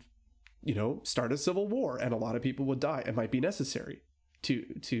and, start a civil war. And a lot of people would die. It might be necessary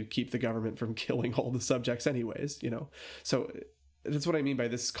to keep the government from killing all the subjects anyways, So that's what I mean by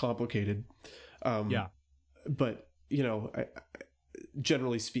this is complicated. But, I,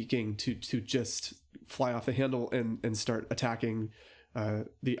 generally speaking, to just fly off the handle and start attacking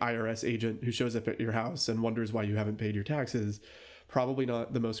the IRS agent who shows up at your house and wonders why you haven't paid your taxes, probably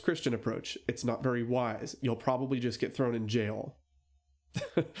not the most Christian approach. It's not very wise. You'll probably just get thrown in jail.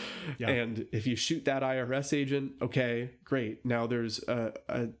 And if you shoot that IRS agent, okay, great. Now there's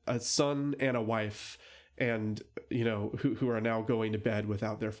a son and a wife, and who are now going to bed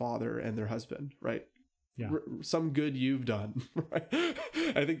without their father and their husband, right? Some good you've done, right?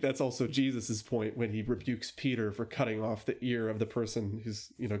 I think that's also Jesus's point when he rebukes Peter for cutting off the ear of the person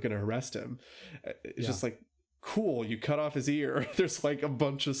who's going to arrest him. It's just like, cool, you cut off his ear. There's like a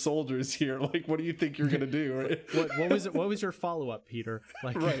bunch of soldiers here. Like, what do you think you're gonna do, right? What was your follow-up, Peter?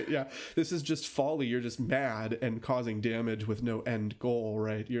 Like, right, yeah, this is just folly. You're just mad and causing damage with no end goal,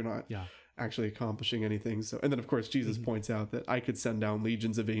 right? You're not actually accomplishing anything. So, and then of course Jesus points out that I could send down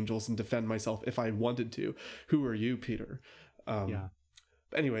legions of angels and defend myself if I wanted to. Who are you, Peter?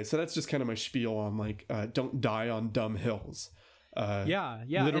 Anyway, so that's just kind of my spiel on, like, don't die on dumb hills.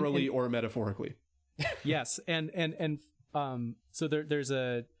 Literally or metaphorically. Yes, and so there's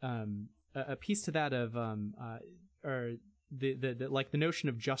a piece to that of or the like the notion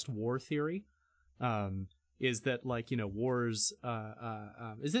of just war theory, is that, like, wars,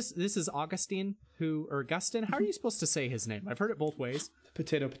 is this is Augustine or Augustine? How are you supposed to say his name? I've heard it both ways.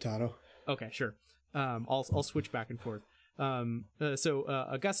 Potato. Okay, sure. I'll switch back and forth.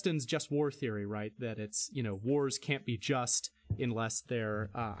 Augustine's just war theory, right? That it's, wars can't be just unless they're,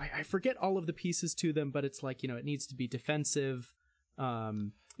 I forget all of the pieces to them, but it's like, it needs to be defensive.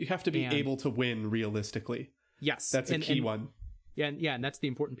 You have to be able to win realistically. Yes. That's a key one. Yeah. And that's the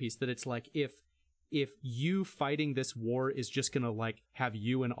important piece, that it's like, if you fighting this war is just going to like have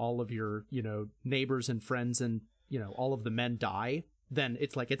you and all of your, neighbors and friends and, all of the men die, then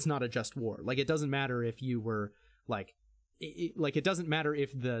it's like, it's not a just war. Like, it doesn't matter if you were like, it doesn't matter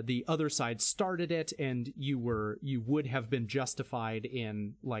if the other side started it and you would have been justified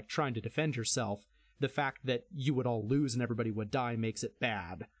in like trying to defend yourself. The fact that you would all lose and everybody would die makes it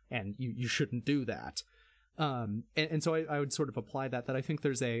bad, and you shouldn't do that. And so I would sort of apply that I think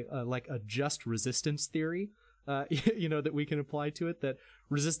there's a just resistance theory, that we can apply to it, that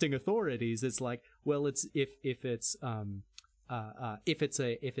resisting authorities is like, well, it's if it's a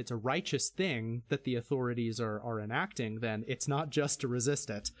righteous thing that the authorities are enacting, then it's not just to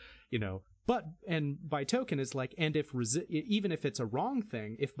resist it, But, and by token is like, and if even if it's a wrong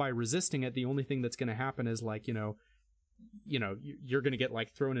thing, if by resisting it, the only thing that's going to happen is like, you're going to get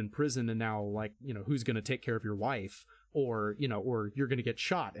like thrown in prison, and now like, who's going to take care of your wife, or, or you're going to get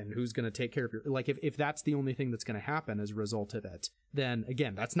shot, and who's going to take care of your, like, if that's the only thing that's going to happen as a result of it, then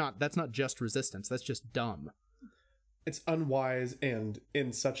again, that's not just resistance. That's just dumb. It's unwise and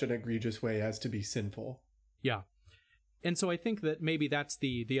in such an egregious way as to be sinful. Yeah. And so I think that maybe that's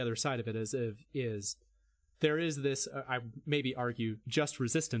the other side of it is there is this, I maybe argue, just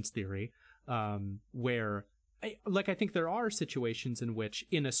resistance theory, where I think there are situations in which,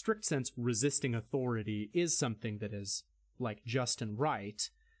 in a strict sense, resisting authority is something that is like just and right.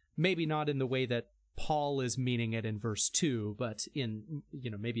 Maybe not in the way that Paul is meaning it in verse 2, but in,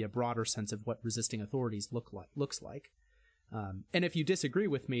 maybe a broader sense of what resisting authorities looks like. And if you disagree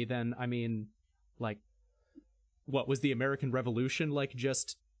with me, then, I mean, like, what was the American Revolution like?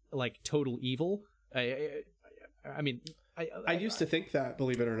 Just like total evil? I used to think that,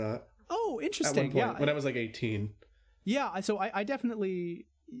 believe it or not. Oh, interesting. At one point, when I was like 18. Yeah. So I definitely.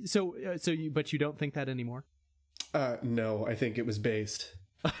 But you don't think that anymore? No, I think it was based.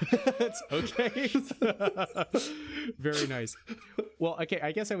 That's okay. Very nice. Well, okay,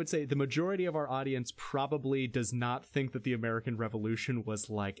 I guess I would say the majority of our audience probably does not think that the American Revolution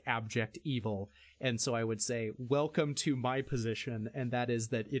was like abject evil. And so I would say, welcome to my position, and that is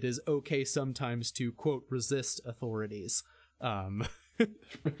that it is okay sometimes to, quote, resist authorities. Right.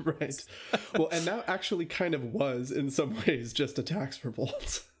 Well, and that actually kind of was, in some ways, just a tax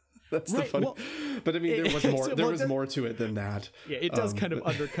revolt. That's right, the funny. Well, but I mean, there was more. There was more to it than that. Yeah, it does kind of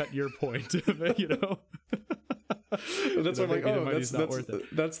undercut your point. That's why I'm like, oh,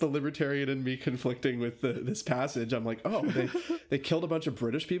 that's the libertarian in me conflicting with this passage. I'm like, oh, they killed a bunch of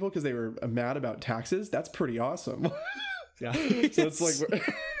British people because they were mad about taxes. That's pretty awesome. Yeah. So it's like,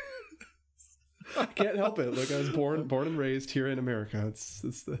 I can't help it. Look, I was born and raised here in America. It's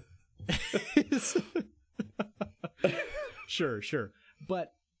the. Sure,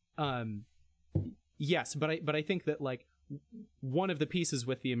 but. Yes, but I think that like one of the pieces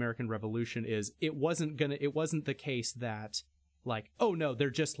with the American Revolution is it wasn't the case that like, oh no,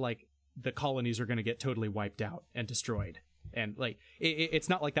 they're just like the colonies are going to get totally wiped out and destroyed. And like, it's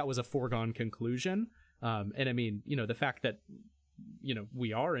not like that was a foregone conclusion. And I mean, the fact that,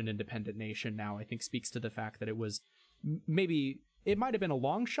 we are an independent nation now, I think speaks to the fact that it was maybe it might've been a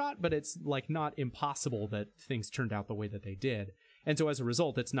long shot, but it's like not impossible that things turned out the way that they did. And so as a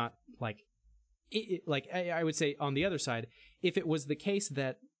result, it's not like, I would say on the other side, if it was the case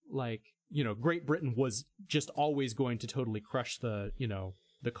that like, Great Britain was just always going to totally crush the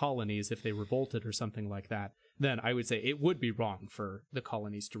colonies if they revolted or something like that, then I would say it would be wrong for the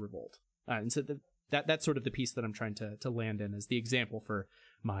colonies to revolt. And so that's sort of the piece that I'm trying to land in as the example for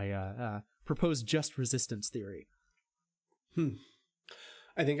my proposed just resistance theory.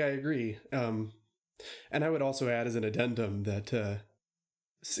 I think I agree. And I would also add as an addendum that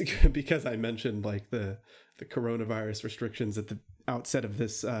because I mentioned like the coronavirus restrictions at the outset of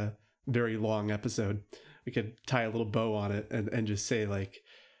this very long episode, we could tie a little bow on it and just say like,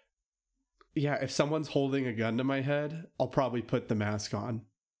 yeah, if someone's holding a gun to my head, I'll probably put the mask on.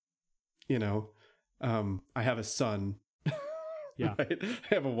 I have a son. Yeah. Right?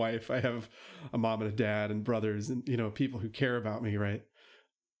 I have a wife. I have a mom and a dad and brothers and, people who care about me, right?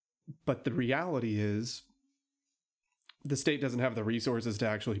 But the reality is the state doesn't have the resources to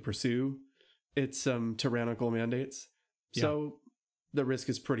actually pursue its tyrannical mandates. Yeah. So the risk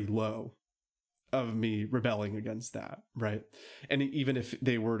is pretty low of me rebelling against that, right? And even if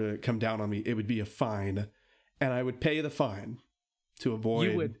they were to come down on me, it would be a fine, and I would pay the fine to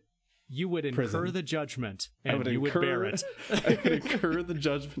avoid you would incur prison. the judgment, and you would bear it. I would incur the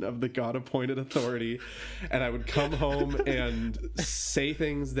judgment of the God-appointed authority, and I would come home and say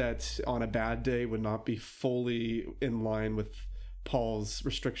things that on a bad day would not be fully in line with Paul's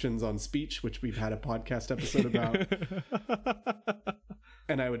restrictions on speech, which we've had a podcast episode about.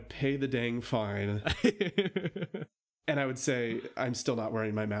 And I would pay the dang fine. And I would say, I'm still not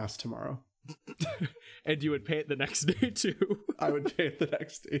wearing my mask tomorrow. And you would pay it the next day too. I would pay it the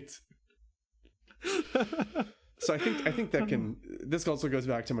next day too. So I think that this also goes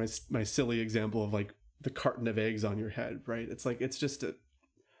back to my silly example of like the carton of eggs on your head, right? It's like, it's just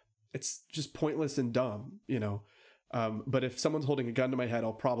pointless and dumb, you know? But if someone's holding a gun to my head,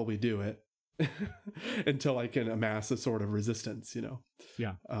 I'll probably do it until I can amass a sort of resistance, you know?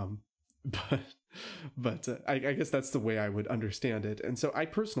 Yeah. But I guess that's the way I would understand it. And so I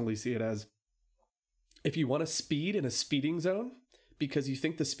personally see it as, if you want to speed in a speeding zone because you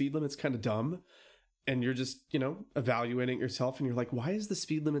think the speed limit's kind of dumb and you're just, you know, evaluating yourself and you're like, why is the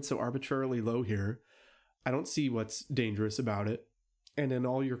speed limit so arbitrarily low here? I don't see what's dangerous about it. And in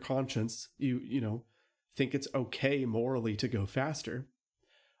all your conscience, you know, think it's okay morally to go faster.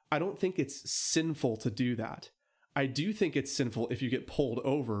 I don't think it's sinful to do that. I do think it's sinful if you get pulled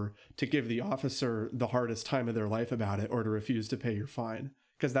over to give the officer the hardest time of their life about it or to refuse to pay your fine,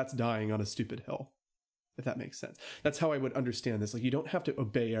 because that's dying on a stupid hill, if that makes sense. That's how I would understand this. Like, you don't have to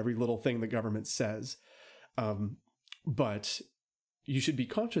obey every little thing the government says, but you should be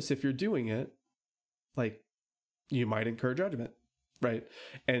conscious if you're doing it. Like, you might incur judgment, right?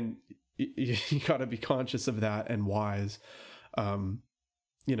 And you got to be conscious of that and wise,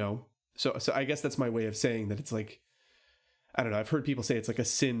 you know. So I guess that's my way of saying that. It's like, I don't know, I've heard people say it's like a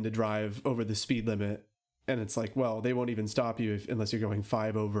sin to drive over the speed limit, and it's like, well, they won't even stop you unless you're going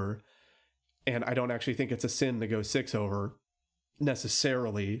 5 over. And I don't actually think it's a sin to go 6 over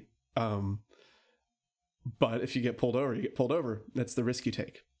necessarily. But if you get pulled over, you get pulled over. That's the risk you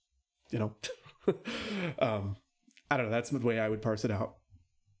take, you know. I don't know, that's the way I would parse it out.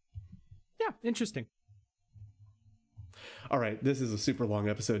 Yeah, interesting. All right, this is a super long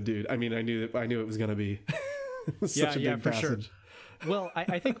episode, dude. I mean, I knew it was going to be such a big for passage. Sure. Well,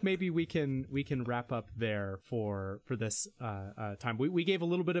 I think maybe we can wrap up there for this time. We gave a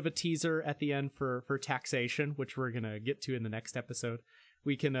little bit of a teaser at the end for taxation, which we're gonna get to in the next episode.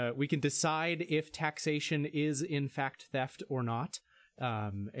 We can decide if taxation is in fact theft or not,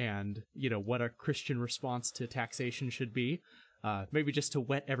 and you know what a Christian response to taxation should be. Maybe just to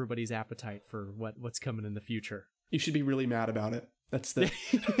whet everybody's appetite for what's coming in the future. You should be really mad about it. That's the.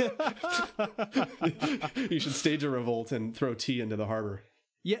 You should stage a revolt and throw tea into the harbor.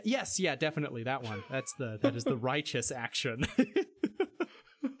 Yeah. Yes. Yeah. Definitely that one. That is the righteous action.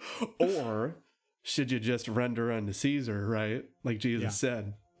 Or should you just render unto Caesar, right? Like Jesus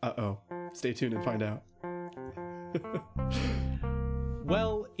said. Stay tuned and find out.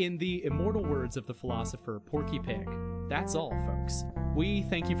 Well, in the immortal words of the philosopher Porky Pig, that's all, folks. We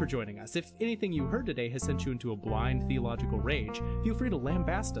thank you for joining us. If anything you heard today has sent you into a blind theological rage, feel free to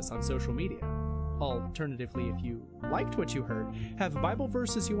lambast us on social media. Alternatively, if you liked what you heard, have Bible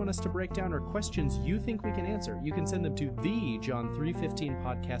verses you want us to break down, or questions you think we can answer, you can send them to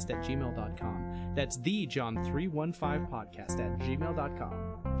thejohn315podcast@gmail.com. That's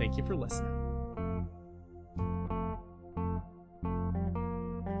thejohn315podcast@gmail.com. Thank you for listening.